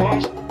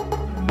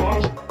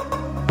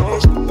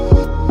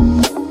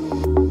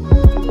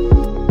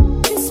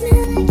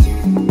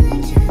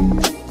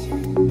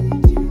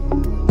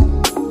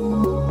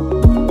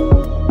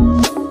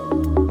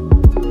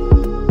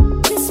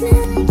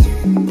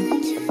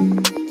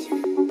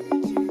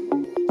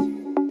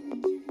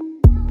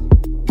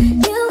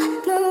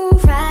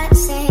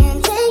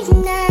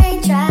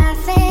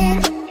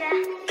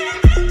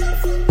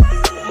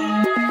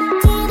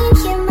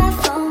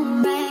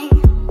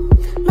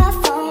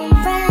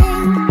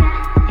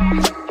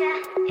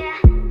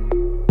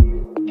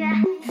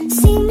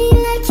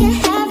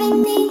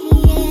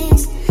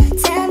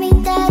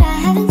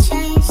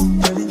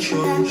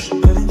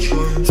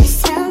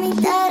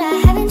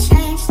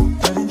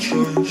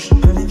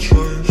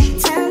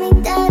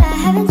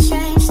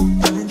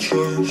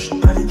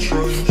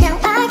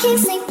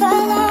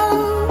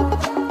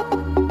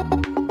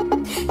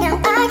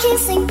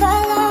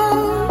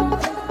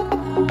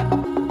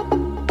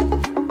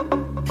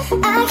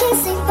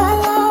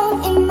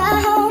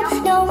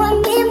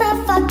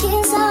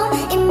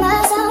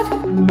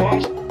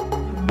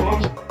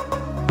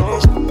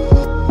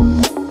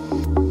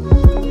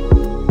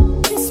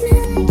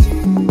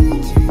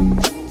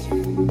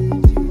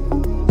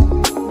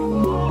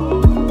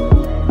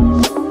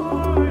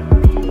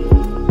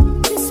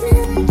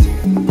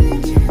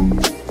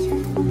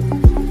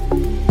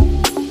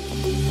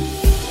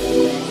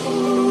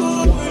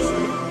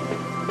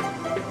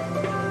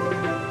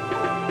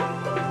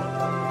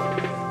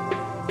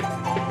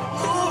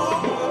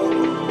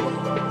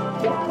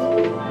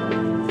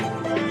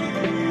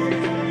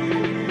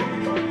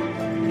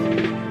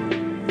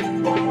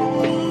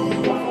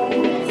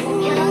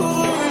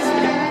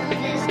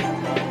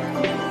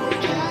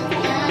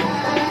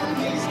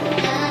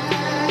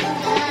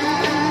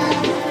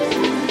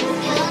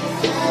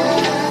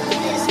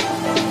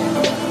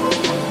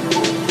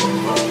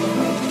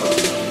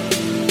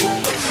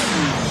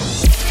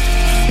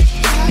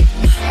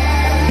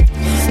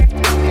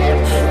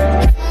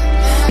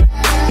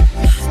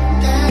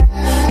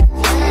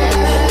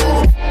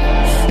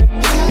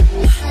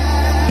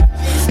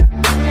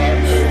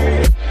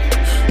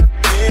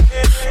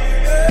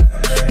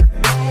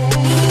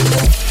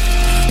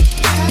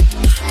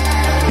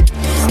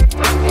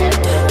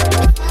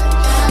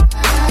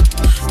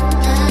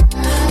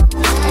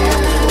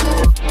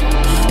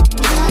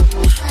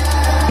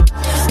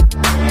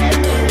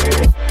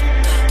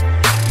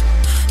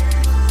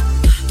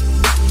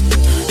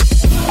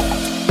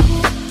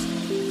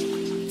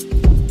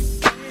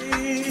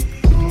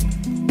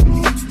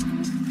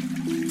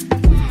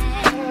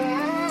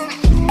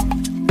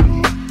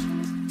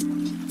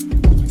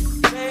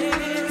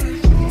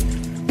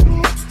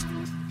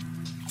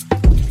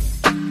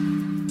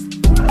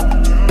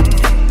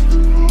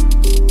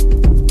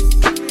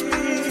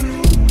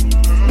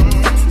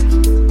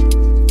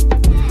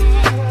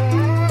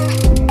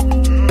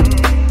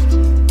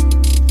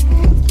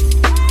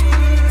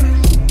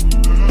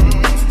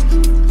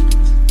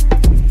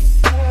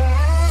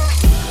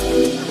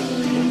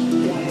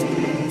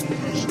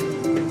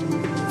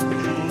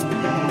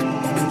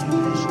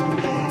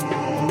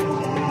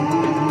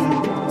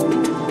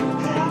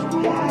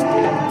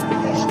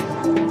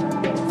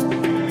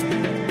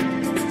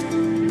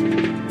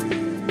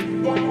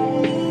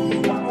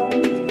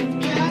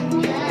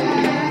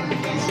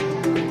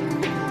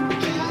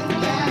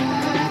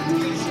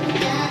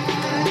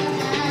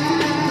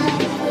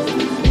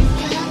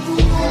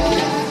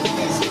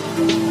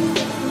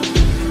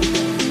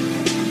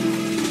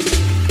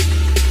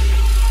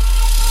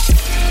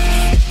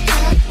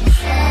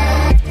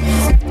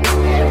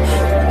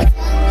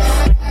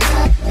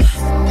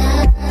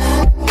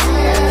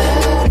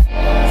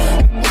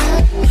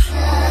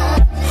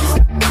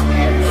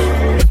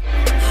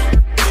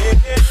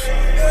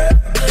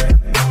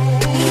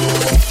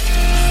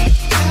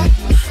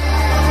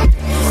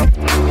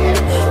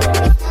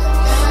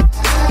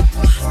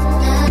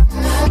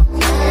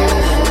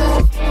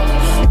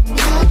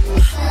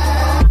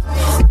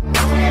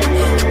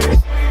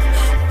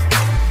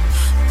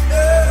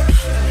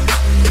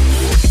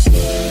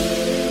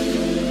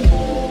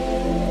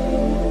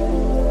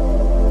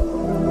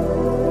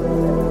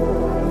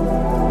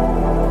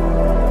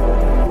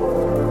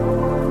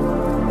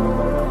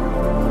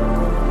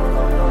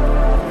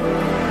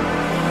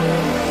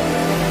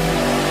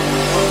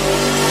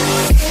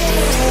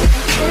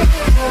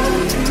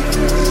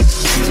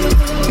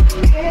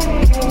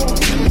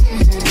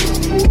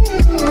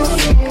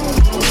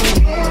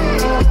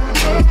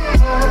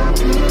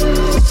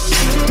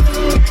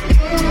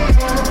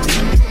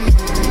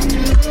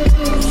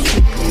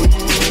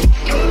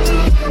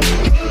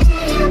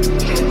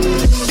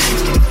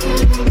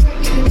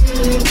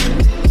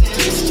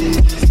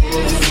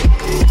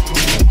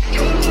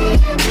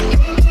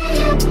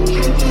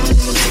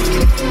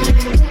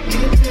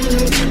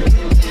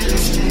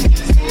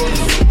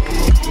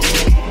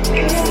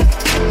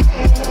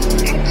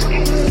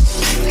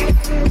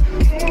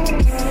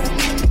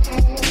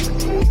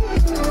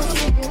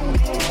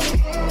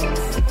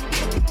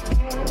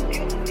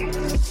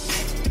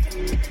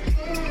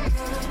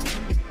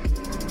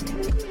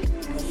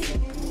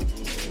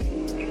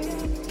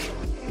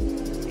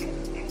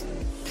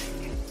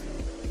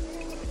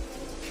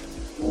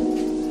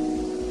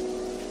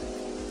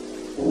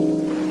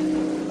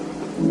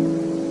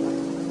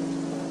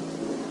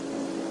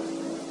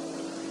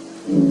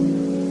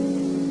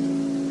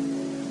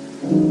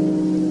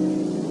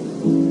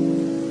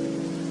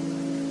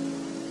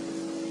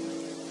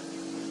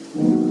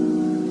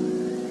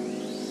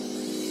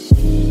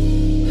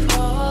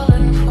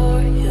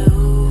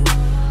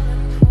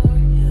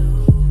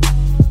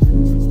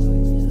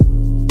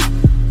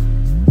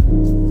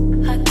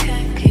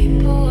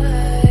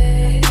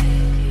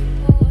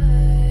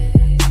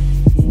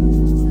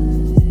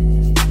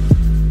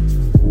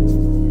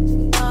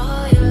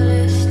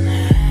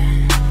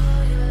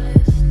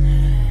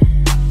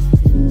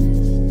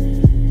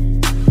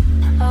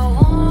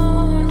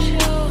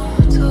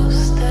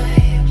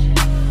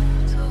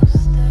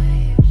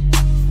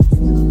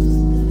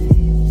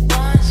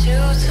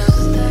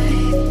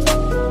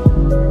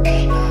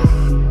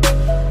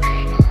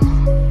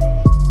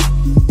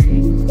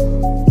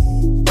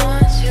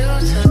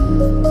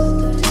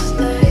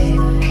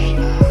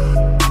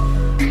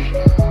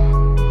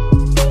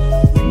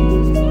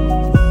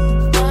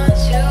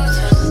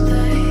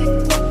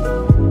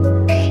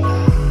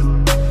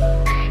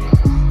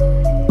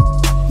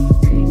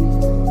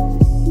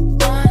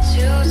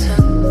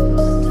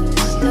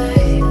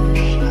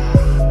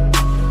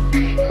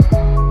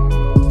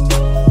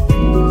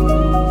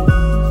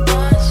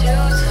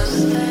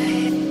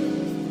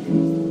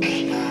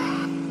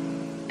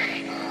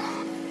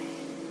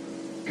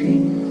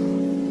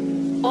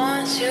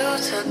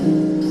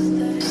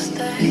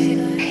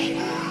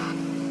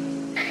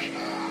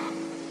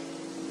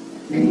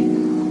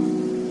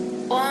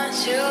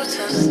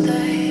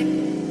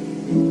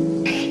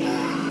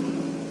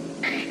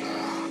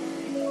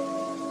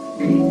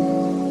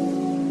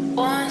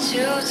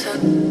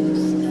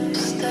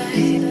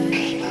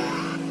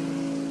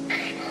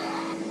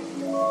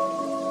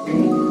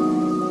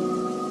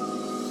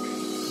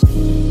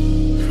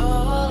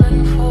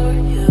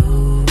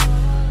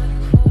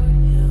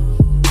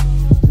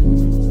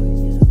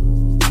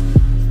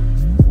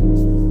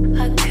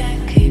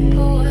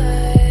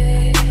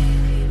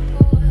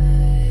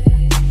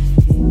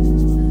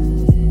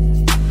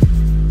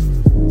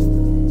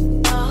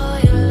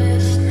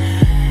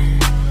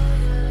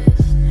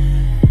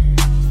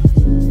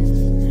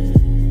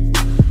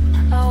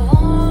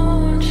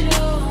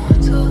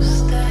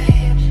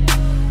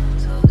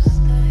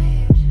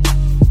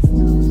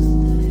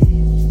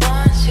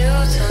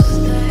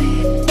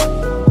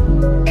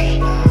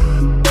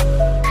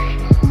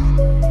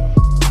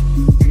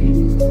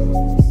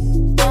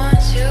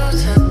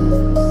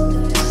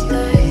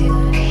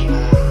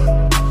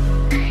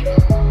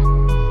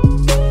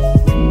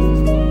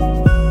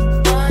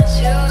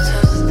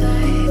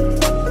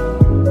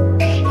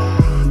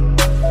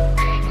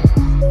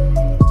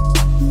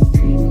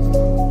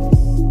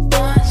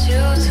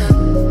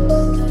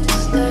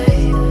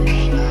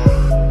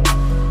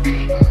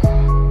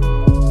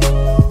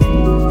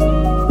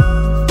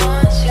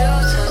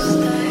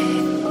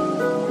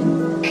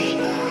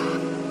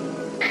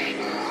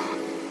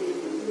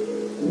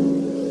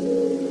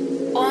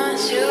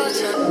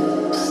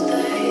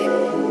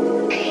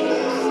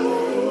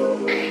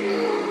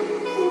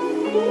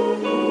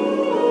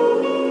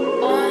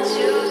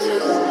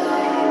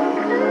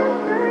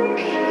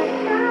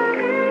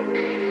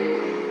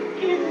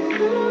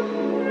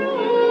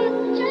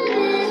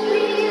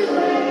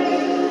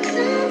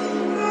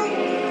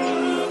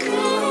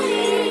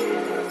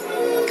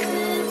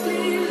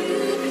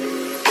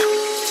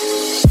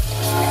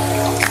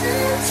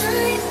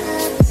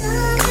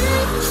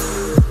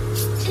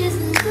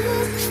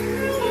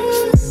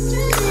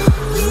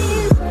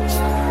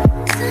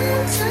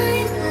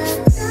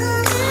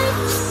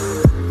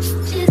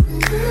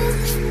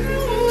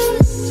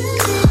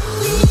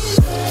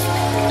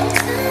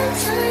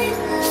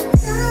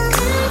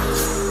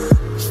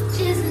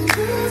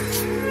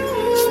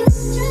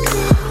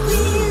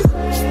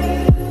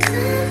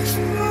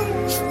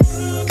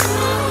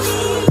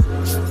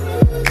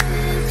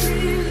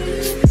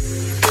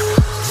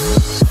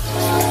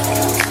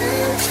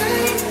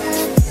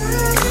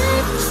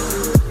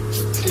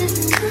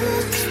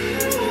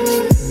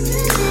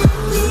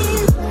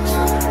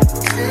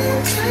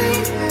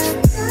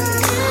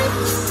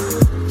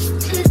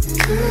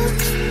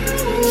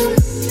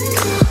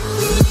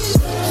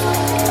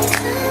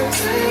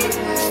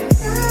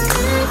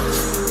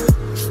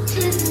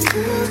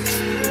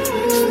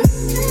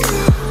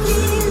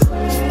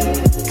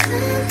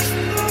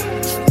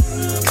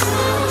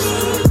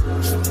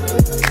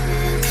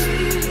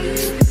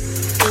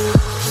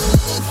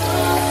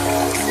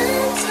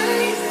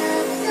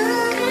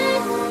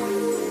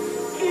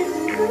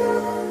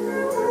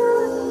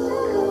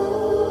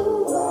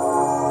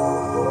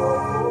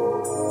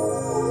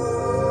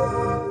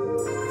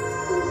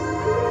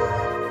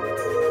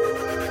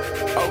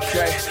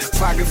 Okay,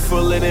 pocket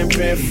full of them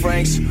Ben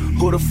Franks.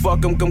 Who the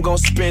fuck I'm gon'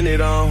 spend it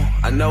on?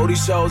 I know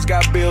these hoes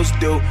got bills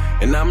due,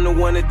 and I'm the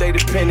one that they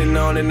depending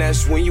on. And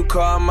that's when you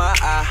call my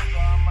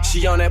eye.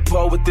 She on that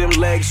pole with them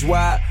legs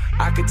wide.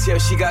 I can tell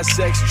she got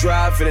sex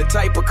drive, and the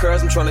type of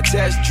curves I'm tryna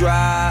test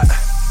drive.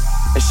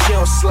 And she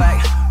don't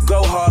slack,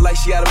 go hard like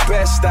she had a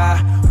best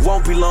eye.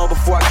 Won't be long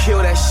before I kill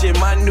that shit.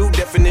 My new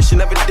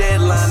definition of a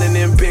deadline, and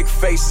them big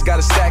faces got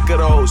a stack of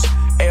those.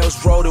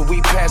 L's rolled and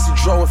we pass the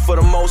draw, and for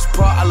the most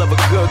part, I love a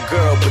good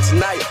girl. But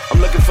tonight,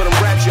 I'm looking for them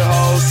ratchet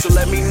hoes, so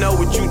let me know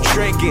what you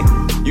drinking.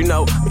 You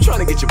know, I'm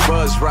trying to get your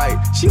buzz right.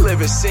 She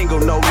living single,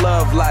 no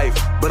love life,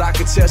 but I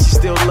can tell she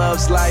still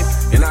loves life,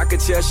 and I can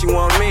tell she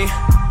want me,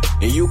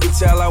 and you can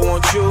tell I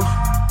want you.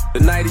 The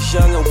night is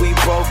young and we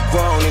both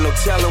grown, ain't no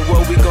telling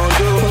what we gon'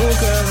 do. Oh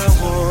girl, I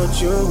want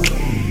you.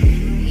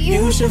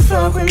 You should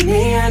fuck with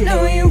me, I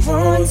know you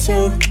want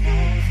to.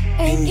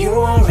 And you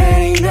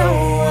already know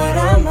what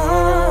I'm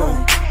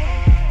on.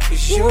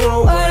 Cause you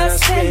know what I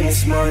spend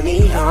this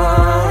money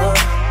on.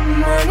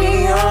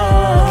 Money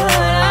on.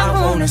 I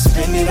wanna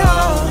spend it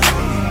all.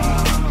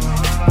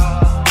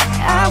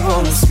 I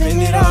wanna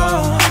spend it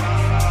all.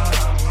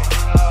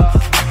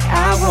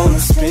 I wanna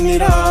spend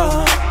it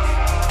all.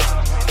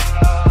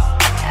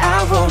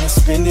 I wanna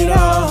spend it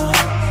all.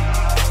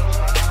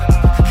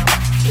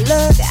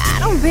 Look, I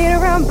don't beat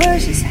around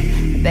bushes.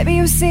 Baby,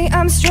 you see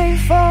I'm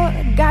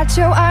straightforward. Got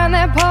your eye on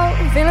that pole.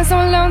 Feeling so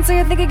alone, so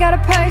you think you gotta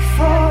pay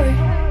for it.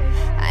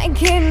 I ain't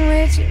kidding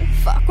with you.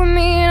 Fuck with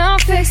me and I'll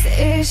fix the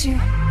issue.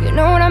 You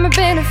know what I'ma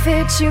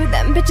benefit you.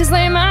 Them bitches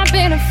lame, I'm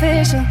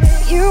beneficial.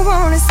 You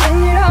wanna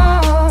spend it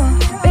all.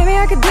 Baby,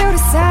 I could do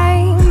the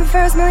same. The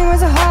first million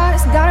was the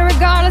hardest. Got it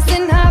regardless,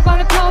 didn't hop on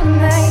the pole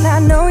tonight. I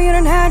know you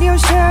done had your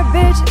share of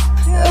bitches.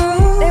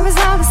 Ooh, they was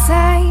all the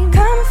same.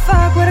 Come and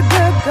fuck with a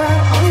good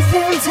girl. Only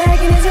thing I'm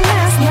taking is your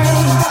last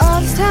name.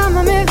 All this time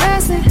I'm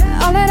invested.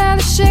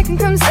 can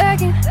come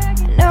second.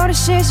 I know the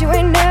shit you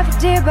ain't never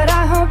did, but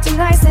I hope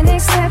tonight's an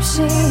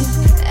exception.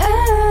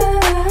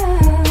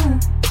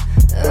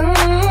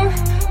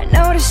 I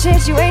know the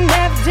shit you ain't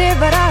never did,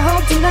 but I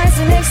hope tonight's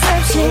an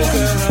exception. Oh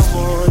girl, I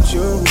want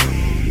you.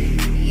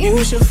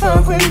 You should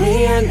fuck with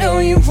me, I know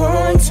you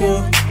want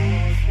to.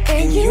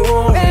 And you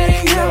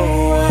already know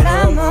what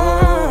I'm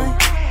on.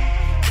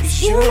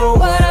 'Cause you know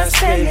what I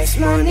spend this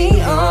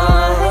money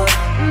on.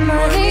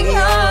 Money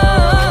on.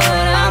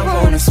 I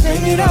wanna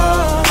spend it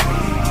all.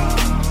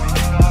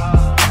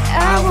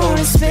 I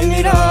wanna spend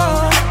it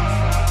all.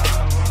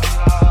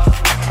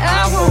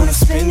 I wanna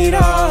spend it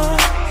all.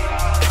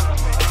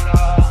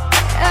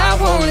 I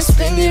wanna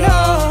spend it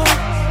all.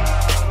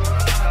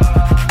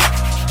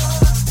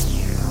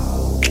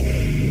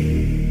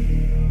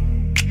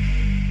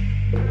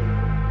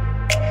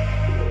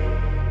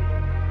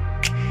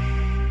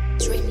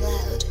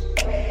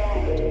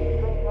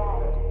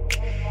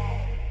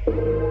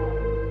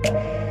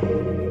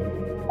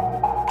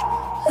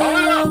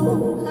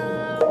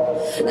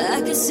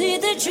 I can see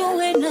that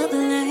you ain't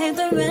nothing like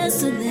the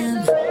rest of them.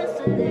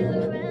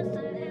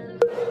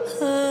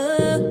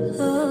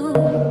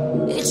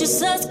 Oh, it just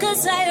sucks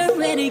cause I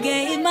already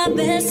gave my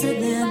best to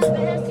them.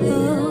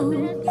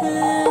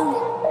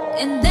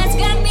 And that's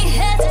got me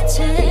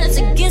hesitant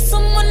to give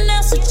someone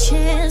else a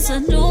chance. I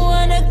don't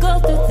wanna go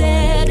through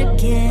that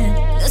again.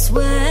 That's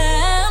why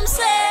I'm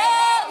so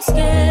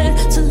scared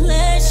to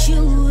let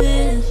you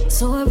in.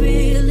 So I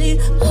really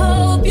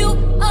hope you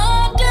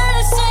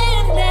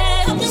understand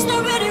that I'm just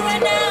not ready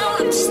right now.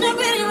 I'm just not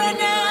ready right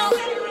now.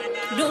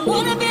 Don't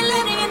wanna be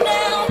letting you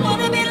down.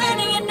 Wanna be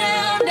letting you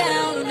down,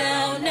 down,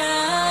 down,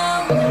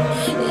 down.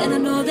 And I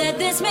know that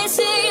this may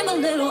seem a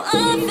little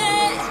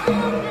unfair,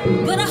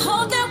 but I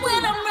hope that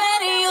when I'm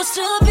ready, you'll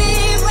still be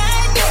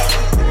right there.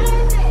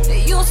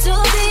 You'll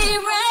still be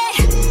right.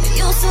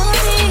 You'll still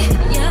be.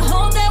 Yeah, I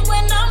hope that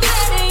when I'm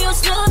ready, you'll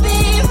still be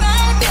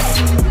right there.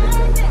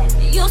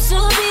 You'll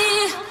still be.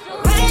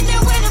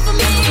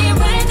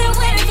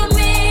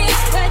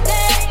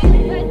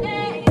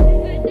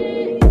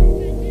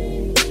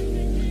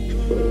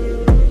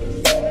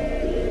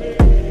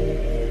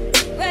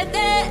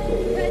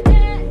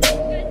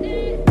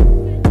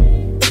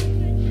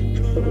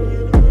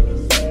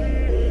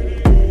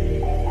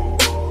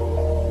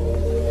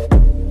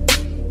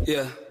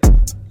 Yeah.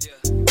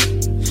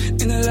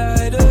 In the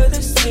light of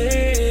the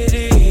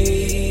city,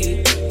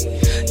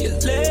 your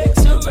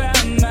legs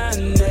around my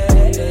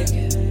neck.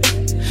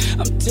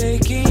 I'm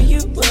taking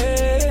you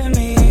with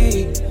me,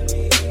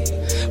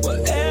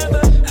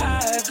 wherever I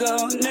go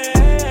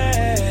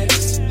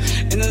next.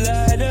 In the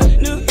light of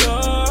New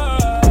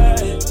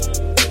York,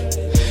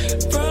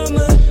 from a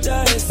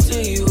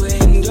dusty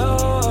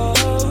window.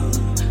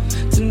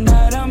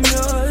 Tonight I'm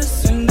yours,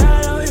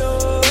 tonight I'm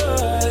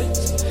yours.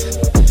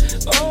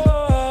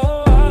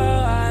 Oh,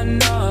 I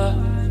know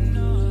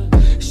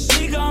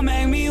she gon'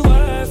 make me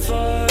work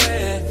for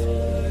it.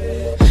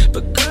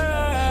 But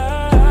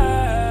girl,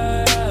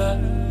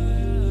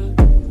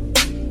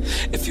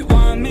 if you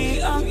want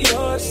me, I'm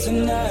yours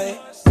tonight,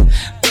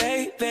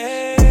 baby.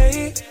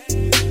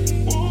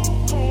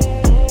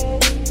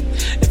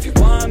 If you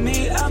want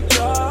me, I'm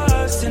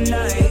yours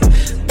tonight,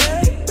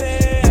 baby.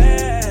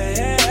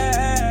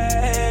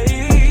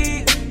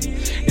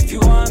 If you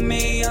want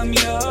me, I'm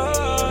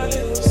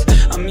yours.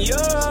 I'm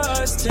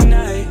yours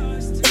tonight.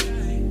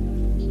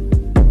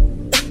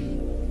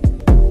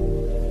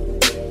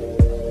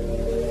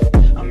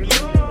 I'm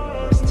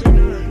yours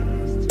tonight.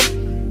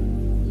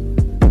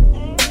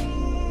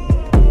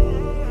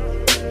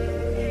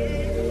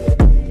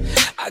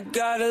 I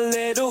got a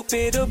little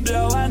bit of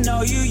blow. I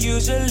know you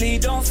usually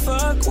don't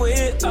fuck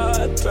with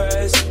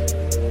others.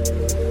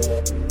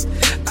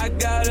 I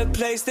got a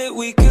place that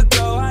we could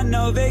go. I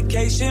know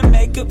vacation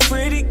make a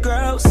pretty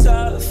girl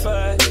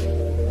suffer.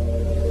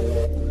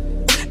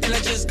 And I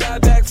just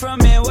got back from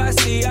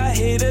NYC. I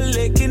hit a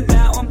lick and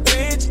now I'm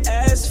rich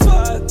as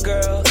fuck,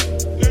 girl.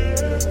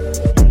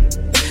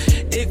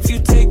 If you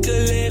take a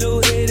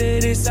little hit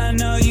of this, I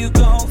know you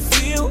gon'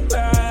 feel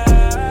right.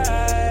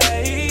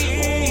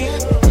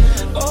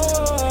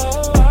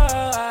 Oh,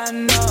 I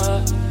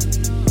know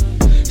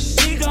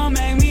she gon'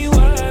 make me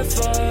work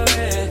for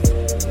it.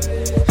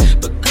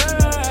 But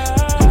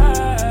girl,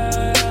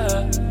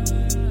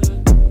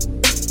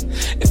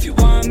 if you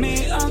want me,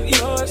 I'm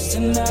yours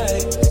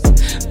tonight,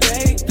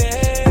 baby.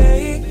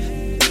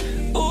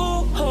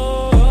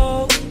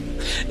 Ooh,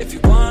 if you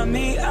want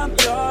me, I'm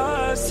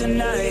yours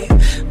tonight,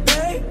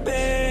 baby.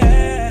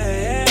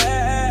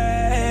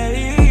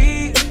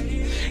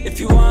 If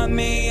you want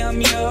me,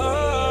 I'm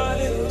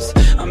yours.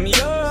 I'm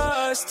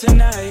yours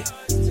tonight.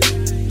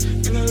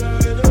 In the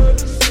light of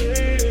the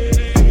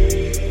city,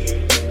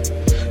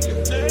 your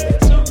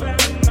legs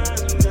around my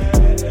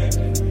neck.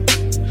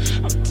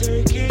 I'm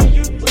taking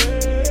you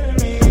with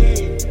me,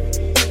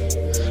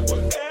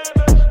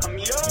 wherever. I'm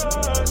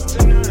yours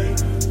tonight.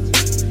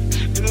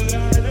 In the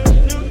light of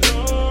New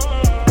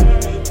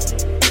York,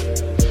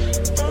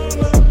 from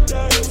a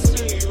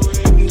dusty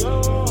window.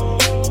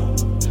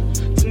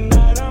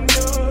 Tonight I'm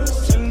yours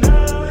tonight.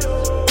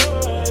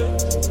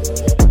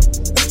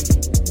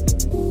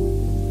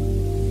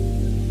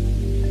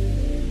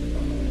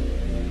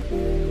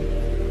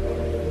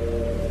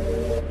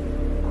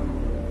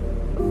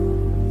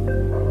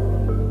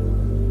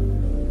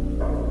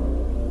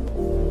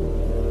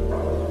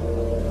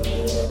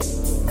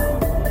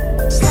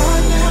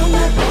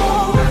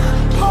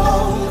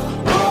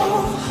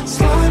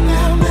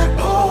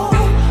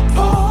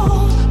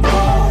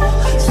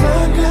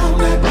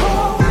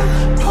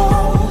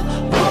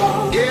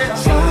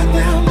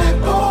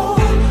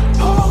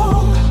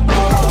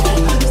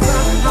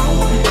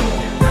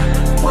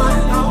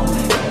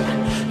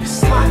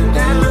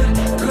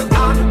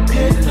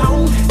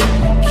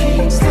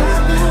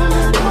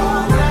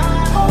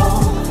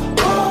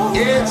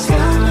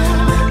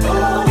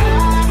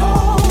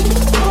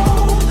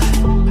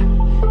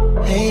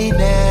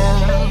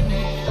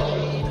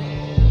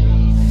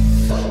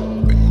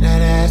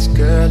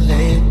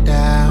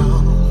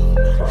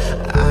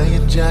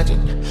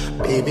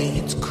 baby,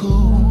 it's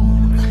cool.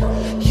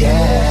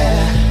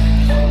 Yeah,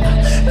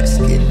 it's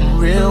getting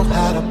real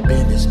hot up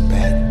in this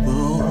back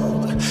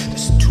room.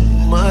 There's too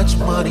much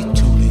money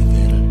to leave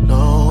it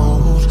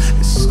alone.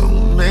 There's so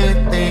many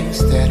things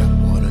that I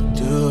wanna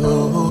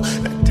do.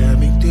 Now tell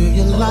me, do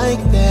you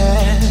like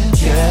that?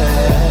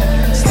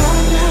 Yeah.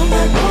 Slide down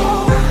that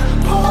pole,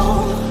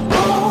 pole,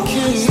 pole.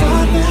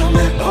 Slide down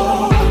that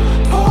pole.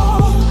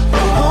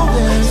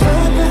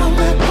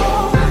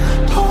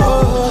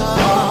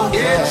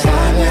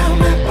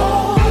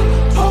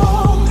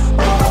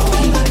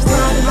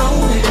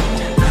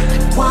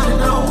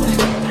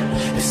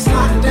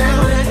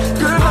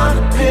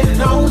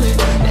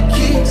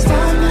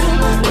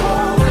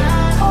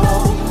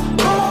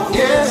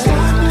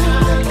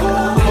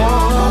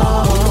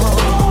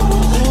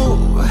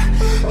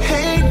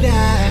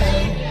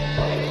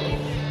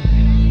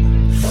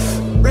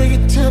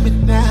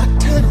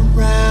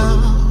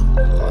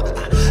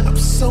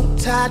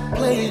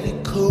 Playing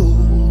it cool,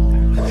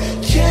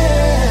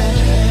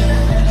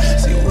 yeah.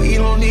 See, we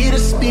don't need to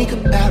speak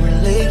about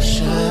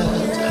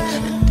relations.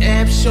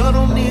 Damn sure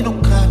don't need no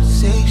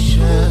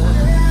conversation.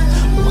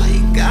 Why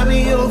you got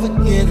me over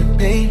getting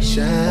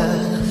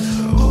patient?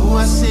 Oh,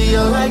 I see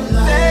you like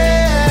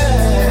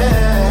that.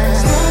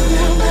 Slide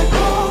down that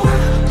pole,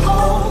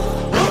 pole,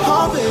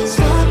 pole, baby.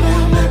 Slide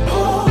down that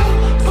pole,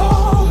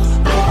 pole,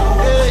 pole.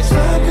 Yeah,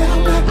 slide down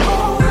that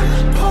pole,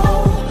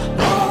 pole,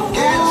 pole.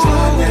 Yeah,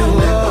 slide down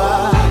that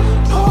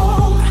pole.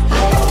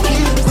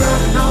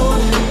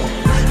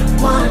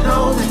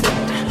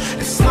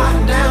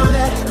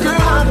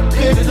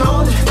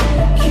 On it.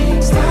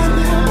 Keep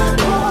sliding down that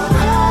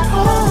pole.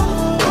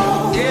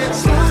 Yeah,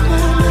 slide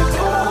down that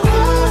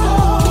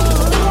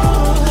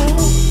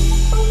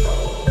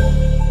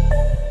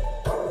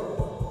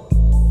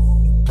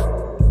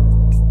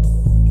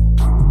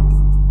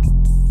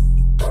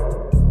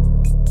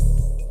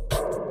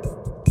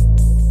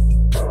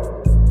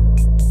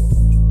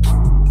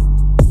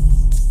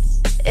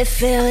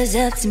If it was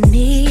up to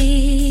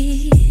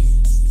me,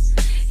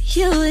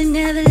 you would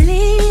never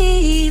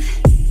leave.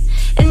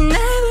 And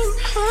I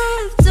wouldn't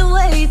have to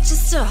wait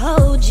just to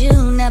hold you,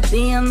 not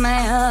be on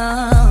my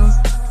own.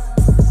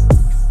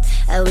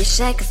 I wish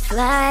I could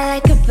fly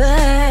like a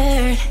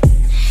bird,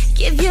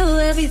 give you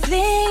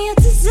everything you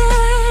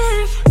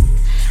deserve.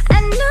 I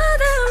know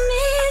that I'm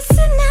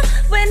missing out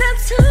when I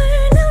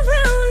turn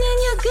around and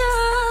you're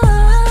gone.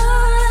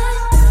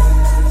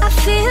 I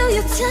feel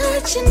your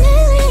touch and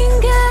it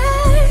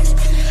lingers.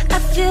 I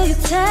feel your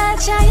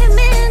touch, I am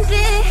in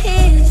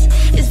this.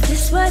 Is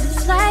this what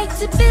it's like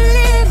to be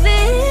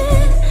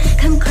living?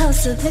 Come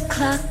closer, the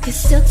clock is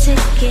still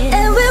ticking.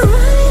 And we're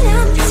running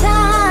out of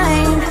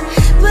time.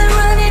 We're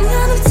running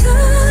out of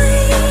time.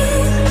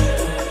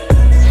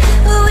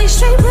 We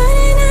straight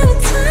running out of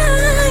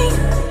time.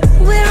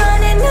 We're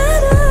running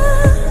out of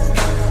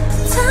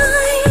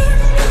time.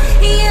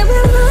 Yeah,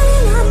 we're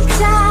running out of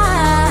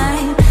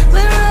time.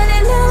 We're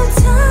running out of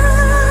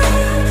time.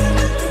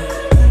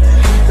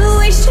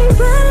 We straight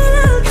running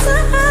out of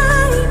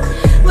time.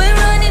 We're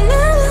running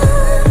out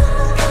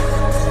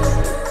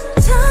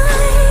of time.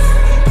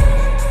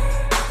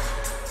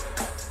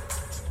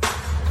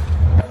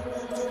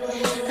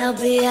 I'll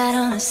be out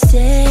on a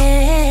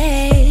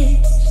stage,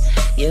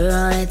 you're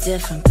on a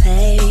different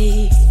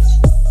page.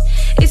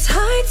 It's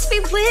hard to be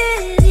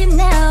with you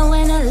now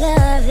when I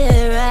love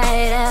it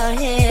right out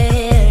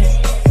here.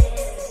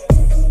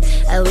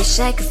 I wish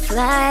I could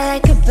fly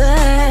like a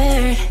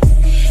bird,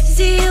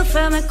 see you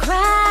from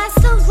across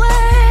the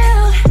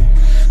world.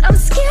 I'm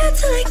scared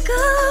to let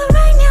go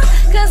right now,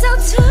 cause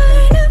I'll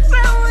turn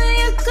around when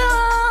you're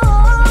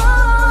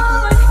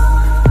gone.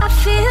 I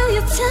feel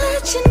your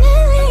touch and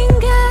it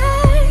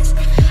lingers.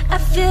 I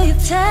feel your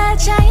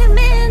touch, I am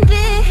in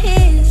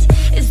this.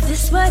 Is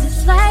this what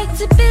it's like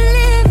to be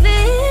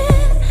living?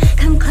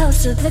 Come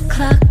closer, the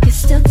clock is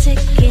still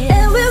ticking.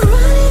 And we're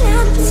running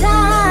out of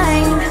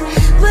time.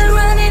 We're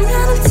running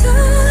out of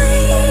time.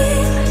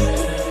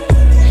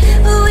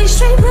 We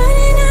straight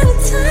running out of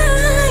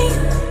time.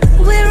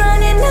 We're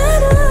running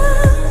out of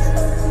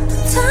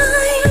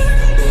time.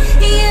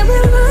 Yeah,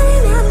 we're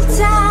running out of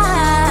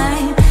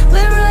time.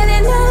 We're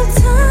running out of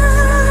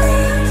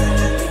time.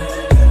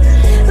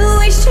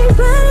 We straight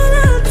running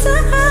out of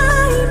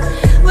time.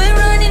 We're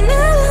running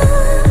out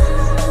of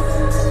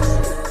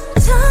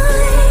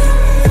time.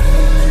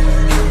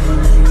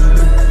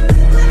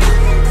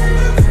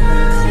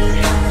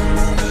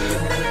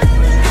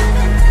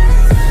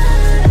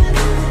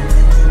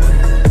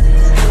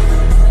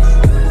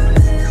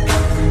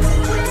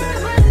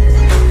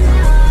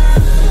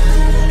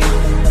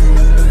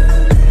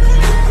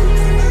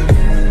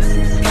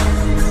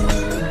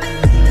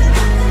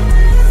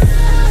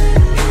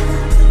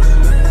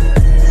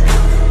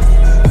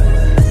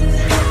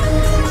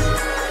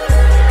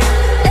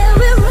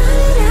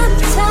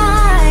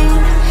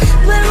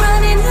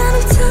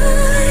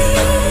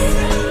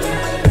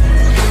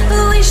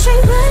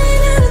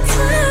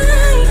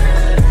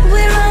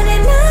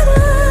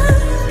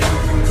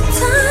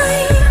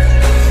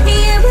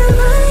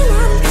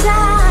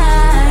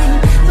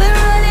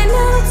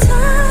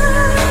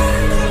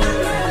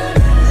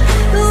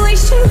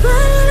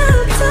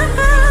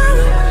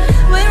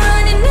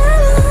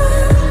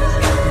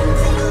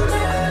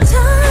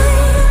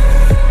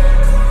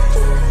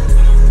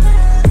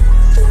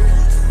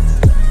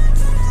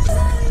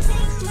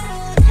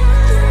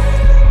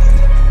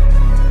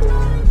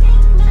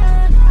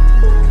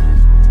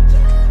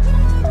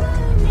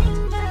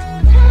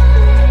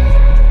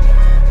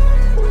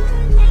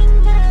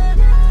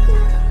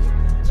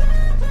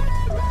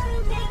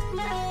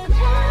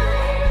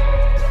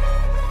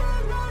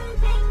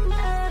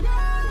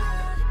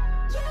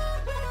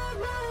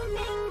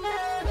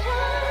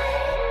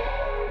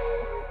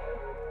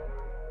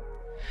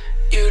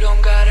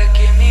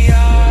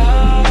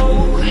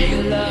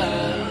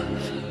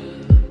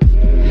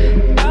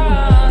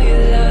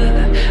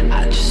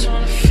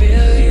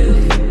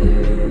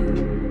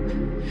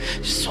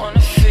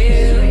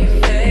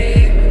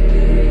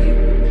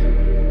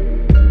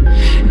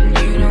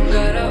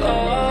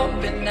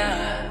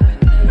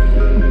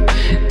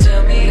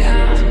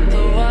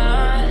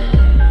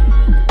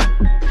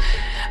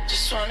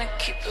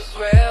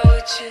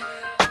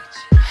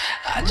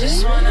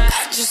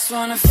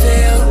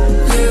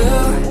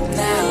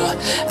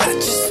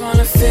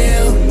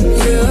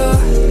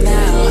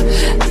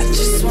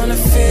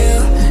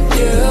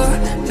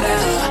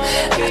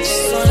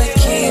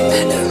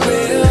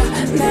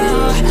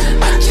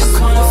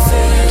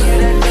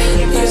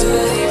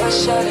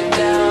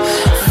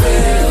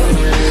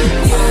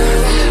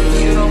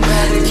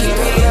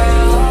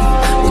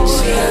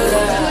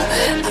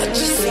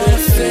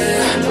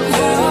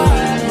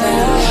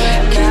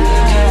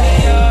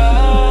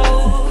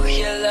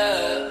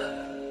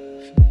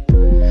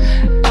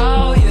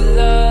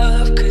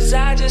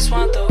 just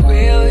want the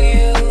real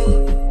you.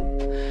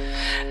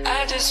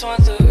 I just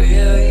want the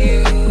real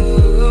you.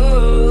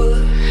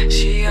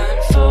 She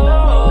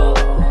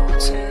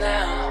unfolds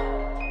now.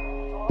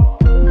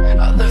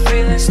 All the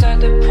feelings start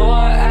to pour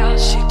out.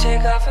 She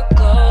take off her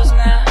clothes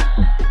now.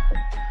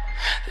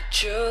 The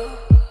truth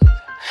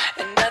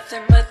and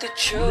nothing but the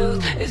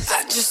truth is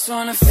I just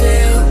wanna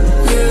feel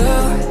you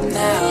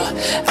now.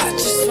 I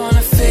just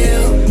wanna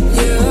feel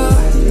you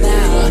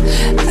now.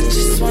 I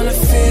just wanna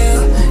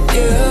feel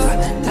you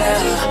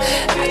now.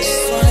 I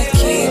just wanna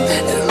keep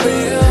it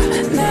real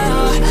now.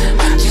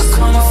 I just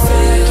wanna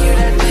feel you.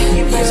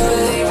 You best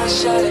believe I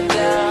shut it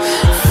down.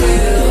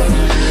 Feel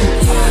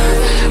you.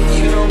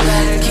 You don't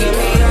gotta keep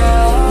me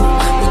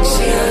up, but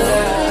you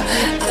love.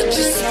 I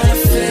just wanna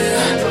feel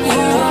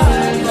you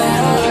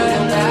now. You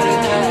don't gotta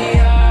give me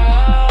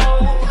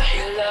all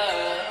your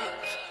love.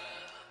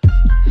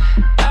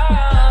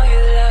 All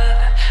your love.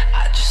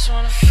 I just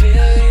wanna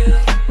feel you.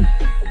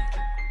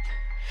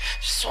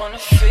 Just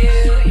wanna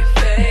feel you,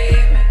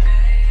 baby.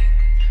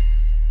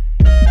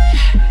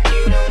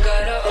 You don't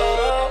gotta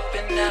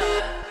open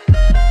up.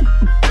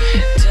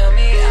 Tell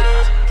me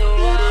I'm the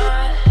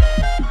one.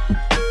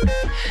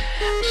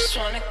 Just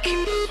wanna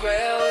keep it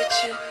real with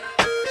you.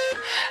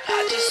 I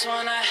just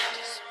wanna.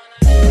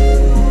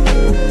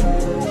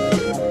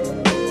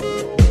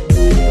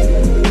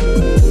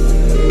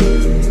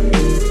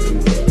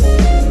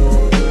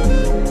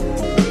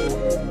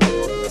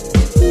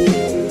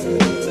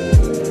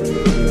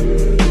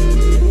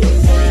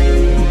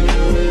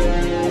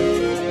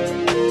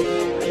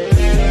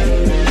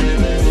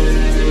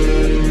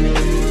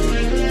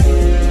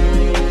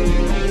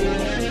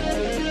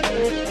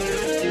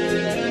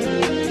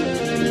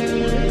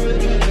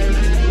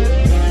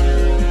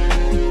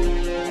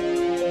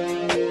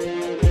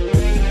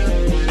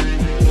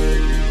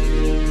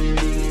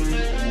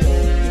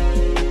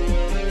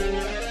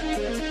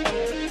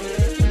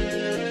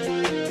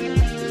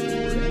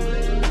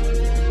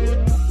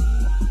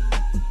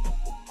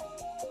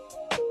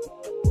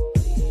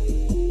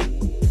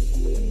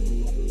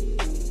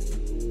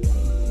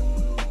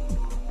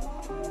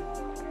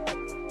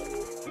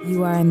 You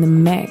are in the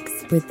mix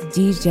with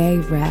DJ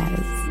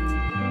Raz.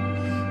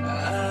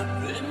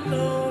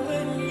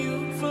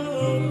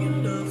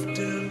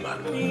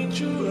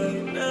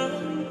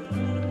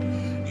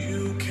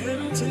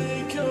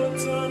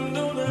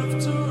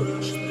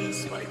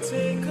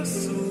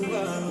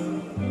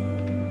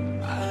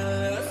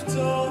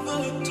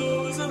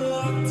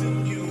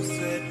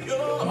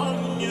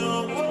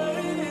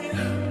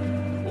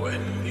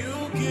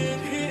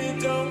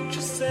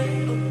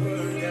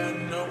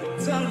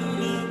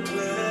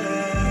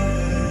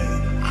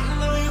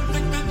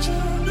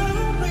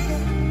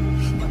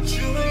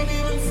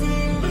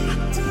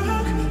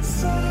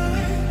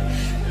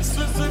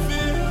 Specific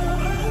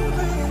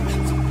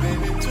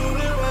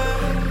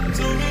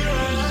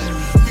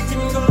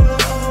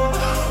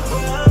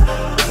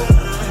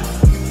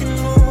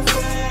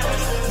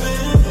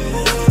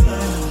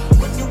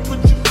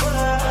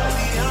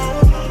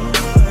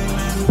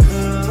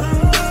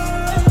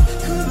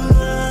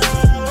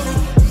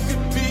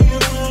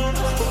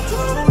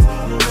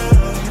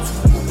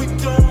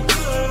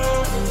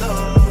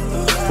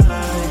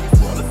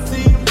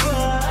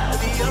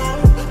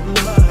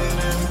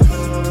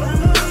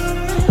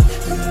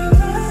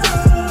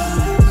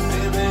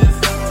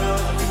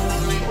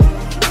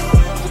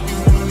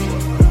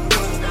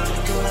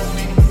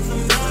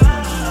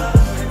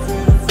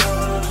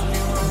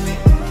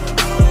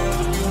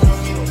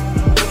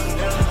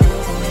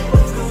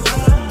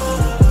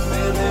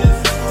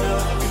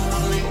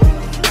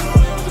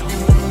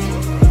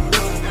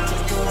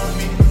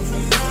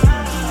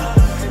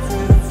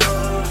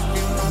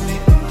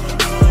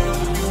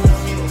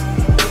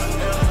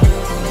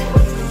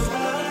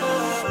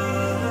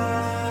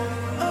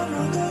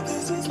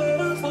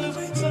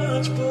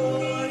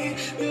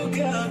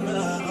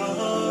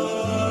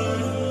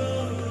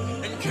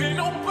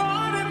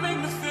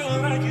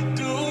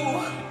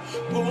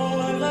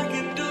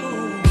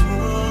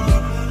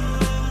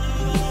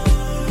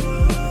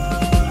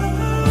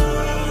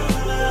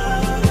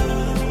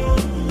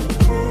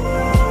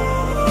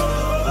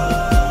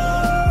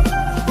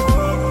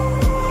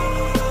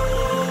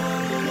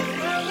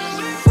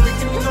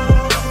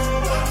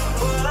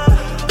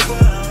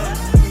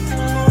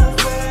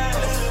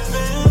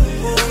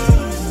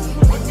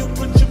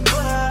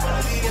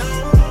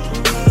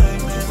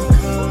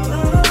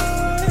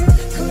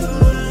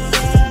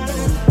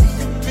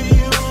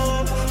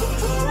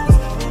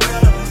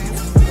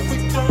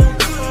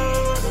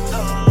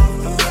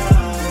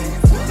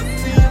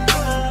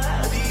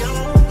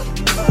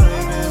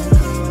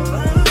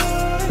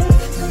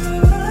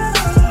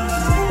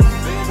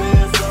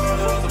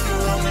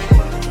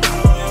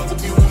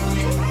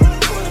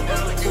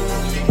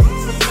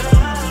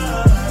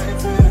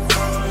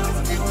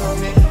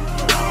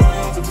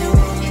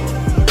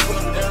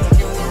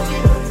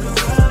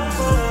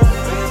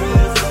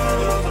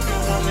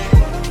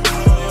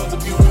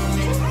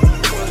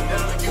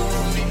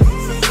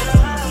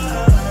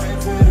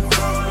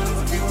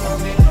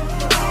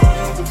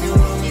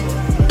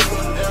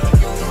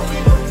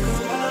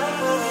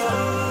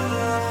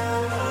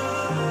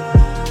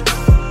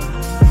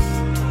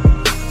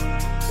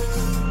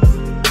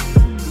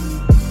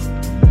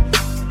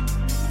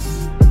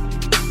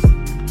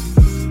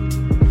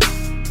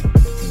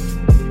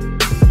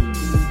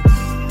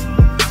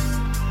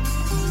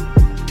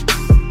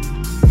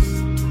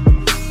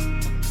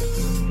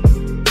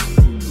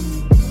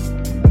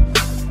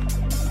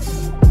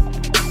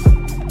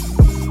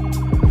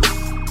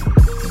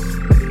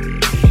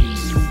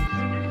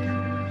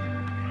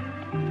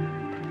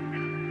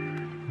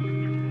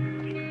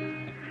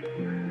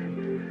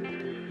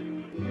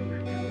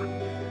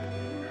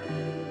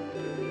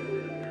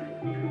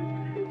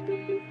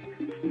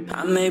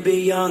may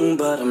be young,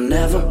 but I'm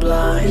never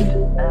blind.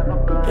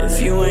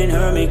 If you ain't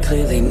heard me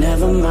clearly,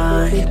 never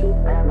mind.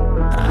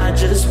 I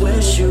just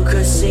wish you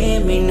could see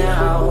me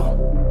now.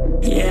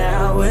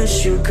 Yeah, I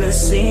wish you could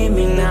see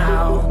me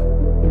now.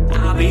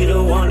 I'll be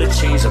the one to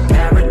change the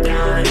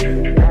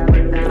paradigm.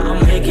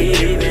 I'll make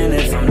it even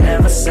if I'm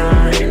never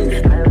signed.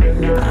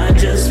 I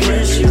just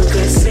wish you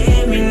could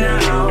see me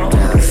now.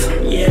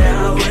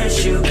 Yeah, I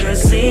wish you could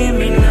see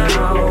me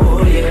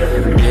now.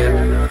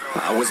 Yeah.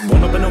 I was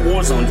born up in a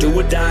war zone, do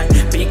or die.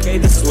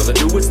 BK, this is where the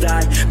do is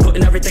die.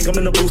 Putting everything I'm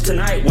in the booth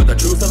tonight. With the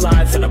truth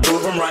alive, finna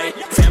prove I'm right.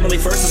 Family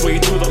first is where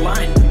you do the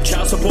line.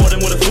 Child support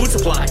and with a food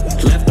supply.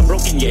 Left and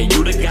broken, yeah,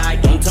 you the guy.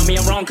 Don't tell me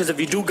I'm wrong, cause if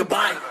you do,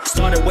 goodbye.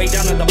 Started way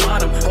down at the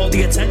bottom. All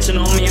the attention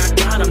on me, I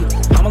got him.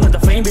 I'ma let the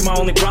fame be my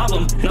only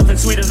problem. Nothing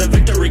sweeter than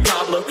victory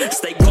cobbler.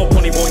 Stay gold,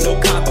 pony boy, no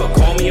copper.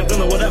 Call me a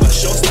villain, whatever,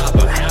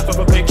 showstopper. Half of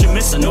a picture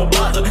missing, no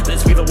bother.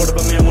 Let's be the word of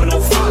a man with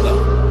no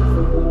father.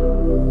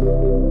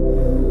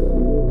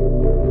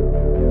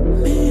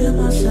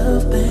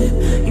 Myself, babe,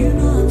 you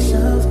know I'm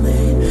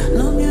self-made.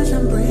 Long as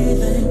I'm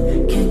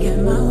breathing, can't get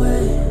my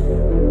way.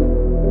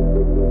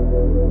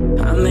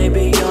 I may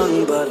be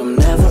young, but I'm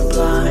never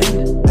blind.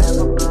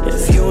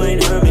 If you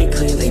ain't heard me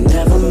clearly,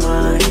 never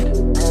mind.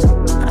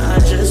 I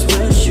just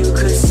wish you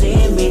could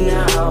see me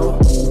now.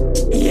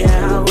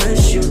 Yeah, I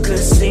wish you could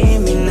see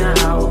me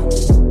now.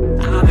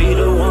 I'll be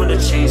the one to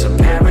change the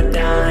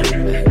paradigm.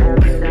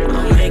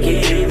 I'll make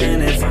it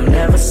even if I'm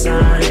never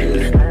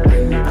signed.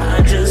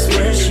 I just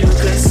wish you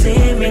could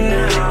see me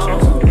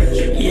now.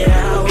 Yeah,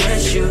 I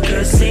wish you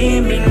could see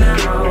me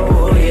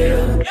now.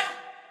 Yeah.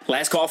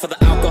 Last call for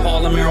the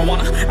alcohol and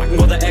marijuana. I can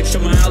go the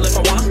extra mile if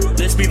I wanna.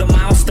 This be the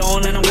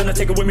milestone, and I'm gonna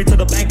take it with me to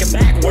the bank and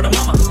back. Word of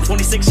mama.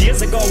 26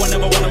 years ago, I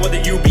never wondered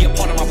whether you be a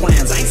part of my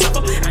plans. I ain't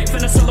suffer. I ain't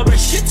finna celebrate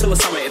shit till the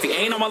summer. If he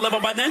ain't on my level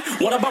by then,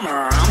 what a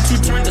bummer. I'm too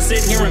turned to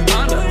sit here and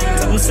ponder.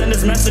 Tell him to send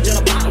his message in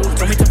a bottle.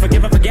 Tell me to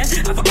forgive and forget.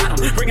 I forgot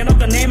him. Bringing up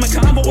the name and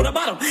combo. What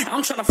about him?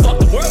 I'm trying to fuck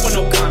the world with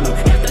no condom.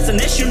 If that's an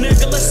issue,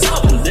 nigga, let's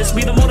solve him. This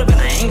be the motive, and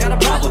I ain't got a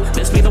problem.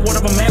 This be the word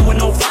of a man with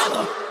no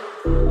father.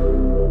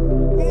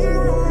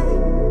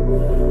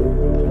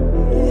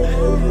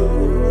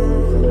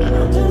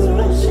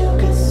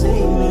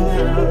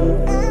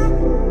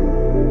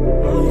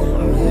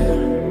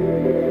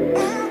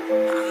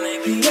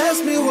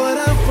 Ask me what I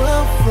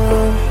run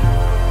from.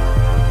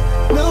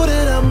 Know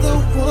that I'm the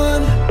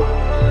one.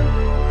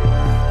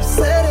 You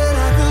said that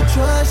I could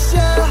trust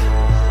ya,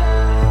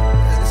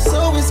 and it's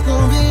always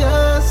gonna be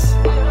us.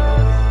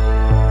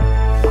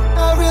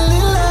 I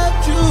really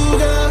loved you,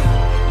 girl.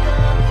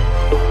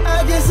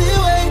 I guess it's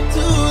way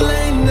too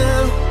late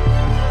now.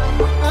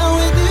 I'm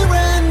with you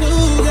brand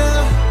new,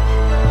 girl.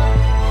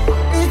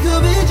 It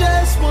could be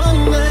just one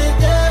night,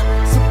 yeah.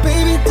 So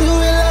baby, do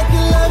it like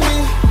you love me.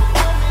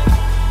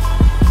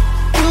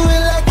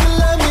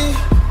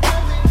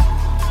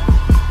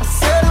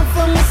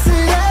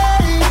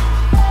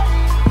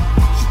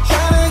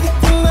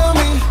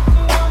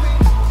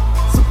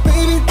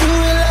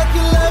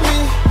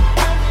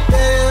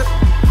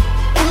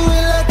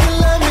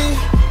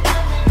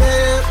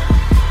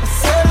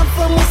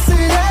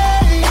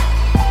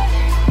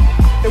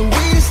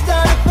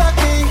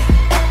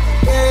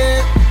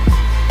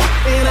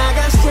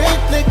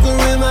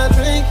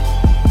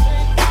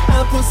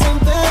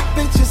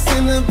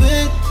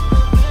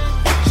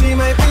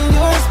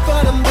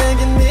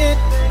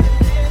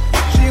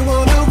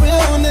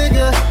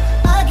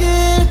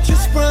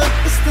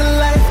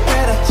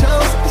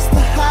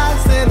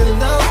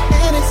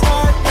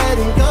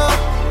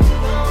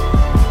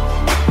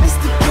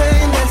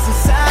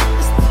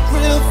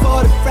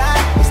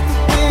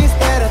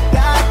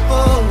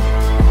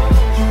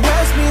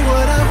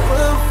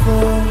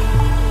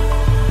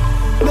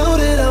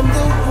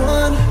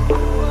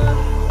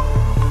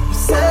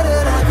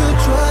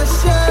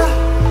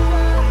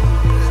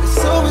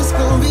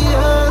 Gonna be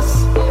us.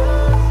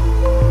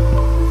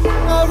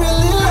 I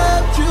really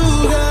loved you,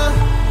 girl.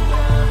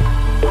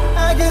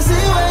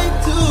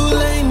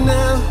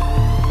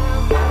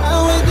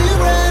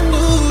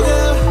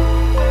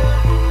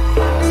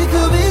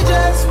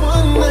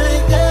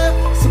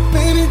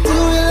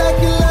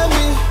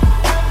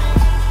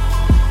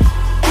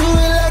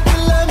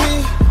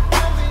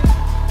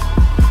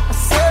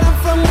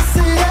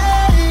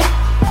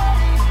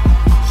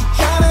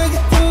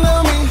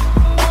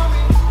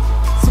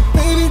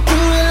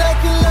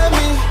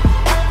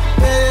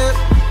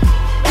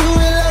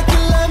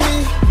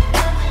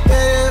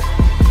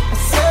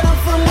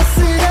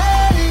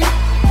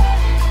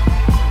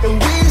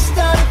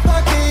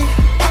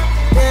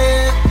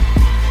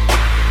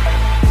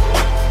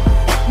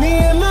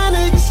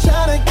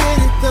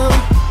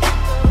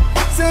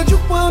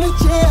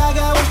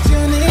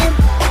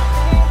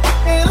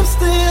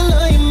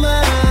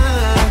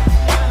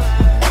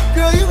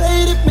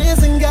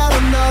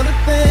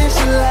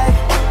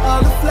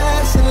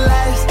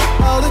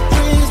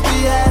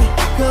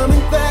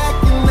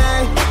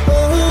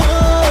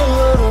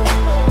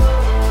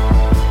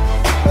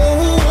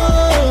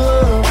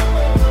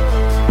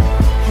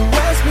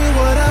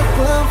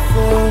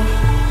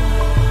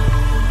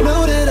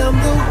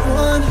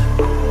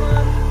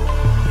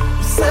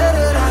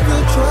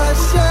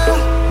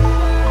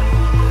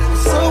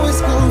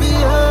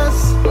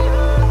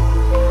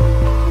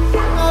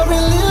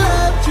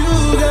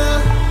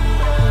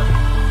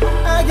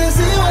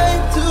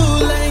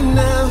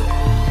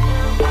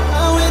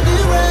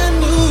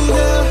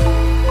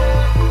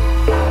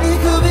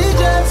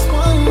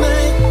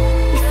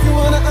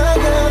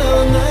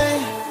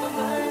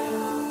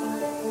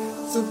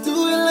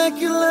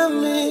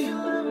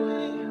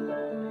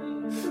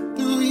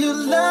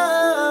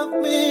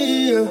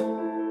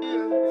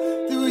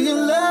 Do you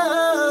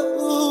love?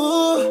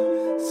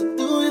 So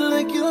do it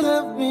like you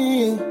love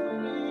me.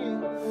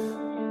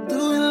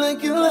 Do it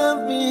like you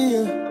love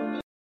me.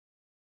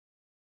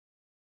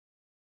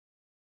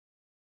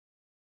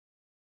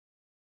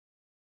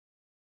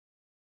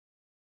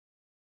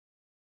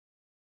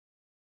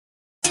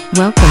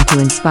 Welcome to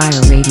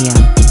Enspire Radio,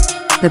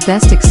 the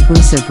best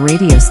exclusive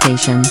radio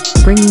station,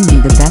 bringing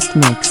you the best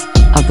mix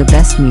of the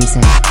best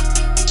music.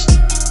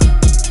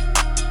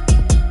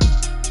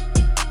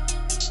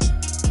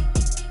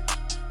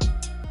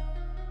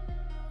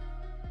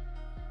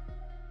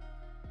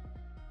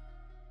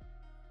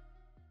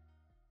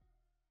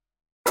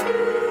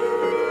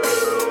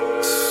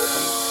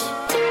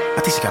 I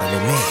think she got a new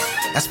man.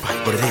 That's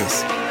probably what it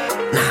is.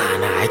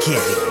 Nah, it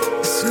can't be.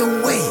 There's no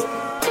way.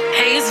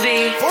 Hey, it's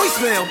V.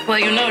 Voicemail. Well,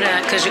 you know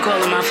that because you're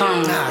calling my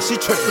phone. Nah, she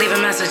tripping. Leave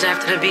a message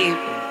after the beep.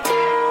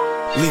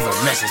 Leave a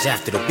message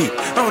after the beep.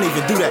 I don't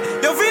even do that.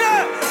 Yo, V,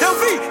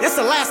 it's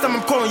the last time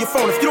I'm calling your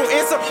phone. If you don't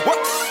answer, what?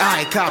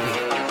 Alright, copy.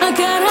 I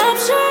got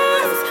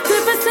options.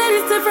 Different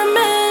cities, different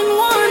men.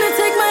 Wanna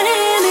take my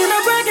hand and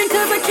I'm bragging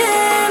cause I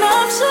can't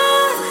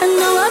options. And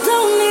no, I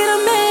don't need a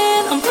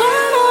man. I'm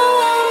fine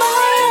on my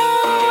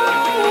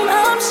own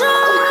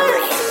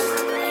options.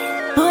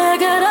 Boy, I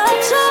got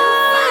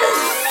options.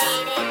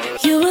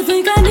 You would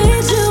think I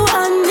need you,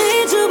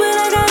 but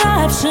I got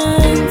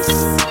options.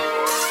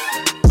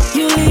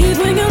 You leave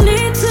when you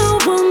need to,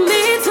 want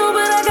me to,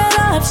 but I got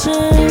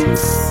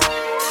options.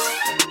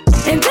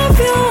 And if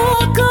you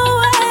walk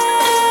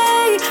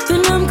away,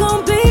 then I'm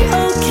gon' be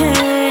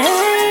okay.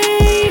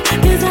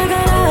 Cause I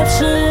got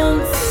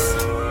options.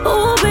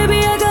 Oh, baby,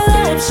 I got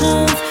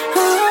options.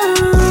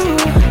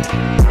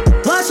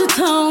 Watch your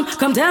tone,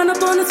 come down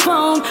up on this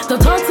phone.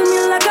 Don't talk to me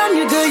like I'm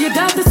your girl, you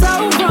got this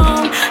all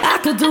wrong. I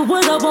could do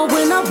what I want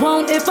when I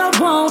want, if I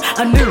want.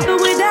 I knew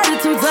with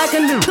attitudes like I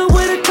knew the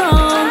way to come.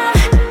 I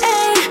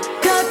ain't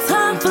got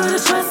time for the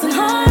stress and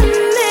honey.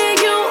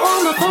 You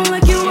on my phone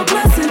like you a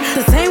blessing.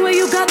 The same way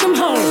you got them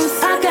hoes.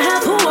 I can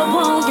have who I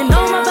want. You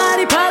know my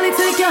body probably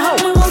take your hoe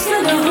in 1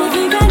 second. You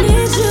think I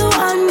need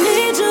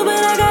you,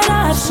 but I got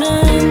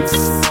options.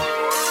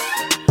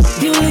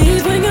 You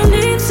leave when you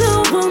need to,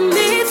 want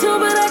me to,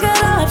 but I got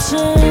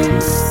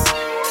options.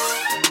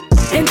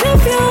 And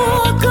if you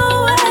walk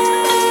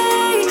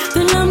away,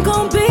 then I'm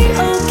gon' be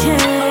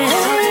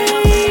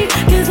okay.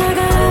 Cause I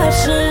got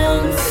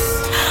options.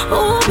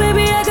 Oh,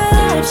 baby, I got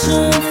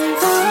options.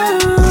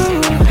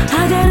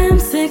 I got him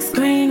 6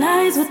 green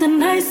eyes with a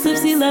nice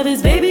lips. He love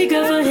his baby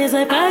girl for his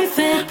life I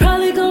fit.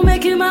 Probably gon'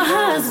 make him my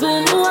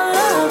husband. Oh, I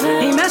love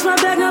it. He matched my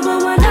back, number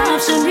 1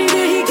 option. Read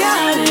it, he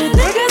got it.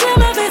 Niggas in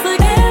my face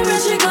like Aaron.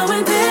 She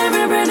going there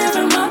and running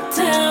from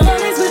uptown. All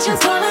these bitches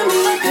calling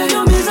me like a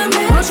yo, Miss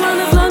America. I'm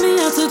tryna fly me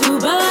out to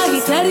Dubai. He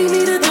said he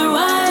needed the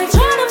ride.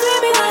 Tryna play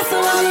me nice, so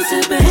I was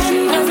sipping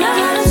Henny. I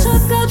got him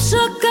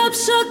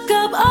shook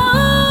up.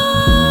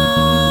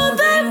 Oh,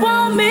 they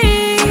want me.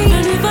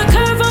 And if I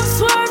curve up,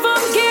 swerve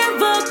up,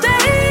 give up,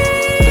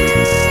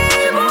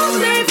 they won't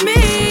leave me.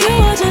 You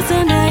are just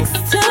next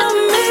to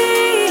me.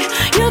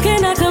 You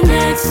cannot come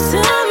next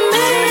to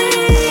me.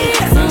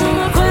 So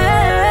my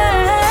questions.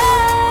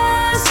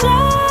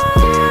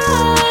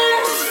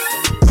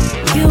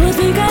 You would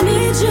think I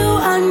need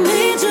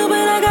you,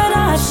 but I got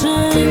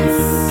options.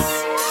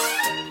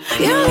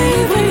 You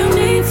leave when you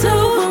need to,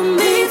 want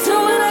me to,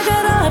 but I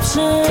got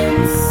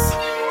options.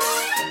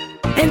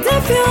 And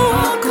if you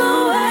walk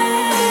away,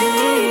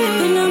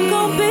 then I'm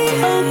gon' be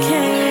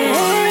okay.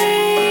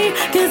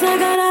 Cause I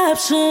got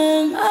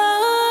options.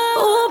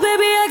 Oh,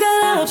 baby, I got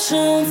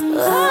options.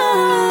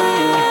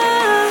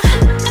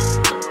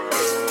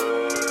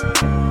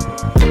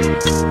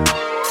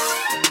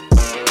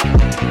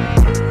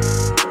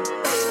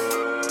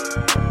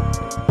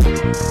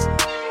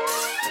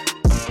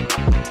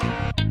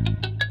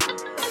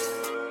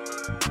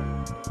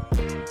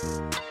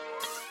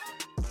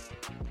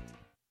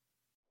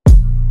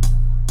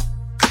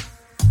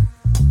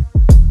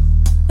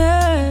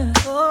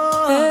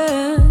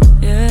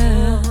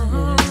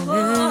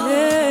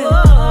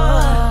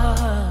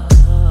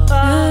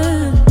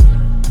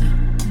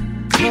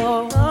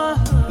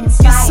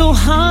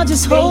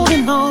 Just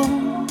holding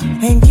on,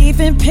 ain't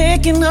even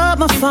picking up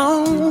my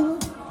phone.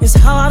 It's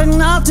hard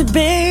enough to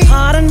be,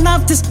 hard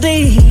enough to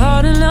stay,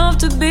 hard enough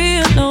to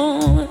be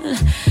alone.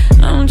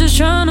 I'm just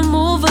trying to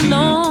move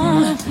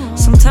along.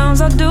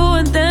 Sometimes I do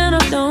and then I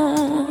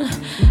don't.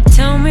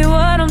 Tell me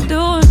what I'm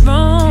doing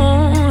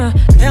wrong.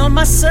 Tell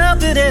myself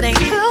that it ain't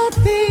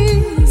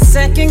healthy.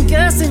 Second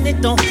guessing it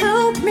don't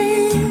help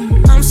me.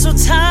 I'm so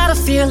tired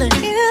of feeling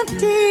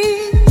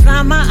empty.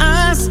 Dry my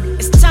eyes,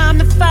 it's time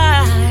to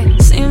fight.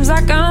 Seems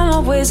like I'm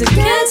always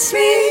against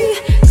me.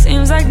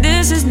 Seems like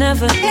this is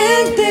never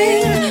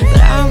ending,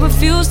 but I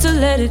refuse to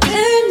let it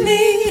end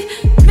me.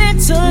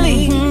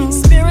 Mentally,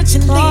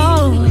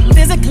 spiritually,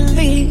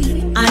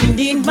 physically, I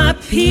need my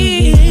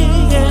peace.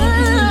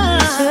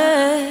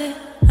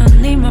 I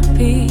need my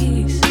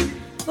peace.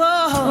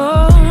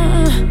 Whoa.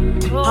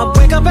 I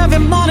wake up every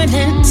morning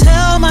and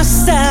tell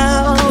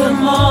myself, good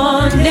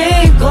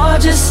morning,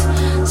 gorgeous.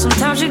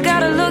 Sometimes you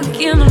gotta look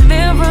in the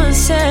mirror and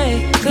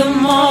say, good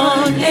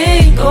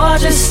morning,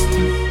 gorgeous.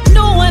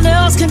 No one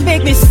else can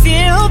make me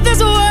feel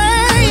this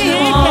way.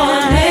 Good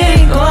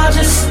morning,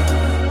 gorgeous.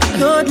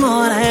 Good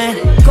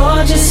morning,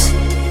 gorgeous.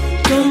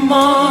 Good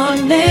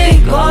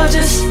morning,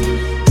 gorgeous.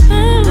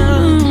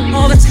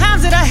 All the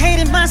times that I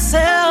hated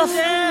myself,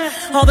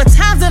 all the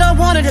times that I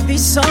wanted to be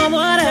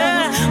someone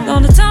else, all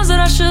the times that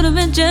I should have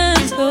been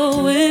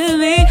gentle with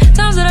me,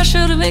 times that I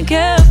should have been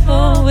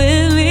careful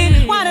with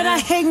me. Why did I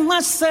hate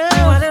myself?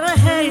 Why did I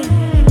hate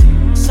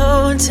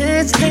so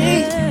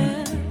intensely?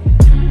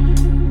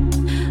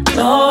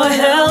 Lord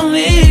help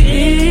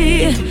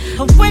me.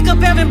 I wake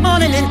up every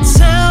morning and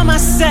tell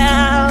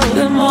myself,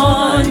 good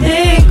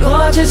morning,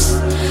 gorgeous.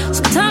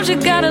 Sometimes you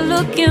gotta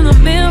look in the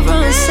mirror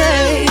and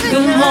say,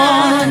 good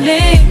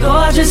morning,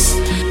 gorgeous.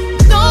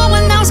 No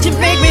one else can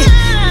make me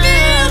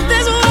feel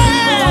this way.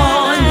 Good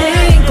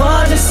morning,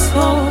 gorgeous.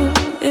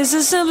 Oh, it's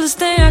the simplest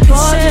thing I can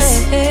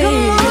say.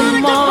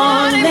 Good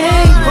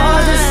morning,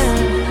 gorgeous.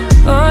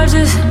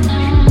 Gorgeous.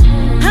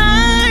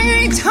 I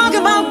ain't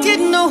talking about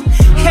getting no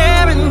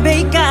hair and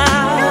makeup.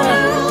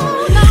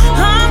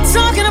 I'm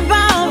talking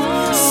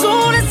about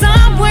soon as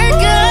I wake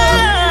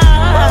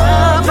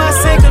up, I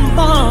say good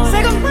morning.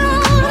 Say good morning.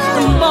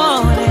 Good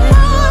morning.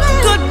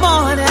 Good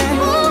morning.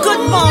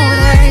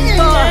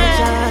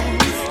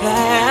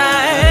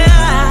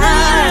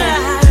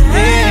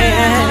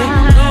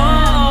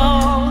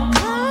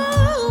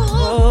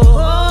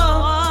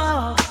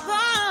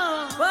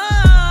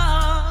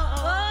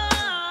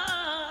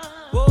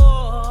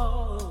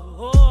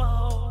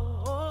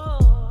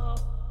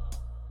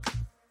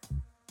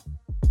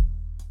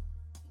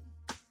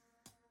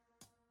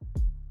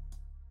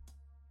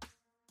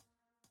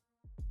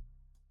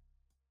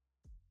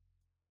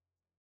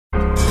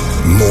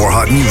 More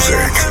hot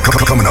music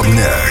coming up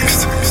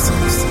next.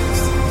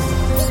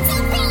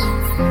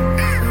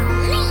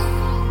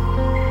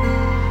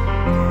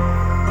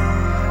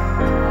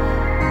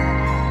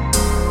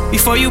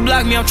 Before you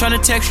block me, I'm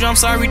tryna text you, I'm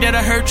sorry that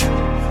I hurt you.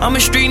 I'm a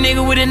street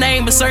nigga with a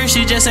name, but certain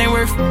shit just ain't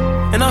worth it.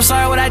 And I'm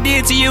sorry what I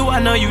did to you,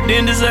 I know you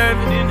didn't deserve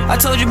it. I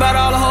told you about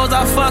all the hoes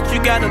I fucked,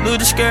 you got a little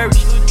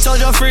discouraged. Told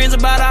your friends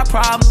about our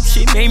problems,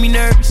 shit made me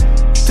nervous.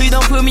 Please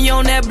don't put me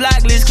on that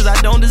blacklist, cause I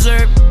don't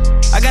deserve it.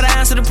 I gotta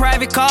answer the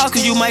private call,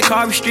 cause you might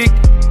call restricted.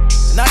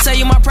 And I tell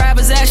you my pride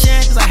possession,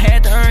 cause I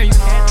had to earn you.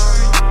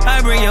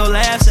 I bring your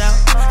laughs out.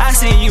 I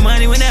send you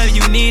money whenever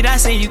you need, I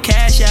send you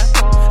cash out.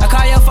 I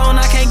call your phone,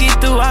 I can't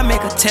get through, I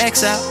make a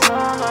text out.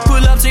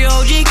 Pull up to your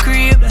OG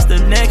crib, that's the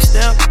next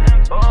step.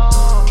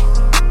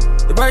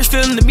 The birds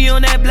feeling to be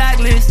on that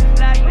blacklist.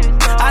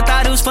 I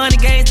thought it was funny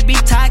games to be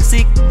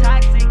toxic.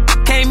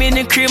 Came in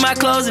the crib, my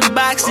clothes in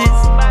boxes.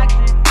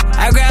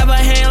 I grab her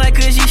hand like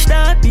could she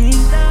stop me?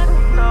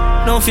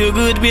 Don't feel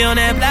good to be on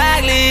that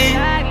blacklist.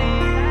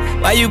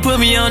 Why you put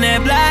me on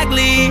that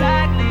blacklist?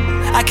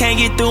 I can't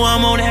get through,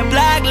 I'm on that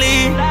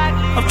blacklist.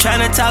 I'm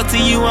tryna talk to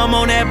you, I'm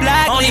on that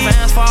blacklist. Only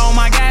fans for all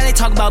my guys, they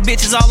talk about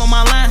bitches all on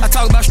my line. I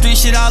talk about street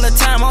shit all the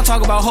time, I don't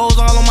talk about hoes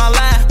all on my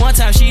line. One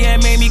time she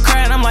had made me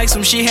cry, and I'm like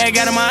some shit had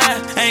got in my eye.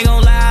 I ain't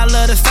gon' lie, I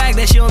love the fact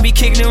that she don't be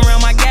kicking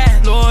around my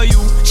guy. Love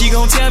you, she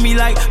gon' tell me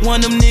like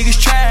one of them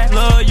niggas tried.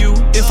 Love you,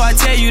 if I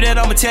tell you that,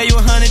 I'ma tell you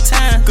 100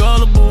 times.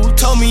 Gullible,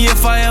 told me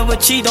if I ever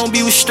cheat, don't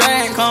be with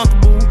Strad.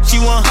 Comfortable, she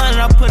 100,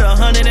 I put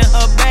 100 in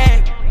her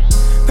bag.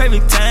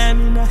 Perfect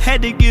timing, I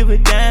had to give a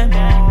dime.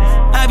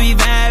 I be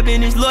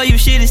vibing, this loyal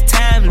shit is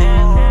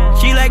timeless.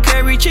 She like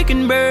curry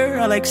chicken bird,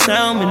 I like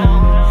salmon.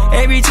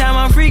 Every time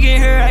I'm freaking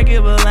her, I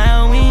give a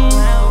allowance.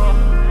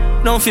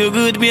 Don't feel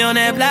good to be on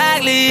that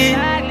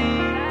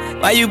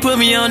blacklist. Why you put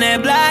me on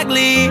that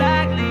blacklist?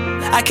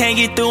 I can't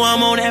get through,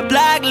 I'm on that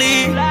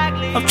blacklist.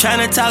 I'm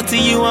tryna talk to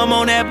you, I'm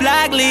on that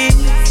blacklist.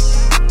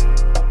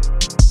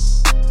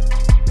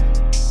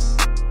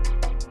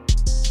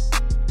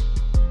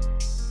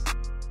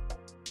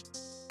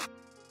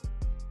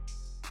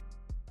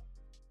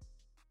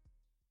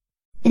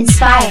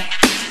 Enspire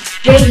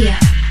Radio.